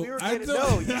 We were getting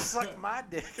you suck my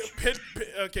dick.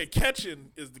 Okay,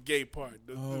 catching is the gay part.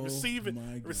 The receiving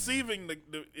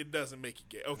it doesn't make you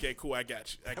gay. Okay, cool. I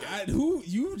got you.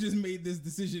 You just made this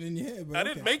decision in your head? But I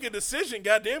didn't make a decision.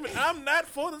 Goddamn it! I'm not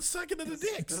for the sucking of the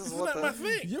dick. This is not my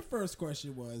thing. Your first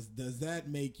question was, does that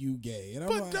make you gay? And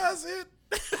I'm does it?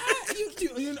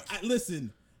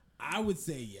 Listen. I would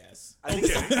say yes. I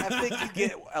think you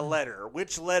get a letter.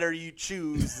 Which letter you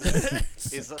choose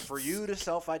is for you to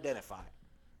self-identify.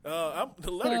 The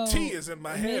letter T is in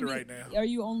my head right now. Are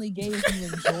you only gay if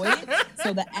you enjoy it?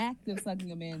 So the act of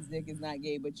sucking a man's dick is not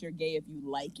gay, but you're gay if you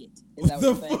like it. Is that what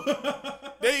you're saying?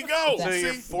 There you go. So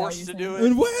you're forced to do it?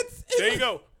 And what? There you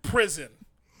go. Prison.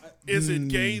 Is it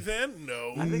gay then?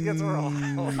 No. I think that's where a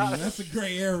lot of that's a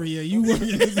gray area.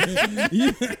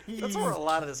 That's where a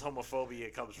lot of this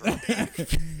homophobia comes from.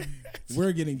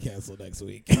 We're getting canceled next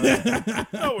week.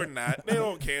 No, we're not. They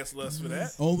don't cancel us for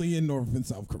that. Only in North and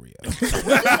South Korea.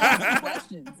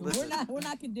 We're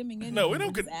not condemning anything. No, we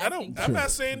don't. I'm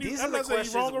not saying you. I'm not saying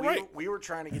you're wrong or right. We were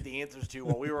trying to get the answers to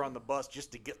while we were on the bus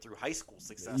just to get through high school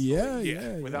successfully.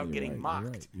 Yeah. Without getting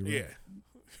mocked. Yeah.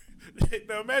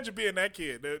 Now imagine being that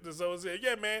kid that just always said,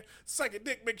 "Yeah, man, sucking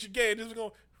dick makes you gay." And just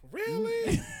go,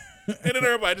 "Really?" And then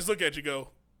everybody just look at you, and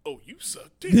go, "Oh, you suck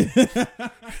dick."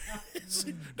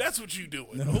 That's what you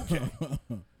doing, okay?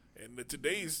 And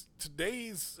today's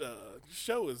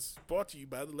show is brought to you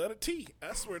by the letter T.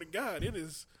 I swear to God, it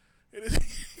is.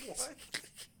 What?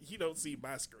 You don't see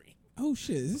my screen. Oh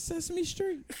shit! Is this Sesame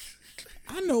Street?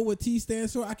 I know what T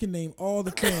stands for. I can name all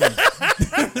the things.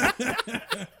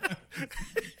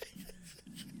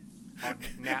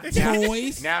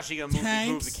 Now she gonna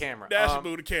move the camera. Now she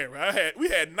move the camera. We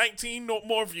had 19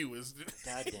 more viewers.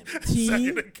 God damn it. A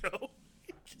second ago.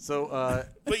 So,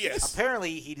 but yes,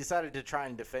 apparently he decided to try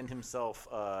and defend himself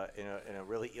in a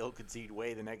really ill-conceived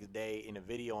way the next day in a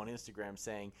video on Instagram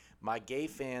saying, "My gay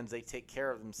fans, they take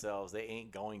care of themselves. They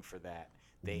ain't going for that.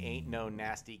 They ain't no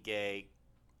nasty gay."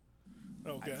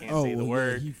 Okay. I can't say the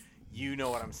word. You know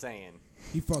what I'm saying.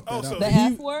 He fucked that up. The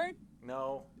F word?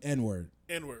 No. N-word.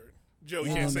 N-word. Joe,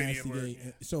 you can't say the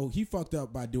N-word. So he fucked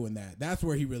up by doing that. That's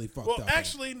where he really fucked up. Well,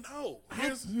 actually, no.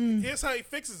 Here's how he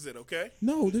fixes it, okay?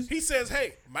 No. He says,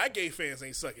 hey, my gay fans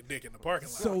ain't sucking dick in the parking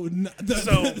lot. So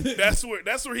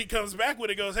that's where he comes back with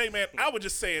it. Goes, hey, man, I was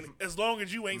just saying, as long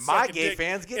as you ain't my sucking gay dick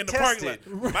fans get in the tested.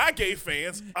 parking lot. My gay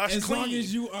fans are as clean. Long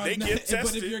as you are they get tested.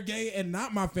 But if you're gay and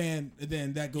not my fan,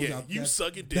 then that goes out. You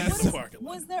sucking dick in the parking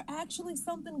lot. Was there actually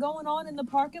something going on in the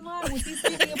parking lot? Was he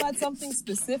speaking about something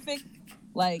specific?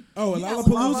 Like, Oh, you got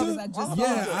Lollapalooza? that just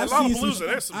Yeah, started. I've Lollapalooza, seen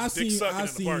there's some dick sucking in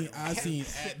the parking lot. I seen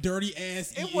dirty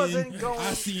ass eating. It wasn't going-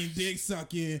 I seen dick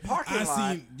sucking. Parking I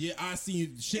lot. seen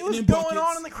shitting It was in going buckets.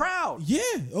 on in the crowd. Yeah.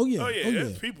 Oh yeah. Oh yeah,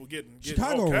 there's people getting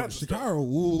all kinds of stuff. Chicago.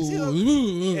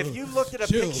 If you looked at a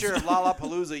Chills. picture of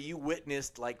Lollapalooza, you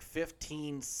witnessed like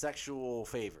 15 sexual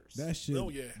favors. That shit. Oh,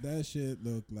 yeah. That shit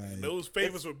looked like. Those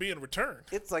favors were being returned.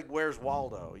 It's like Where's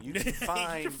Waldo? You can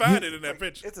find, You can find it in that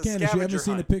picture. It's a Candace, you scavenger haven't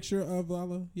seen a hunt. picture of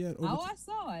Lala yet? Oh, I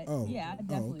saw it. Yeah, I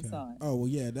definitely okay. saw it. Oh well,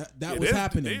 yeah, that Yeah, was there's-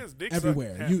 happening there's dick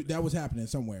everywhere. sucking That was happening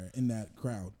somewhere in that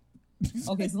crowd.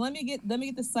 Okay, so let me get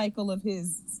the cycle of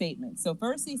his statement. So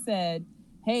first he said,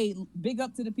 "Hey, big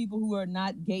up to the people who are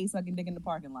not gay sucking dick in the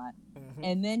parking lot,"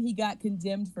 and then he got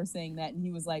condemned for saying that, and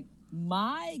he was like,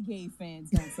 "My gay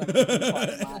fans don't suck dick in the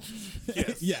parking lot."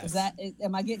 Yes.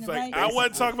 Am I getting It's it like, right? I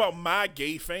wasn't talking about my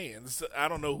gay fans. I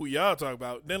don't know who y'all talking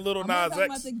about. Then Little I'm not Nas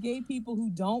talking X. about the gay people who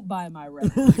don't buy my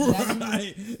records.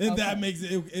 Right, and that Okay. makes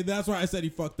it. And that's why I said he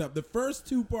fucked up. The first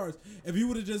two parts, if he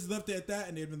would have just left it at that,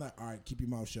 and they'd been like, "All right, keep your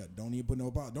mouth shut. Don't even put no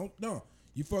about. Don't no.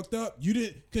 You fucked up. You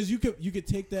did because you could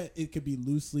take that. It could be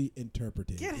loosely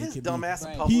interpreted. Get It his could dumb be- ass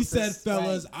Right. publicist. He said,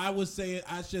 "Fellas, Right. I was saying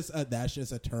that's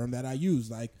just a term that I use.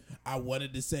 Like I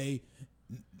wanted to say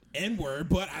N-word,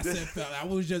 but I said fella.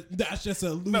 That's just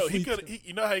a loosely. No, he could.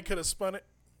 You know how he could have spun it.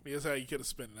 Here's how he could have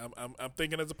spun it. I'm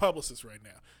thinking as a publicist right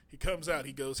now. He comes out.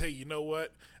 He goes, "Hey, you know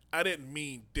what? I didn't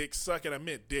mean dick sucking. I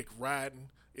meant dick riding.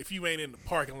 If you ain't in the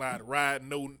parking lot riding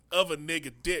no other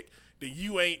nigga dick, then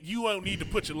you don't need to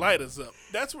put your lighters up."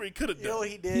 That's where he could have You know done. what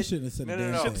he did? He shouldn't have said a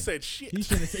damn Should thing. have said shit.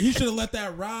 He should have let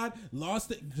that ride,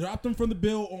 lost it, dropped him from the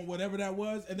bill on whatever that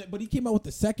was, but he came out with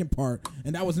the second part,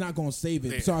 and that was not going to save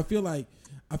it. Yeah. So I feel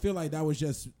like that was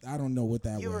just I don't know what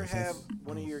that You was. ever have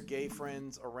one of your gay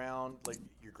friends around, like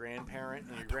your grandparent,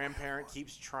 and your grandparent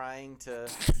keeps trying to?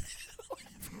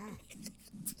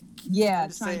 Yeah, I'm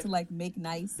just trying saying, to like make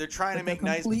nice. They're trying to but make they're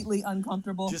nice. Completely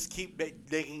uncomfortable. Just keep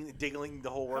digging the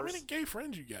whole How worse. many gay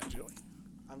friends you got, Joey?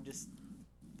 I'm just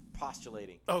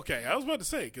postulating. Okay, I was about to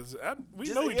say because we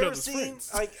Just, know have each you ever other's seen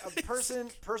friends. like a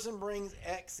person brings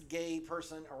ex-gay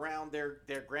person around their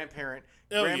grandparent.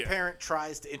 Oh, yeah. Grandparent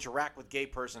tries to interact with gay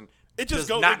person. It just does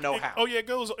goes. not know how. Oh yeah, it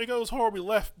goes horribly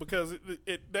left because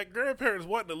that grandparent's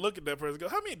wanting to look at that person. And go,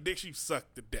 how many dicks you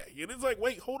sucked today? And it's like,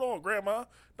 wait, hold on, Grandma.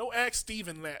 Don't ask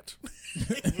Steven that.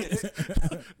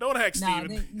 Don't ask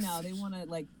Steven. They want to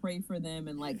like pray for them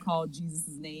and like call Jesus'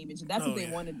 name and shit. That's what they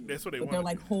yeah. want to do. That's what they But wanna they're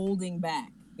like do. holding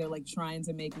back. They're like trying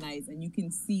to make nice, and you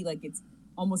can see like it's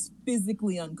almost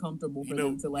physically uncomfortable for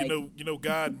them to like. You know,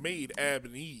 God made Adam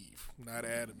and Eve, not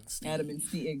Adam and Steve. Adam and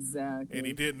Steve, exactly. And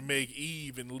he didn't make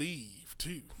Eve and leave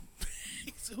too.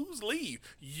 Who's leave?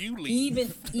 You leave.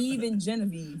 Even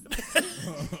Genevieve.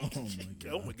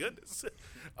 Oh my goodness.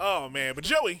 Oh man, but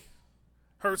Joey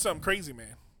heard something crazy,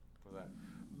 man. What's that?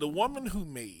 The woman who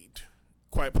made,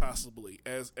 quite possibly,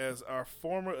 as our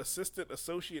former assistant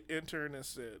associate intern has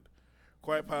said,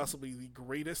 quite possibly the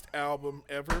greatest album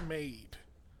ever made.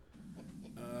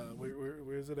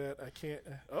 Where is it at? I can't.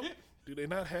 Oh, do they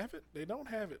not have it? They don't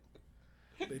have it.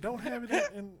 They don't have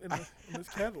it in this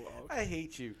catalog. I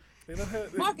hate you. They don't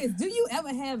have. Marcus, do you ever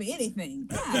have anything?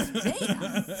 God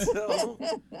damn. So,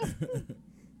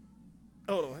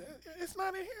 Hold on, it's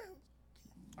not in here.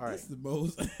 all right. That's the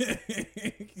most.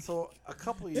 So a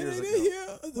couple of It years ain't ago, in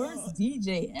here. Worst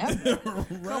DJ ever.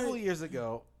 a couple of years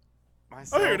ago, Oh,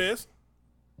 myself. here it is.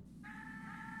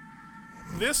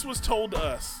 This was told to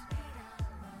us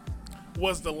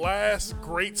was the last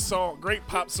great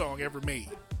pop song ever made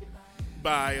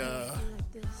by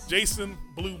Jason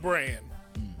Blue Brand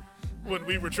when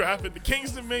we were driving to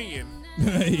Kingston Million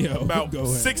Yo, about go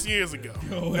ahead. 6 years ago.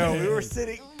 Go No, we ahead. were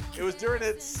sitting. It was during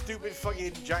that stupid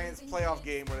fucking Giants playoff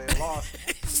game where they lost,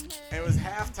 and it was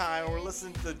halftime. And we're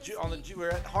listening to we're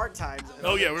at Hard Times. And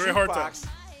Oh, on yeah, the we were at Hard jukebox, Times.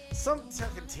 Some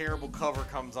fucking terrible cover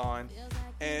comes on,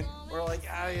 and we're like,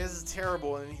 this is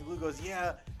terrible. And Lou goes,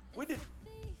 yeah, we did.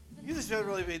 You just haven't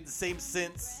really made the same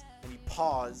sense. And he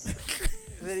paused,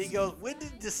 and then he goes, when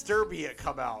did Disturbia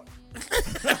come out?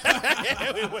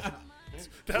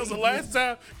 That was the last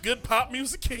time good pop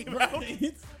music came out.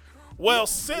 Well, We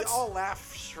since all laughed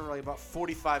for like about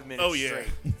 45 minutes Oh, yeah.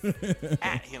 straight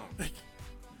at him.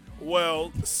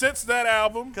 since that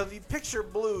album, Because if you picture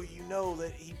Blue, you know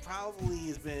that he probably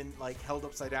has been like held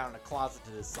upside down in a closet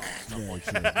to this song. at some Very point.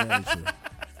 true. Very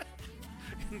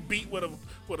true. beat with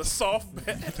a soft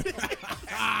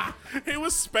bat. He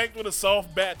was spanked with a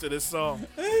soft bat to this song.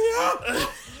 With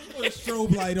a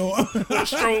strobe light on. With a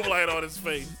strobe light on his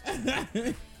face.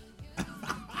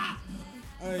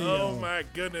 Hey, Oh yo. my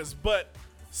goodness. But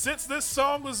since this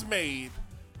song was made,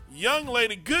 Young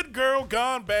lady, good girl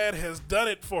gone bad, has done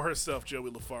it for herself,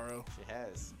 Joey LaFaro. She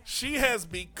has. She has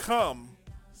become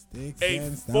Sticks a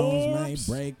and stones may Forbes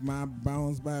break my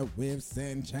bones, but whips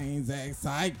and chains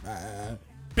excite me.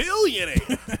 billionaire.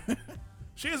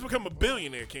 She has become a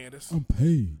billionaire, Kandyce. I'm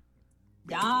paid.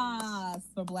 Yes,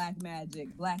 for Black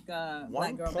Magic, Black Girl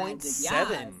Magic. Yes.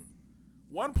 1.7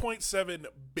 $1.7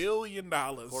 billion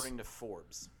according to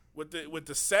Forbes. with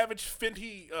the Savage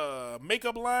Fenty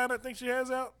makeup line. I think she has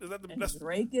out. Is that the And best?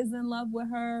 Drake is in love with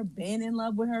her. Been in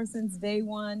love with her since day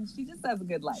one. She just has a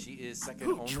good life. She is second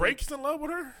Who, only. Drake's in love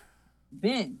with her?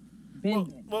 Ben.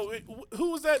 Well,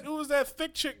 who was that? Who was that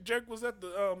thick chick Drake was at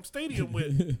the stadium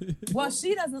with? Well,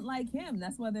 she doesn't like him.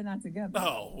 That's why they're not together.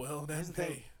 Oh well, that's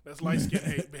light skin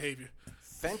hate behavior.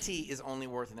 Fenty is only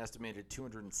worth an estimated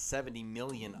 $270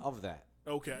 million of that.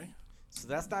 Okay, So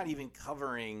that's not even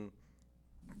covering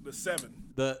the 7.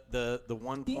 the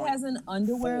 1. She has an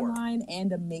underwear 4. line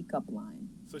and a makeup line.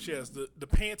 So she has the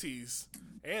panties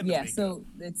and the Yeah, makeup. so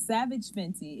it's Savage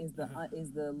Fenty is the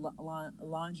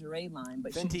lingerie line,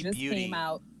 but Fenty she just Beauty. came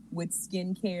out with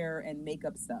skincare and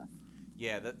makeup stuff.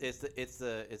 Yeah, it's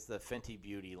the Fenty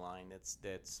Beauty line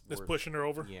that's worth, pushing her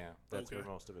over. Yeah, that's Okay. where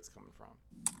most of it's coming from.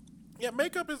 Yeah,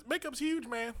 makeup's huge,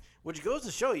 man. Which goes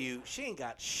to show you she ain't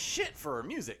got shit for her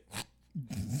music.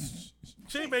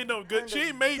 She ain't made no good. She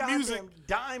ain't made music. Goddamn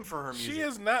dime for her music. She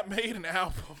has not made an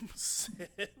album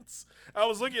since. I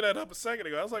was looking that up a second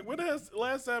ago. I was like, when has the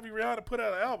last time Rihanna put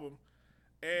out an album?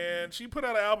 And she put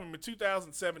out an album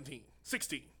in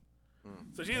 16.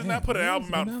 So she has not put an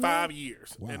album out in 5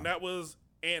 years. Wow. And that was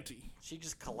Anti. She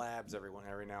just collabs every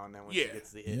now and then when Yeah. she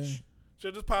gets the itch. Yeah.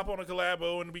 She'll just pop on a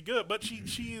collabo and it'll be good. But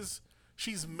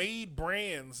she's made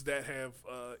brands that have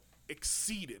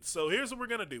exceeded. So here's what we're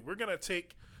going to do. We're going to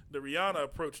take the Rihanna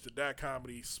approach to that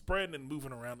comedy, spreading and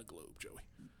moving around the globe, Joey.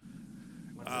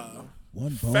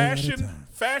 One ball at a time.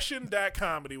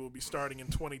 Fashion.comedy will be starting in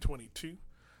 2022.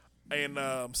 And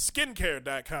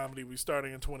skincare.comedy will be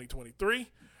starting in 2023.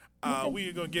 We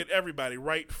are going to get everybody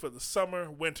right for the summer,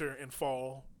 winter, and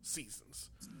fall seasons.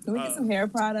 Can we get some hair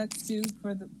products too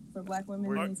for Black women?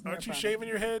 We need some hair Aren't you products. shaving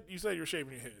your head? You said you're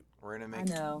shaving your head. We're gonna I make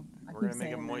know. we're gonna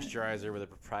make a moisturizer with a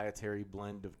proprietary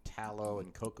blend of tallow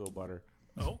and cocoa butter.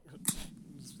 Oh,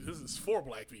 this is for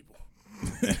black people.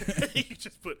 you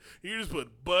just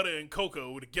put butter and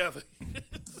cocoa together.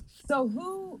 So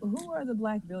who are the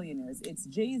Black billionaires? It's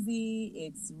Jay-Z.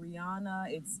 It's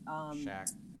Rihanna. It's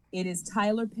Shaq. It is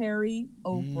Tyler Perry,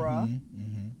 Oprah,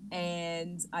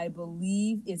 and I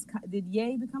believe did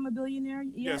Ye become a billionaire?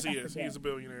 Yes, he I is. forget. He's a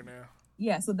billionaire now.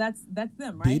 Yeah, so that's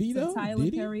them, right? Did he, so though? Tyler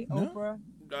Did he? Perry, No?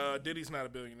 Oprah. Diddy's not a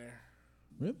billionaire.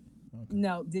 Really?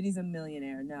 No, Diddy's a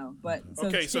millionaire. No, but so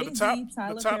Okay, so the Jay-Z,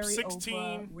 top Tyler 16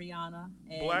 Perry, Oprah, Rihanna,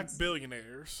 and Black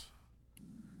billionaires.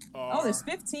 Are, Oh, there's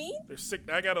 15. there's six.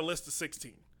 I got a list of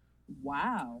 16.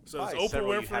 Wow. So it's Probably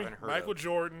several you Oprah haven't Winfrey, heard Michael of.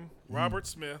 Jordan, Robert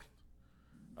Smith,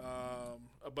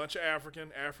 a bunch of African.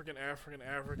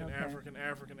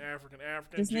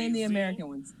 Just name the Jay-Z, American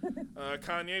ones.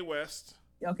 Kanye West,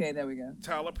 Okay, there we go.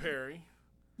 Tyler Perry,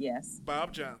 Yes,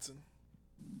 Bob Johnson,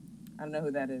 I don't know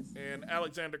who that is. and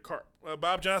Alexander Karp.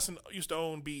 Bob Johnson used to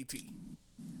own BET.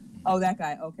 Oh, that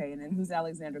guy. Okay, and then who's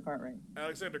Alexander Cartwright?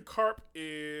 Alexander Karp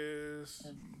is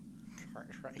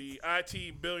Right. the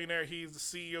IT billionaire. He's the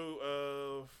CEO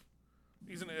of.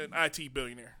 He's an IT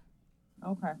billionaire.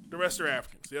 Okay. The rest are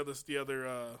Africans. The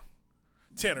other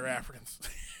 10 are Africans.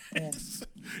 Yeah.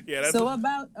 Yeah, that's So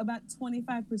about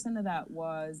 25% of that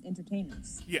was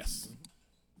entertainers. yes.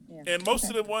 Yeah. And most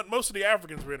of the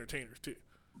Africans were entertainers too.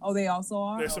 Oh, they also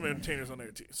are. There's some Okay. entertainers on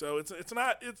there too. So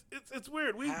it's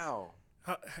weird. How?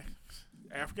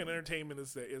 African entertainment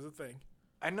is a thing.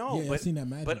 I know, Yeah, but I've seen that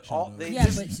magic but show, all though. they Yeah,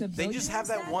 just but to they just have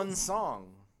that billionaire one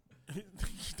song.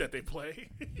 That they play.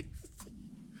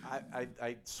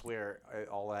 I swear,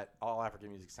 all African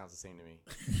music sounds the same to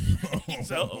me.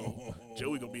 So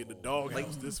Joey gonna be in the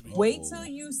doghouse this week. Wait till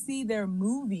you see their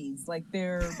movies, like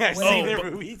their I've seen their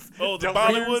but- movies. oh, the Don't-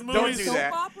 Bollywood don't movies? do soap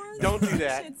that. operas. Don't do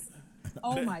that. Shit's-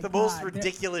 Oh my The god, most they're-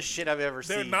 ridiculous shit I've ever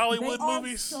They're seen. They Nollywood are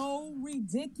movies. so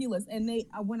ridiculous, and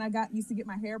when I used to get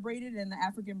my hair braided in the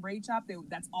African braid shop,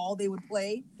 that's all they would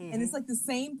play, and it's like the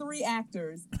same 3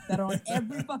 actors that are on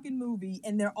every fucking movie,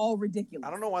 and they're all ridiculous.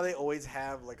 I don't know why they always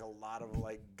have like a lot of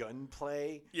like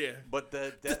gunplay. Yeah. But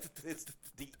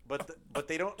but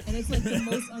they don't. And it's like the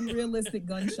most unrealistic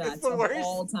gunshots the of worst.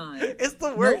 all time. It's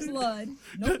the worst. No blood.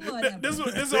 No blood. ever. This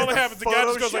only happens. The guy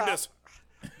just goes like this.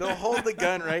 They'll hold the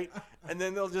gun right, and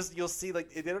then you'll see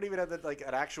like they don't even have like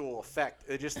an actual effect.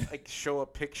 They just like show a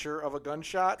picture of a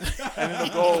gunshot, and then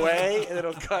it'll go away, and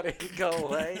it'll cut it and go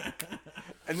away.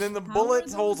 and then the How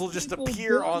bullet are holes those will just people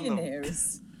appear on them.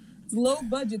 billionaires? It's low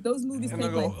budget. Those movies And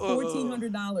take they'll like go,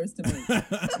 $1,400 to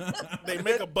make. They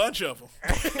make a bunch of them.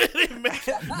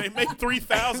 they make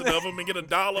 3,000 of them and get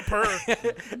 $1 per.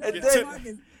 And then,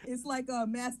 Marcus, it's like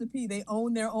Master P. They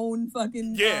own their own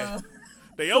fucking. Yeah.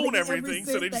 They so own they get every everything,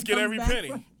 so cent they just that get comes every back penny.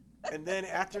 from- and then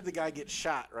after the guy gets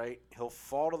shot, right, he'll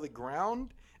fall to the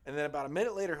ground, and then about a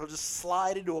minute later, he'll just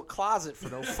slide into a closet for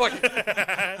no fucking.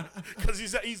 Because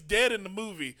he's dead in the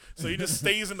movie, so he just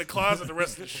stays in the closet the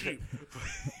rest of the shoot.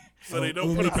 So they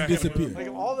don't put him back in the movie.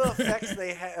 Like all the effects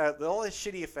they had, all the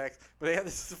shitty effects, but they have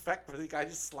this effect where the guy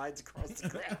just slides across the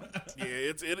ground. Yeah,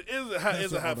 it is a hot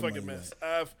what fucking I'm mess.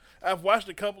 I've watched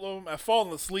a couple of them. I've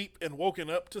fallen asleep and woken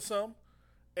up to some,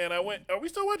 and I went, "Are we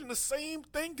still watching the same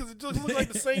thing? Because it just looks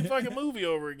like the same fucking movie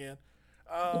over again."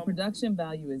 The production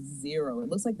value is 0. It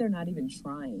looks like they're not even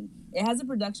trying. It has a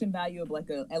production value of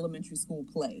like a elementary school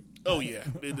play. Oh yeah,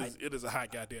 it is a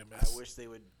hot goddamn mess. I wish they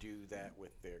would do that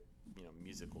with their,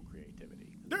 musical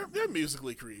creativity. They're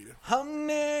musically creative.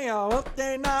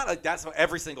 Like that's what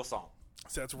every single song.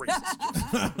 So that's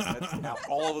racist. That's how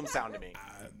all of them sound to me.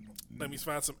 Let me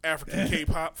find some African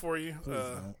K-pop for you.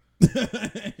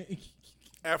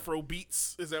 Afro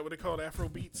beats, is that what they call it? Afro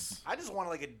beats? I just want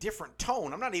like a different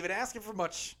tone. I'm not even asking for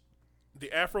much.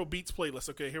 The Afro beats playlist.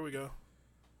 Okay, here we go.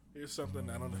 Here's something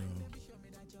I don't know.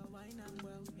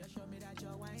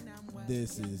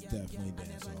 This is definitely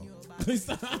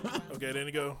dancehall. Okay, then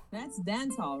you go. That's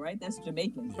dancehall, right? That's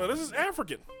Jamaican. No, this is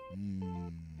African.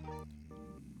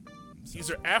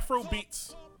 These are Afro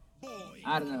beats.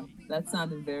 I don't know. That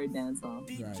sounded very dancehall.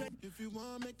 Right.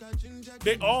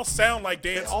 They all sound like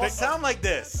dance. They all sound like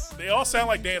this. They all sound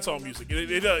like dancehall music.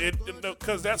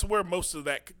 Because that's where most of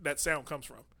that sound comes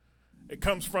from. It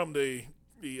comes from the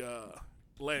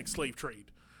Atlantic slave trade.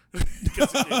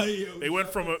 They went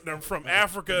from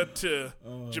Africa to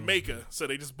Jamaica, so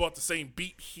they just bought the same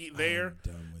beat there.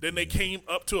 Then they came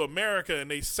up to America and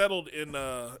they settled in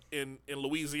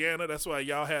Louisiana. That's why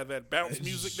y'all have that bounce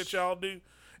music that y'all do.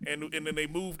 And then they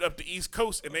moved up the East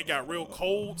Coast and they got real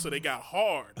cold, so they got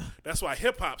hard. That's why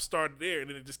hip hop started there, and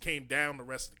then it just came down the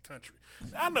rest of the country.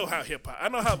 I know how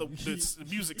the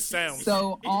music sounds.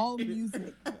 So all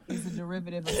music is a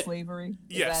derivative of slavery?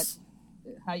 Yes.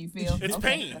 That how you feel? It's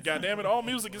Okay. pain. God damn it. All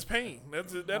music is pain.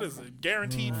 That is a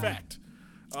guaranteed fact.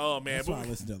 Oh, man. That's why I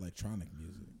listen to electronic music.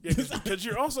 Yeah, because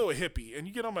you're also a hippie, and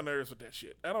you get on my nerves with that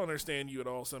shit. I don't understand you at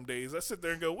all some days. I sit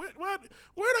there and go, where'd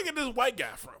I get this white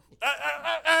guy from?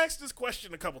 I asked this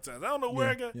question a couple times. I don't know where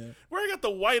I got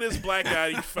the whitest black guy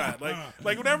you find.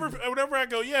 Like whenever I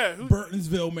go, who?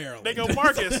 Burtonsville, Maryland. They go,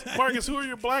 Marcus, who are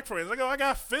your black friends? I go, I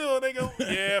got Phil. And they go,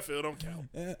 yeah, Phil don't count.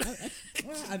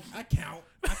 I count.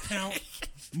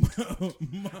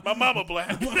 My mama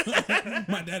black.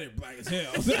 My daddy black as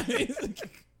hell.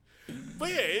 But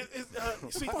yeah,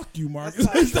 see, Fuck you, That's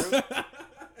Marcus. not true.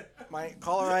 My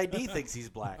caller ID thinks he's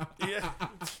black. yeah,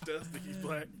 does think he's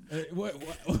black. What?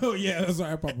 Oh yeah, that's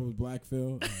why I probably was black,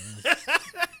 Phil.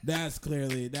 That's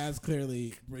clearly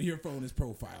your phone is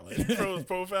profiling.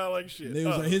 Profile like shit. It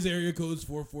was like his area code's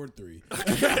 443. I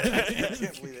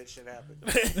can't believe that shit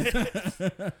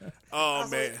happened. Oh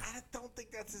man, I don't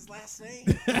think that's his last name.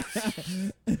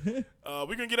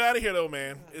 We're gonna get out of here though,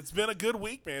 man. It's been a good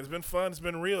week, man. It's been fun. It's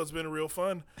been real. It's been real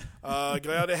fun.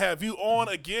 Glad to have you on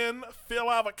again, Phil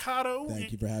Avocado.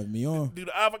 Thank you for having me on. Do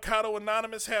the Avocado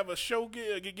Anonymous have a show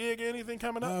gig, anything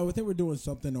coming up? I think we're doing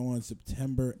something on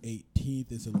September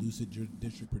 18th. It's a Lucid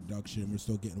District production. We're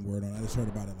still getting word on it. I just heard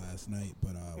about it last night,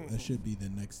 but that should be the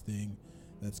next thing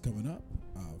that's coming up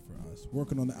for us.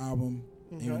 Working on the album.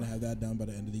 Okay. Aiming to have that done by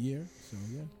the end of the year. So,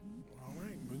 yeah. All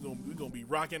right. We're gonna be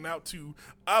rocking out to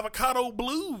Avocado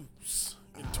Blues.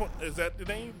 Is that the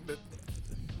name? No.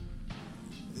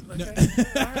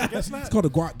 I guess not. It's called the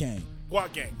Guac Gang.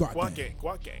 Guac Gang.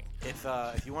 Guac Gang.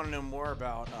 If you want to know more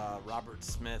about Robert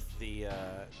Smith, the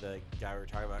guy we were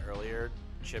talking about earlier,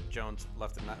 Chip Jones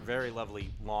left a very lovely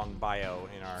long bio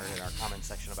in our comment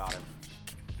section about him.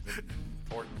 It's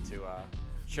important to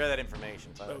share that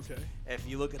information. So Okay. if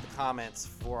you look at the comments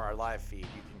for our live feed,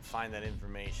 you can find that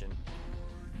information.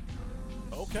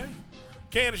 Okay.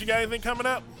 Kandyce, you got anything coming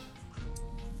up?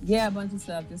 Yeah, a bunch of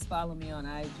stuff. Just follow me on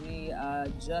IG,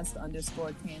 just_Kandyce,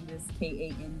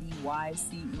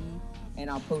 KANDYCE, and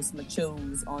I'll post my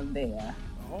shows on there.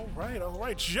 All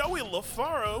right. Joey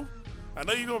LaFaro. I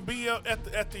know you're gonna be at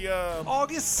the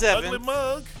August 7th, Ugly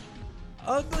Mug.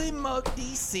 Ugly Mug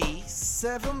DC,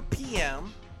 7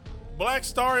 p.m. Black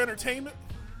Star Entertainment.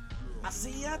 I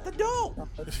see you at the door.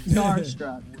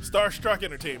 Starstruck. Starstruck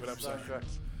Entertainment. I'm sorry.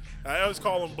 I always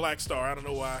call him Black Star. I don't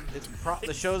know why. It's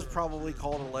the show's probably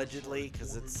called Allegedly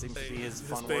because it seems to be his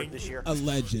fun word this year.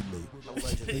 Allegedly.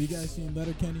 Allegedly. Have you guys seen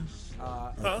Letterkenny?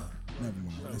 Huh? Never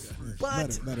mind. But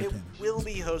it Letterkenny. will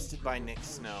be hosted by Nick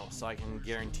Snow, so I can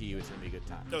guarantee you it's going to be a good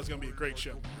time. That was going to be a great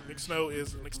show. Nick Snow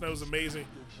is amazing.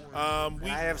 And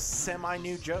I have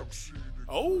semi-new jokes.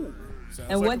 Oh.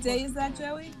 And like what day is that,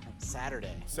 Joey?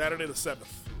 Saturday the 7th.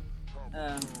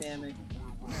 Damn it.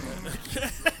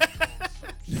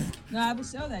 No, I have a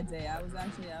show that day. I was like,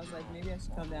 maybe I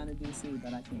should come down to DC,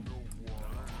 but I can't.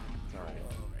 All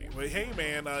right. Well, hey,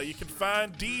 man, you can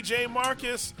find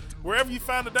DJMarcus wherever you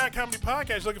find the Comedy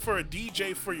Podcast. Looking for a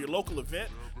DJ for your local event.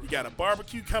 You got a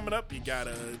barbecue coming up. You got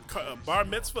a bar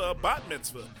mitzvah, a bat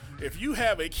mitzvah. If you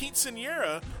have a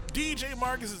quinceañera,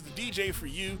 DJMarcus is the DJ for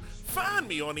you. Find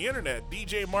me on the internet,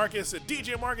 DJMarcus at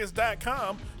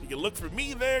DJMarcus.com. You can look for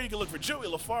me there. You can look for Joey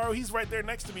LaFaro. He's right there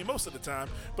next to me most of the time.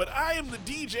 But I am the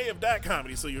DJ of Dot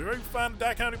Comedy. So you already find the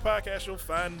Dot Comedy Podcast, you'll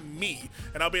find me.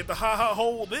 And I'll be at the Ha Ha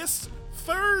Hole this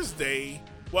Thursday.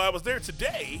 Well, I was there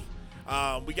today.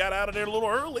 We got out of there a little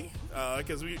early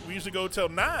because we usually go till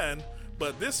 9.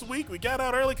 But this week we got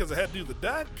out early because I had to do the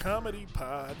Dot Comedy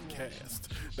Podcast.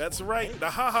 That's right,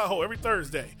 the Ha Ha Ho every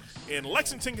Thursday in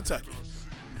Lexington, Kentucky.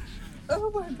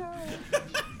 Oh my God.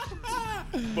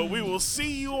 But we will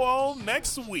see you all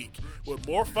next week with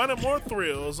more fun and more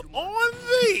thrills on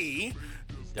the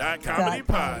Dot Comedy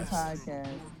Podcast.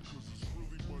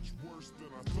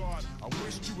 I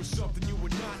wished you were something you were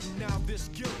not, and now this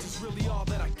guilt is really all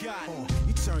that I got.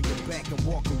 You turn your back and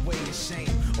walk away in shame.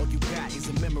 All you got is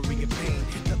a memory of pain.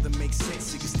 Nothing makes sense,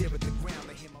 so you stare at the ground.